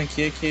aquela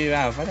franquia que,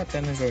 vale a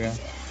pena jogar.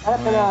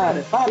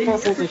 Ele ia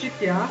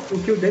criticar o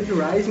que o Dead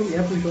Rising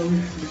é pros jogos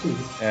do Switch.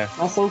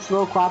 Mas Saints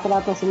Row 4 ela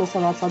tá sendo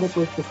mencionada só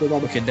depois que foi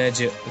dado. O que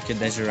Dead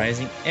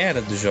Rising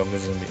era dos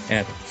jogos zumbi.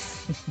 Era.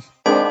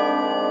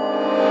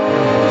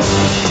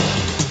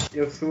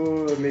 Eu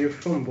sou meio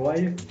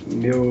fanboy,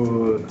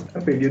 meu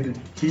apelido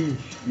diz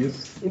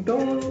isso. Então.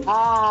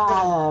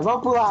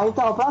 Vamos pular.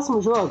 Então,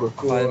 próximo jogo.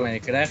 Fala de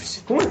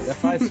Minecraft? Como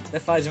Vai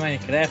falar de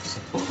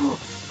Minecraft?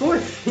 Como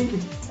assim?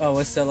 O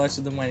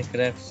Ocelote do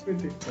Minecraft.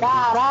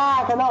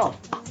 Caraca, não.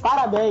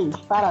 Parabéns.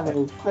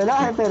 Melhor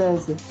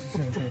referência.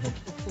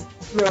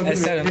 Não,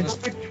 sério,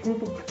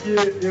 desculpa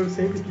porque eu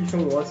sempre quis ter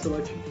um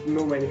Ocelot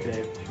no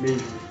Minecraft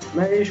mesmo.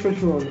 Mas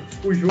continuando,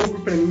 o jogo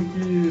pra mim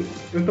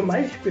que eu tô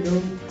mais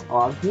esperando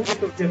óbvio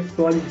Metal Gear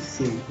Solid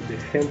 5, The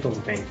Phantom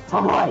Pain.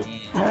 Fanboy!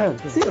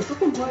 Sim, eu sou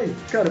fanboy.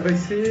 Cara, vai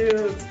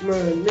ser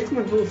meio que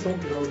uma evolução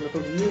pro jogo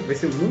Metal Gear, vai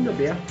ser mundo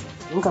aberto.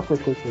 Nunca foi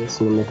feito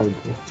isso no Metal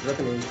Gear.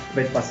 Exatamente.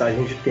 Vai ter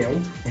passagem de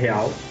tempo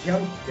real,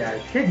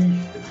 realista.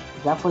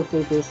 Já foi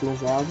feito isso no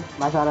Zelda,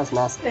 Majora's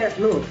Mask.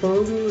 Não, tô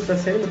falando da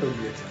série Metal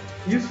Gear.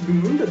 Isso do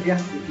mundo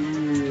aberto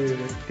e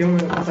ter uma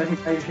passagem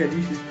mais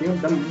realista de tempo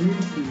dá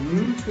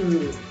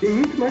tem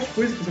muito mais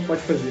coisa que você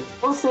pode fazer.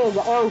 Ou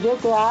seja, é um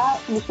GTA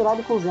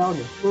misturado com Zelda,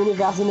 no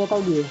universo de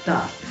Metal Gear.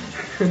 Tá.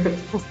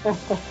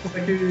 Só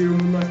que o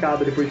mundo não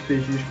acaba depois de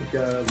 3 dias porque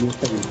a luz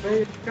tá vindo.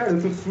 Mas, cara,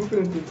 eu tô super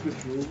ansioso pra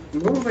esse jogo.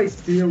 Não vai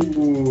ser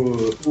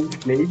o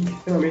Snake,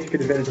 finalmente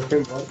aquele velho já foi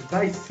embora.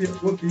 Vai ser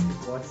o Big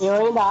Boss. Eu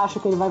ainda acho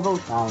que ele vai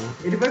voltar, hein?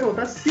 Ele vai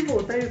voltar, se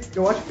voltar,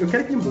 eu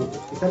quero que ele morra,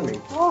 sinceramente.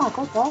 Porra,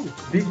 coitado.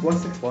 Big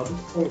Boss é foda.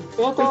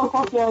 Eu tô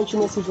confiante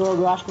nesse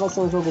jogo, eu acho que vai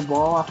ser um jogo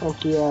bom. A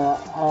franquia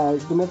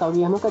do Metal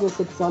Gear nunca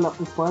decepciona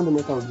o fã do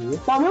Metal Gear.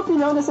 Na minha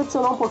opinião,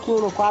 decepcionou um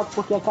pouquinho no 4,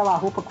 porque aquela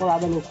roupa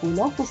colada no cu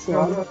não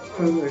funciona.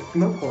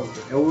 Não conta,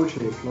 é o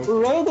Snake.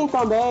 O Raiden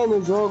também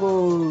no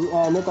jogo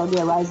Metal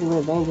Gear Rising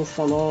Revengeance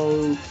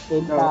também,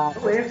 ele tá...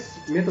 Não é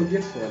Metal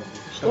Gear Solid.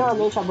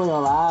 Extremamente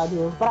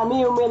aboiolado. Pra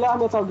mim, o melhor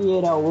Metal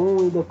Gear é o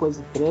 1 e depois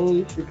o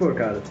 3. E pô,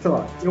 cara, sei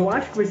lá, eu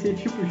acho que vai ser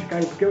tipo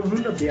Skyrim, porque é um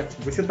mundo aberto.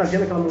 Você tá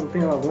vendo aquela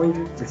montanha lá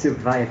longe, você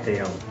vai até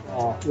ela.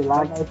 E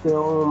lá vai ter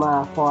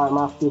uma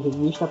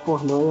revista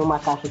pornô e uma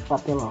caixa de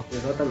papelão.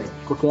 Exatamente.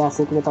 Porque é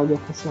assim que Metal Gear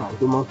funciona.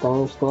 E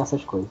montanhas tem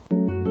essas coisas.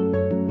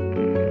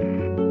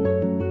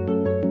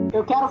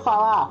 Eu quero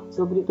falar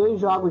sobre 2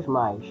 jogos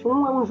mais.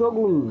 Um é um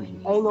jogo indie,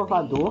 é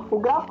inovador. O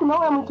gráfico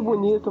não é muito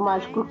bonito,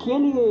 mas pro que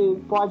ele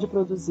pode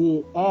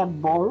produzir é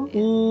bom.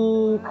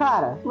 E,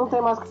 cara, não tem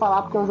mais o que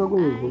falar porque é um jogo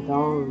indie.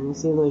 Então não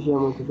se elogia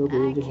muito o jogo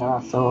indie em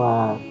relação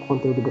a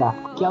conteúdo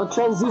gráfico. Que é o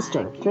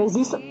Transistor.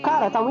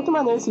 Cara, tá muito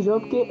maneiro esse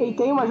jogo porque ele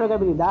tem uma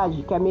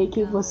jogabilidade que é meio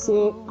que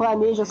você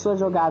planeja a sua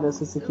jogada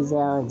se você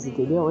quiser antes,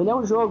 entendeu? Ele é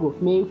um jogo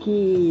meio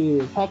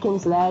que hack and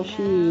slash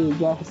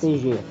de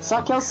RPG.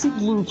 Só que é o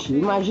seguinte,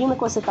 imagina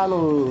que você tá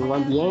num um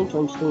ambiente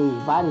onde tem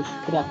várias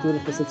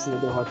criaturas que você precisa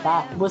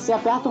derrotar, você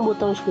aperta um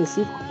botão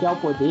específico, que é o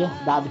poder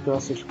dado pela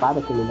sua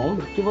espada, que eu me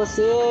lembro, que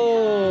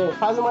você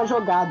faz uma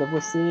jogada,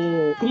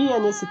 você cria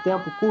nesse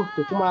tempo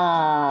curto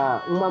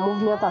uma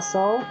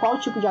movimentação, qual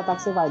tipo de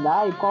ataque você vai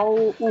dar e qual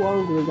o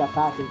ângulo de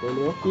ataque,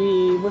 entendeu?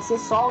 E você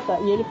solta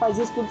e ele faz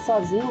isso tudo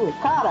sozinho.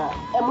 Cara,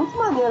 é muito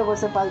maneiro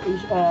você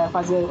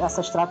fazer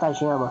essa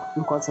estratagema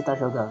enquanto você tá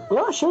jogando.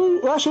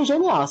 Eu achei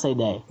genial essa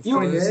ideia. E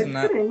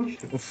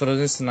O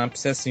Frozen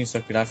Synapse é assim, só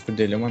que o gráfico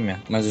dele é uma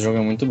merda. Mas o jogo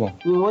é muito bom.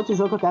 E um outro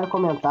jogo que eu quero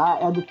comentar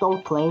é do Tom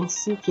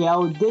Clancy, que é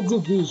o The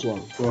Division.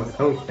 Pô,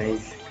 Tom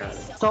Clancy,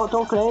 cara.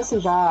 Tom Clancy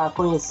já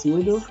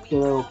conhecido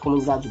pela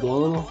comunidade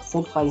gamer,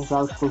 sempre faz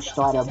jogos com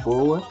história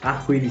boa.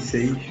 Arco-Íris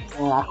 6.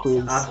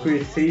 Arco-Íris.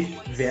 Arco-Íris 6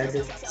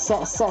 Vegas.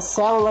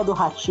 Célula do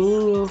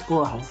Ratinho,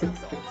 porra.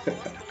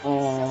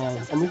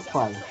 É muito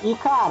foda. E,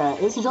 cara,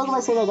 esse jogo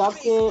vai ser legal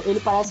porque ele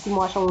parece que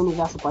mostra um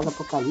universo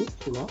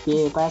pós-apocalíptico, né?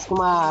 Que parece que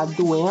uma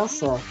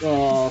doença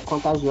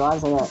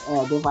contagiosa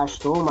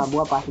devastou uma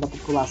boa parte da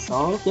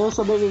população. Tem um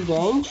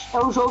sobrevivente.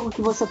 É um jogo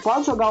que você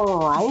pode jogar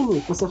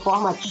online, você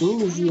forma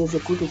times e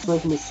executa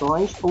suas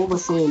missões, ou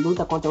você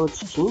luta contra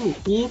outros times.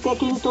 E tem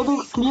aquele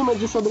todo clima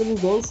de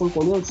sobrevivência,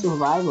 entendeu? De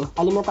survival.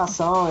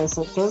 Alimentação,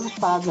 todas as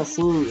paradas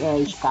assim,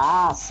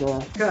 escassa.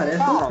 Cara,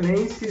 Tom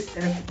Clancy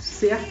é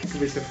certo que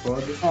vai ser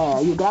foda.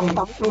 E o gráfico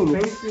tá muito bonito.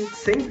 Tom Clancy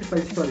sempre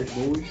faz histórias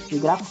boas. O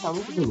gráfico tá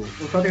muito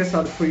bonito. Um fato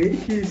engraçado, foi ele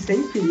que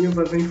sem querer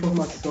vazou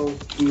informação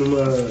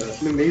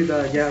no meio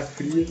da Guerra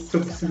Fria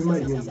sobre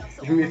submarinos.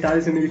 Os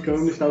militares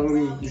americanos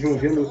estavam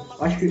desenvolvendo,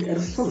 acho que era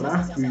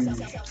sonar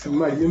dos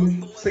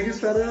submarinos, só que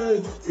isso era...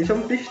 eles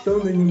estavam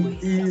testando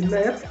ainda. E na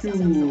época que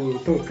o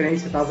Tom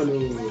Clancy tava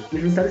nos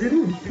militares,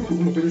 ele viu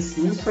alguma coisa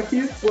assim, só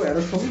que, pô,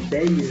 era só uma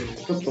ideia,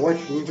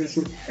 protótipo, alguma coisa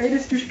assim. Aí ele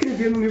decidiu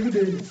escrever no livro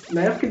dele.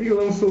 Na época que ele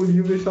lançou o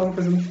livro, eles estavam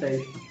fazendo os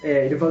testes.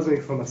 Ele vazou a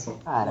informação.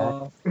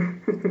 Caraca.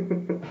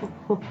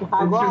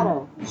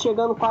 Agora,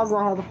 chegando quase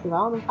na reta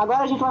final, né?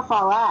 Agora a gente vai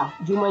falar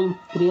de uma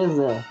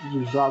empresa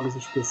de jogos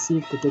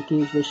específica que eu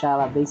quis deixar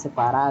ela bem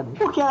separada,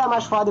 porque ela é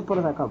mais foda e por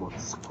onde acabou.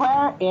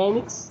 Square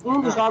Enix,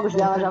 um dos jogos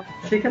dela já...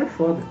 Achei que era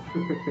foda.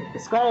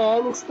 Square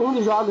Enix, um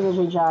dos jogos a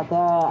gente já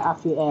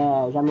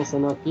até já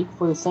mencionou aqui, que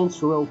foi o Saints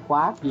Row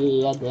 4,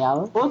 que é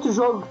dela. Outro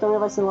jogo que também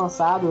vai ser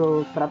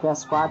lançado pra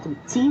PS4,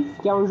 Thief,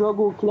 que é um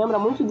jogo que lembra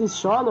muito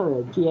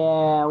Dishonored, que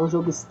é um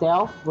jogo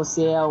stealth,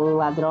 você é um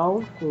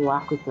ladrão com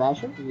arco e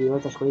flecha e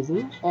outras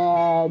coisinhas.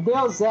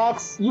 Deus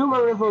Ex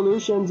Human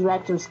Revolution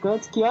Director's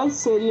Cut, que antes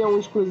seria um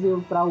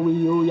exclusivo para o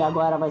Wii U e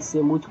agora vai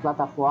ser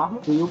multiplataforma.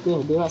 O Wii U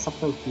perdeu essa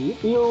franquia.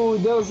 E o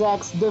Deus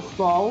Ex The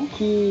Fall,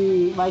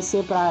 que vai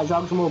ser para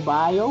jogos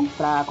mobile,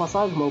 para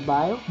consoles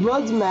mobile.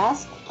 Blood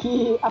Mask,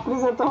 que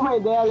apresentou uma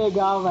ideia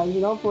legal, mas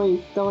não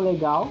foi tão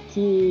legal,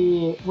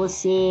 que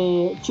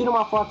você tira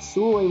uma foto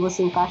sua e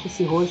você encaixa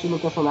esse rosto no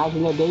personagem,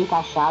 ele é bem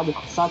encaixado,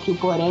 só que o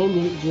porém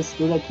disso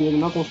tudo aqui, ele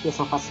não tem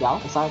expressão facial,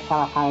 é só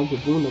aquela cara de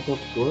bunda o tempo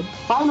todo.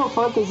 Final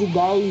Fantasy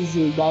X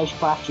e X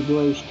Parte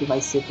 2, que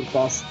vai ser pro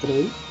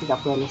PS3, que já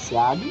foi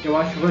anunciado. Eu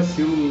acho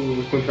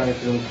vacilo continuar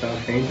fazendo Final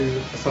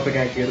Fantasy só pra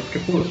ganhar dinheiro, porque,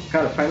 pô,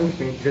 cara, Final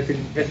Fantasy já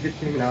teve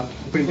terminado,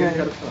 o primeiro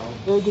já era o final.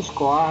 Eu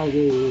discordo.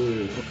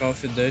 O Call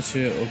of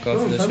Duty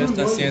vai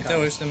estar assim até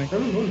hoje também.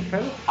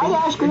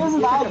 Aliás,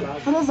 curiosidade,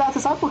 você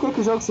sabe por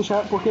que o jogo se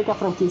chama, por que a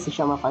franquia se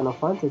chama Final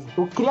Fantasy?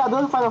 O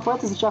criador do Final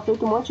Fantasy tinha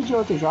feito um monte de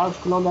outros jogos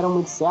que não deram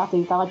muito certo e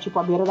ele tava tipo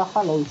à beira da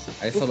falência.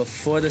 Aí ele falou,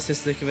 foda-se,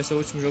 esse daqui vai ser o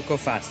último jogo que eu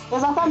faço.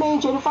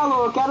 Exatamente, ele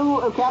falou,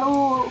 eu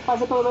quero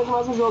fazer pelo menos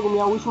mais um jogo,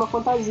 minha última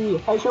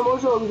fantasia. Aí chamou o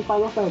jogo de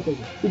Final Fantasy.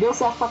 E deu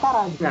certo pra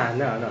caralho.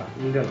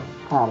 Não deu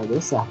não. Cara,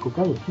 deu certo,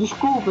 culpa aí.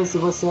 Desculpa se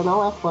você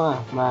não é fã,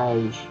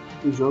 mas...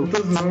 o jogo...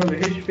 Eu tô zoando, eu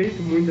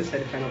respeito muito a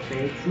série Final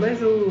Fantasy,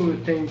 mas eu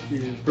tenho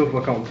que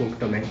provocar um pouco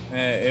também.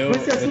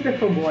 Você é super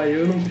fanboy,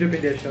 eu não podia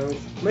perder a chance.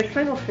 Mas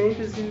Final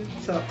Fantasy,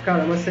 sabe,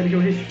 cara, é uma série que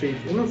eu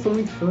respeito. Eu não sou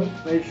muito fã,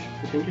 mas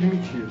eu tenho que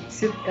admitir.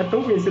 Se é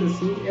tão conhecido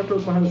assim, é por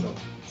alguma razão.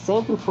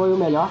 Sempre foi o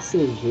melhor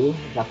CG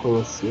já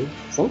conhecido,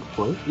 sempre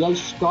foi. E a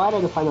história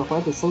do Final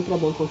Fantasy sempre é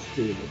bem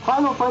construída.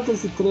 Final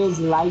Fantasy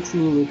XIII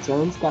Lightning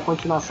Returns, que é a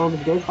continuação dos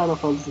dois Final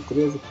Fantasy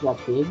XIII que já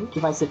teve, que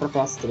vai ser pra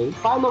PS3.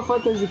 Final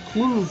Fantasy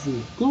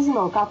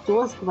XV,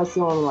 14, que vai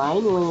ser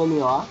online, um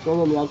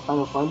MMO de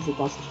Final Fantasy,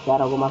 então se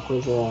espera alguma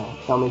coisa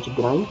realmente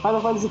grande.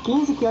 Final Fantasy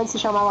XV, que antes se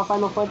chamava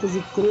Final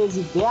Fantasy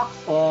XIII Verso,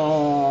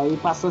 e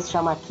passou a se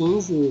chamar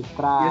 15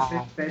 pra...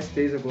 Ia ser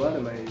PS3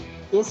 agora, mas...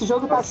 Esse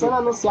jogo tá sendo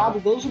anunciado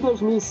desde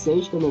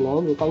 2006, que eu me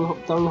lembro.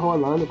 Estão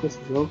enrolando com esse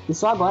jogo. E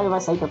só agora ele vai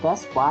sair pra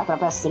PS4, pra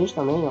PS3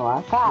 também, eu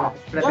acho. Cara,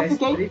 eu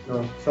fiquei...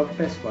 Não, só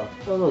pra PS4.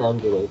 Eu não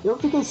lembro direito. Eu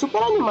fiquei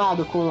super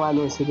animado com o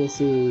anúncio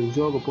desse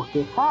jogo,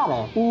 porque,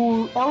 cara,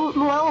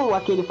 não é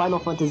aquele Final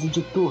Fantasy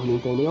de turno,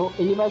 entendeu?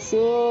 Ele vai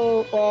ser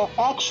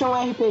action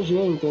RPG,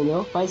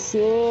 entendeu? Vai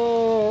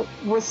ser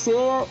você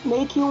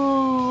meio que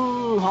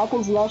um hack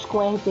and slash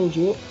com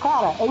RPG.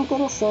 Cara, é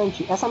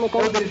interessante. Essa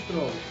mecânica...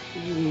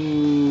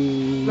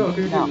 Não,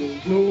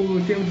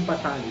 no termo de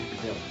batalha,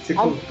 por exemplo. Você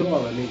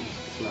controla meio que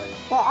os personagens.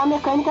 A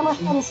mecânica é mais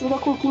parecida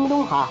com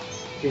Kingdom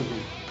Hearts.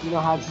 Entendi.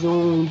 Kingdom Hearts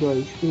 1 e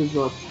 2, e os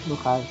outros, no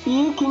caso.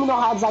 E Kingdom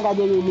Hearts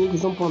HD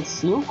Remix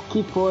 1.5,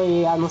 que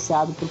foi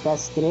anunciado pro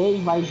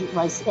PS3,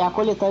 é a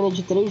coletânea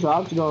de 3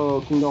 jogos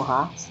do Kingdom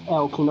Hearts. É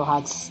o Kingdom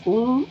Hearts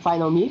 1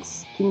 Final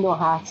Mix, Kingdom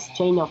Hearts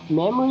Chain of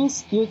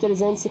Memories e o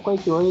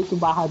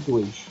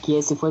 358/2, que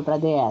esse foi pra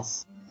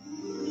DS.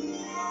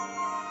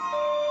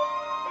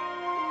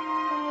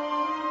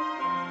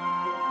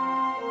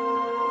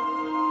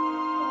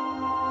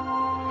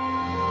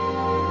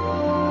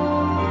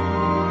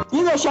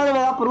 E deixando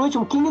melhor por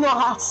último, Kingdom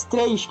Hearts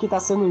 3, que tá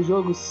sendo um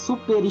jogo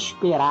super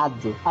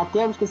esperado. Há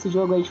tempos que esse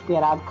jogo é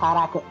esperado.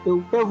 Caraca,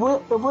 eu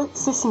vou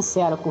ser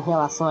sincero com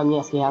relação à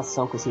minha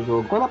reação com esse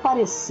jogo. Quando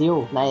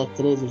apareceu na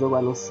E3 o jogo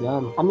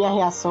anunciando, a minha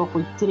reação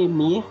foi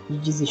tremer de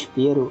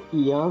desespero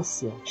e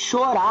ânsia,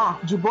 chorar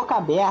de boca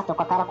aberta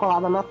com a cara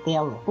colada na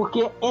tela.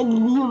 Porque é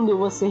lindo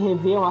você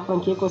rever uma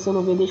franquia que você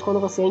não vê desde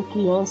quando você é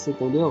criança,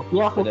 entendeu? E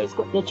é uma franquia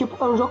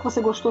é um jogo que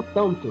você gostou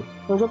tanto.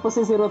 É um jogo que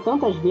você zerou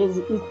tantas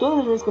vezes e todas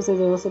as vezes que você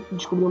zerou, você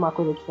descobriu uma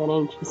coisa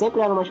diferente. E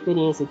sempre era uma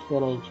experiência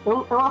diferente.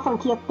 É uma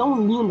franquia tão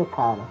linda,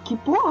 cara, que,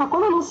 porra,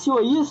 quando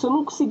anunciou isso, eu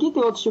não consegui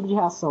ter outro tipo de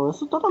reação. Eu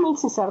sou totalmente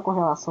sincero com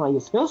relação a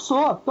isso. Eu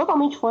sou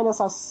totalmente fã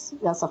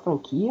dessa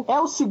franquia. É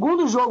o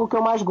segundo jogo que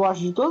eu mais gosto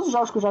de todos os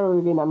jogos que eu já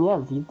joguei na minha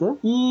vida.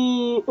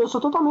 E eu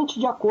sou totalmente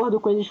de acordo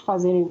com eles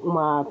fazerem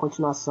uma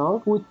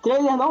continuação. O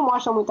trailer não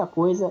mostra muita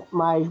coisa,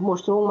 mas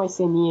mostrou umas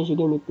ceninhas de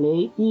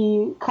gameplay.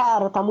 E,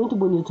 cara, tá muito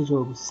bonito o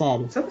jogo,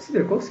 sério. Sabe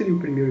qual seria o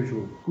primeiro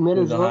jogo?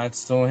 Primeiro jogo...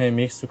 Hearts um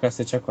remix do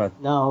Cacete A4.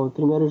 Não, o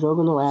primeiro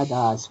jogo não é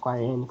da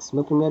Square Enix.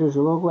 Meu primeiro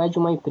jogo é de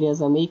uma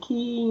empresa meio que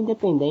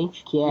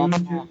independente, que é...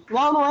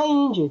 Não é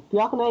indie.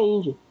 Pior que não é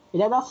indie.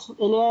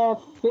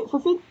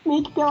 Foi feito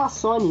meio que pela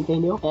Sony,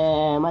 entendeu?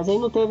 Mas aí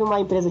não teve uma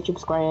empresa tipo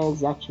Square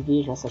Enix,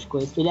 Activision, essas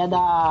coisas.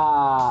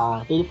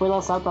 Ele foi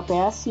lançado pra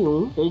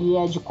PS1. Ele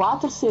é de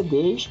 4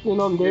 CDs e o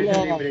nome dele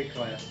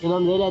O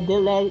nome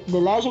dele é The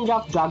Legend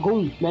of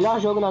Dragoon.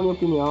 Melhor jogo na minha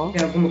opinião.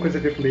 Tem alguma coisa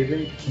a ver com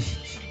Beyblade?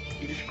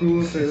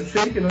 Desculpa, eu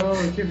sei que não,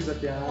 eu tive essa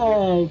piada.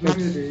 Não me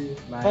odeio.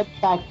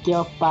 Puta que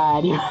eu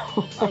pariu.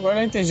 Agora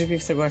eu entendi o que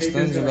você gosta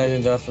tanto de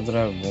Legend of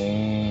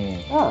Dragoon.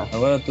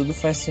 Agora tudo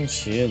faz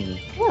sentido.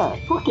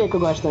 Por que eu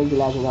gosto tanto de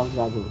Legend of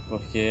Dragoon?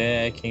 Porque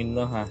é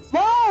Kingdom Hearts.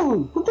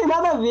 Não tem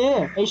nada a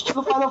ver. É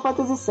estilo Final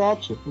Fantasy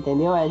VII,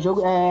 entendeu? É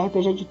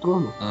RPG de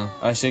turno.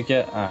 Achei que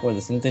é...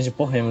 Foda-se, não entendi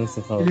porra nenhuma do que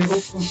você falou. Ele errou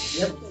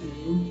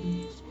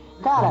completamente.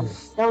 Cara,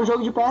 é um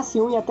jogo de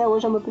PS1 e até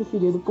hoje é meu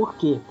preferido. Por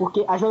quê?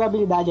 Porque a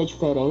jogabilidade é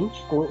diferente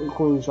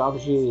com os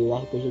jogos de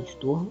RPG de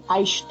turno.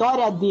 A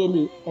história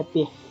dele é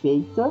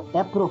perfeita,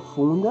 é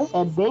profunda,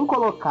 é bem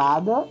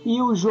colocada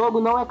e o jogo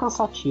não é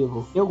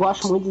cansativo. Eu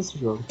gosto muito desse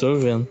jogo. Tô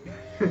vendo.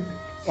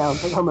 É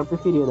o meu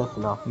preferido,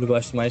 afinal. Eu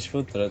gosto mais de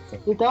Full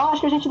Throttle. Então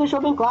acho que a gente deixou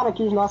bem claro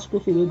aqui os nossos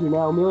preferidos,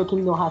 né? O meu é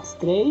Kingdom Hearts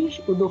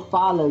 3, o do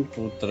Fallen.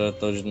 Full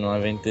Throttle de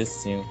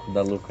 95,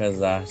 da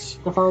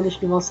LucasArts. Tô falando dos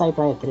que vão sair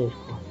pra E3,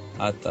 pô.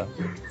 Tá.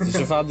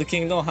 Deixa eu falar do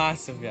Kingdom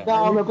Hearts, viado.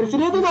 Não, meu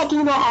preferido não é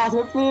Kingdom Hearts,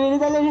 meu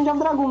preferido é Legend of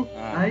Dragoon.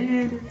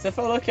 Você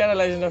falou que era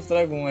Legend of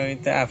Dragoon, eu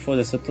entendi.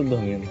 Foda-se, eu tô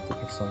dormindo, tô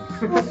com sono.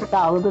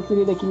 Tá, o meu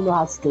preferido é Kingdom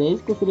Hearts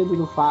 3, preferido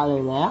do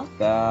Fallen, né?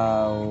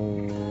 Tá,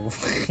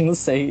 não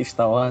sei,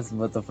 Star Wars,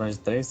 Battlefront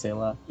 3, sei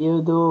lá. E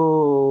o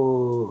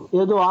do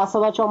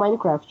Ocelot é o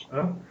Minecraft.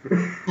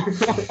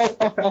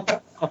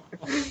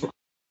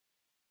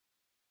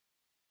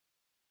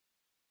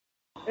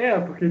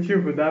 Porque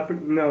tipo, dá pra...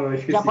 Não,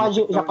 esqueci. Já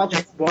pode...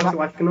 Xbox,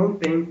 eu acho que não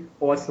tem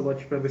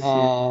Ocelot pra você.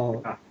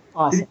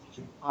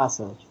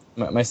 Ocelot.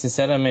 Mas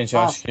sinceramente,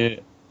 eu acho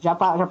que... Já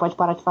pode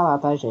parar de falar,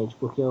 tá, gente?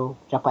 Porque eu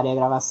já parei a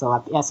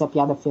gravação. Essa é a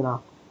piada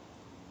final.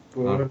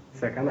 Pô,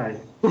 sacanagem.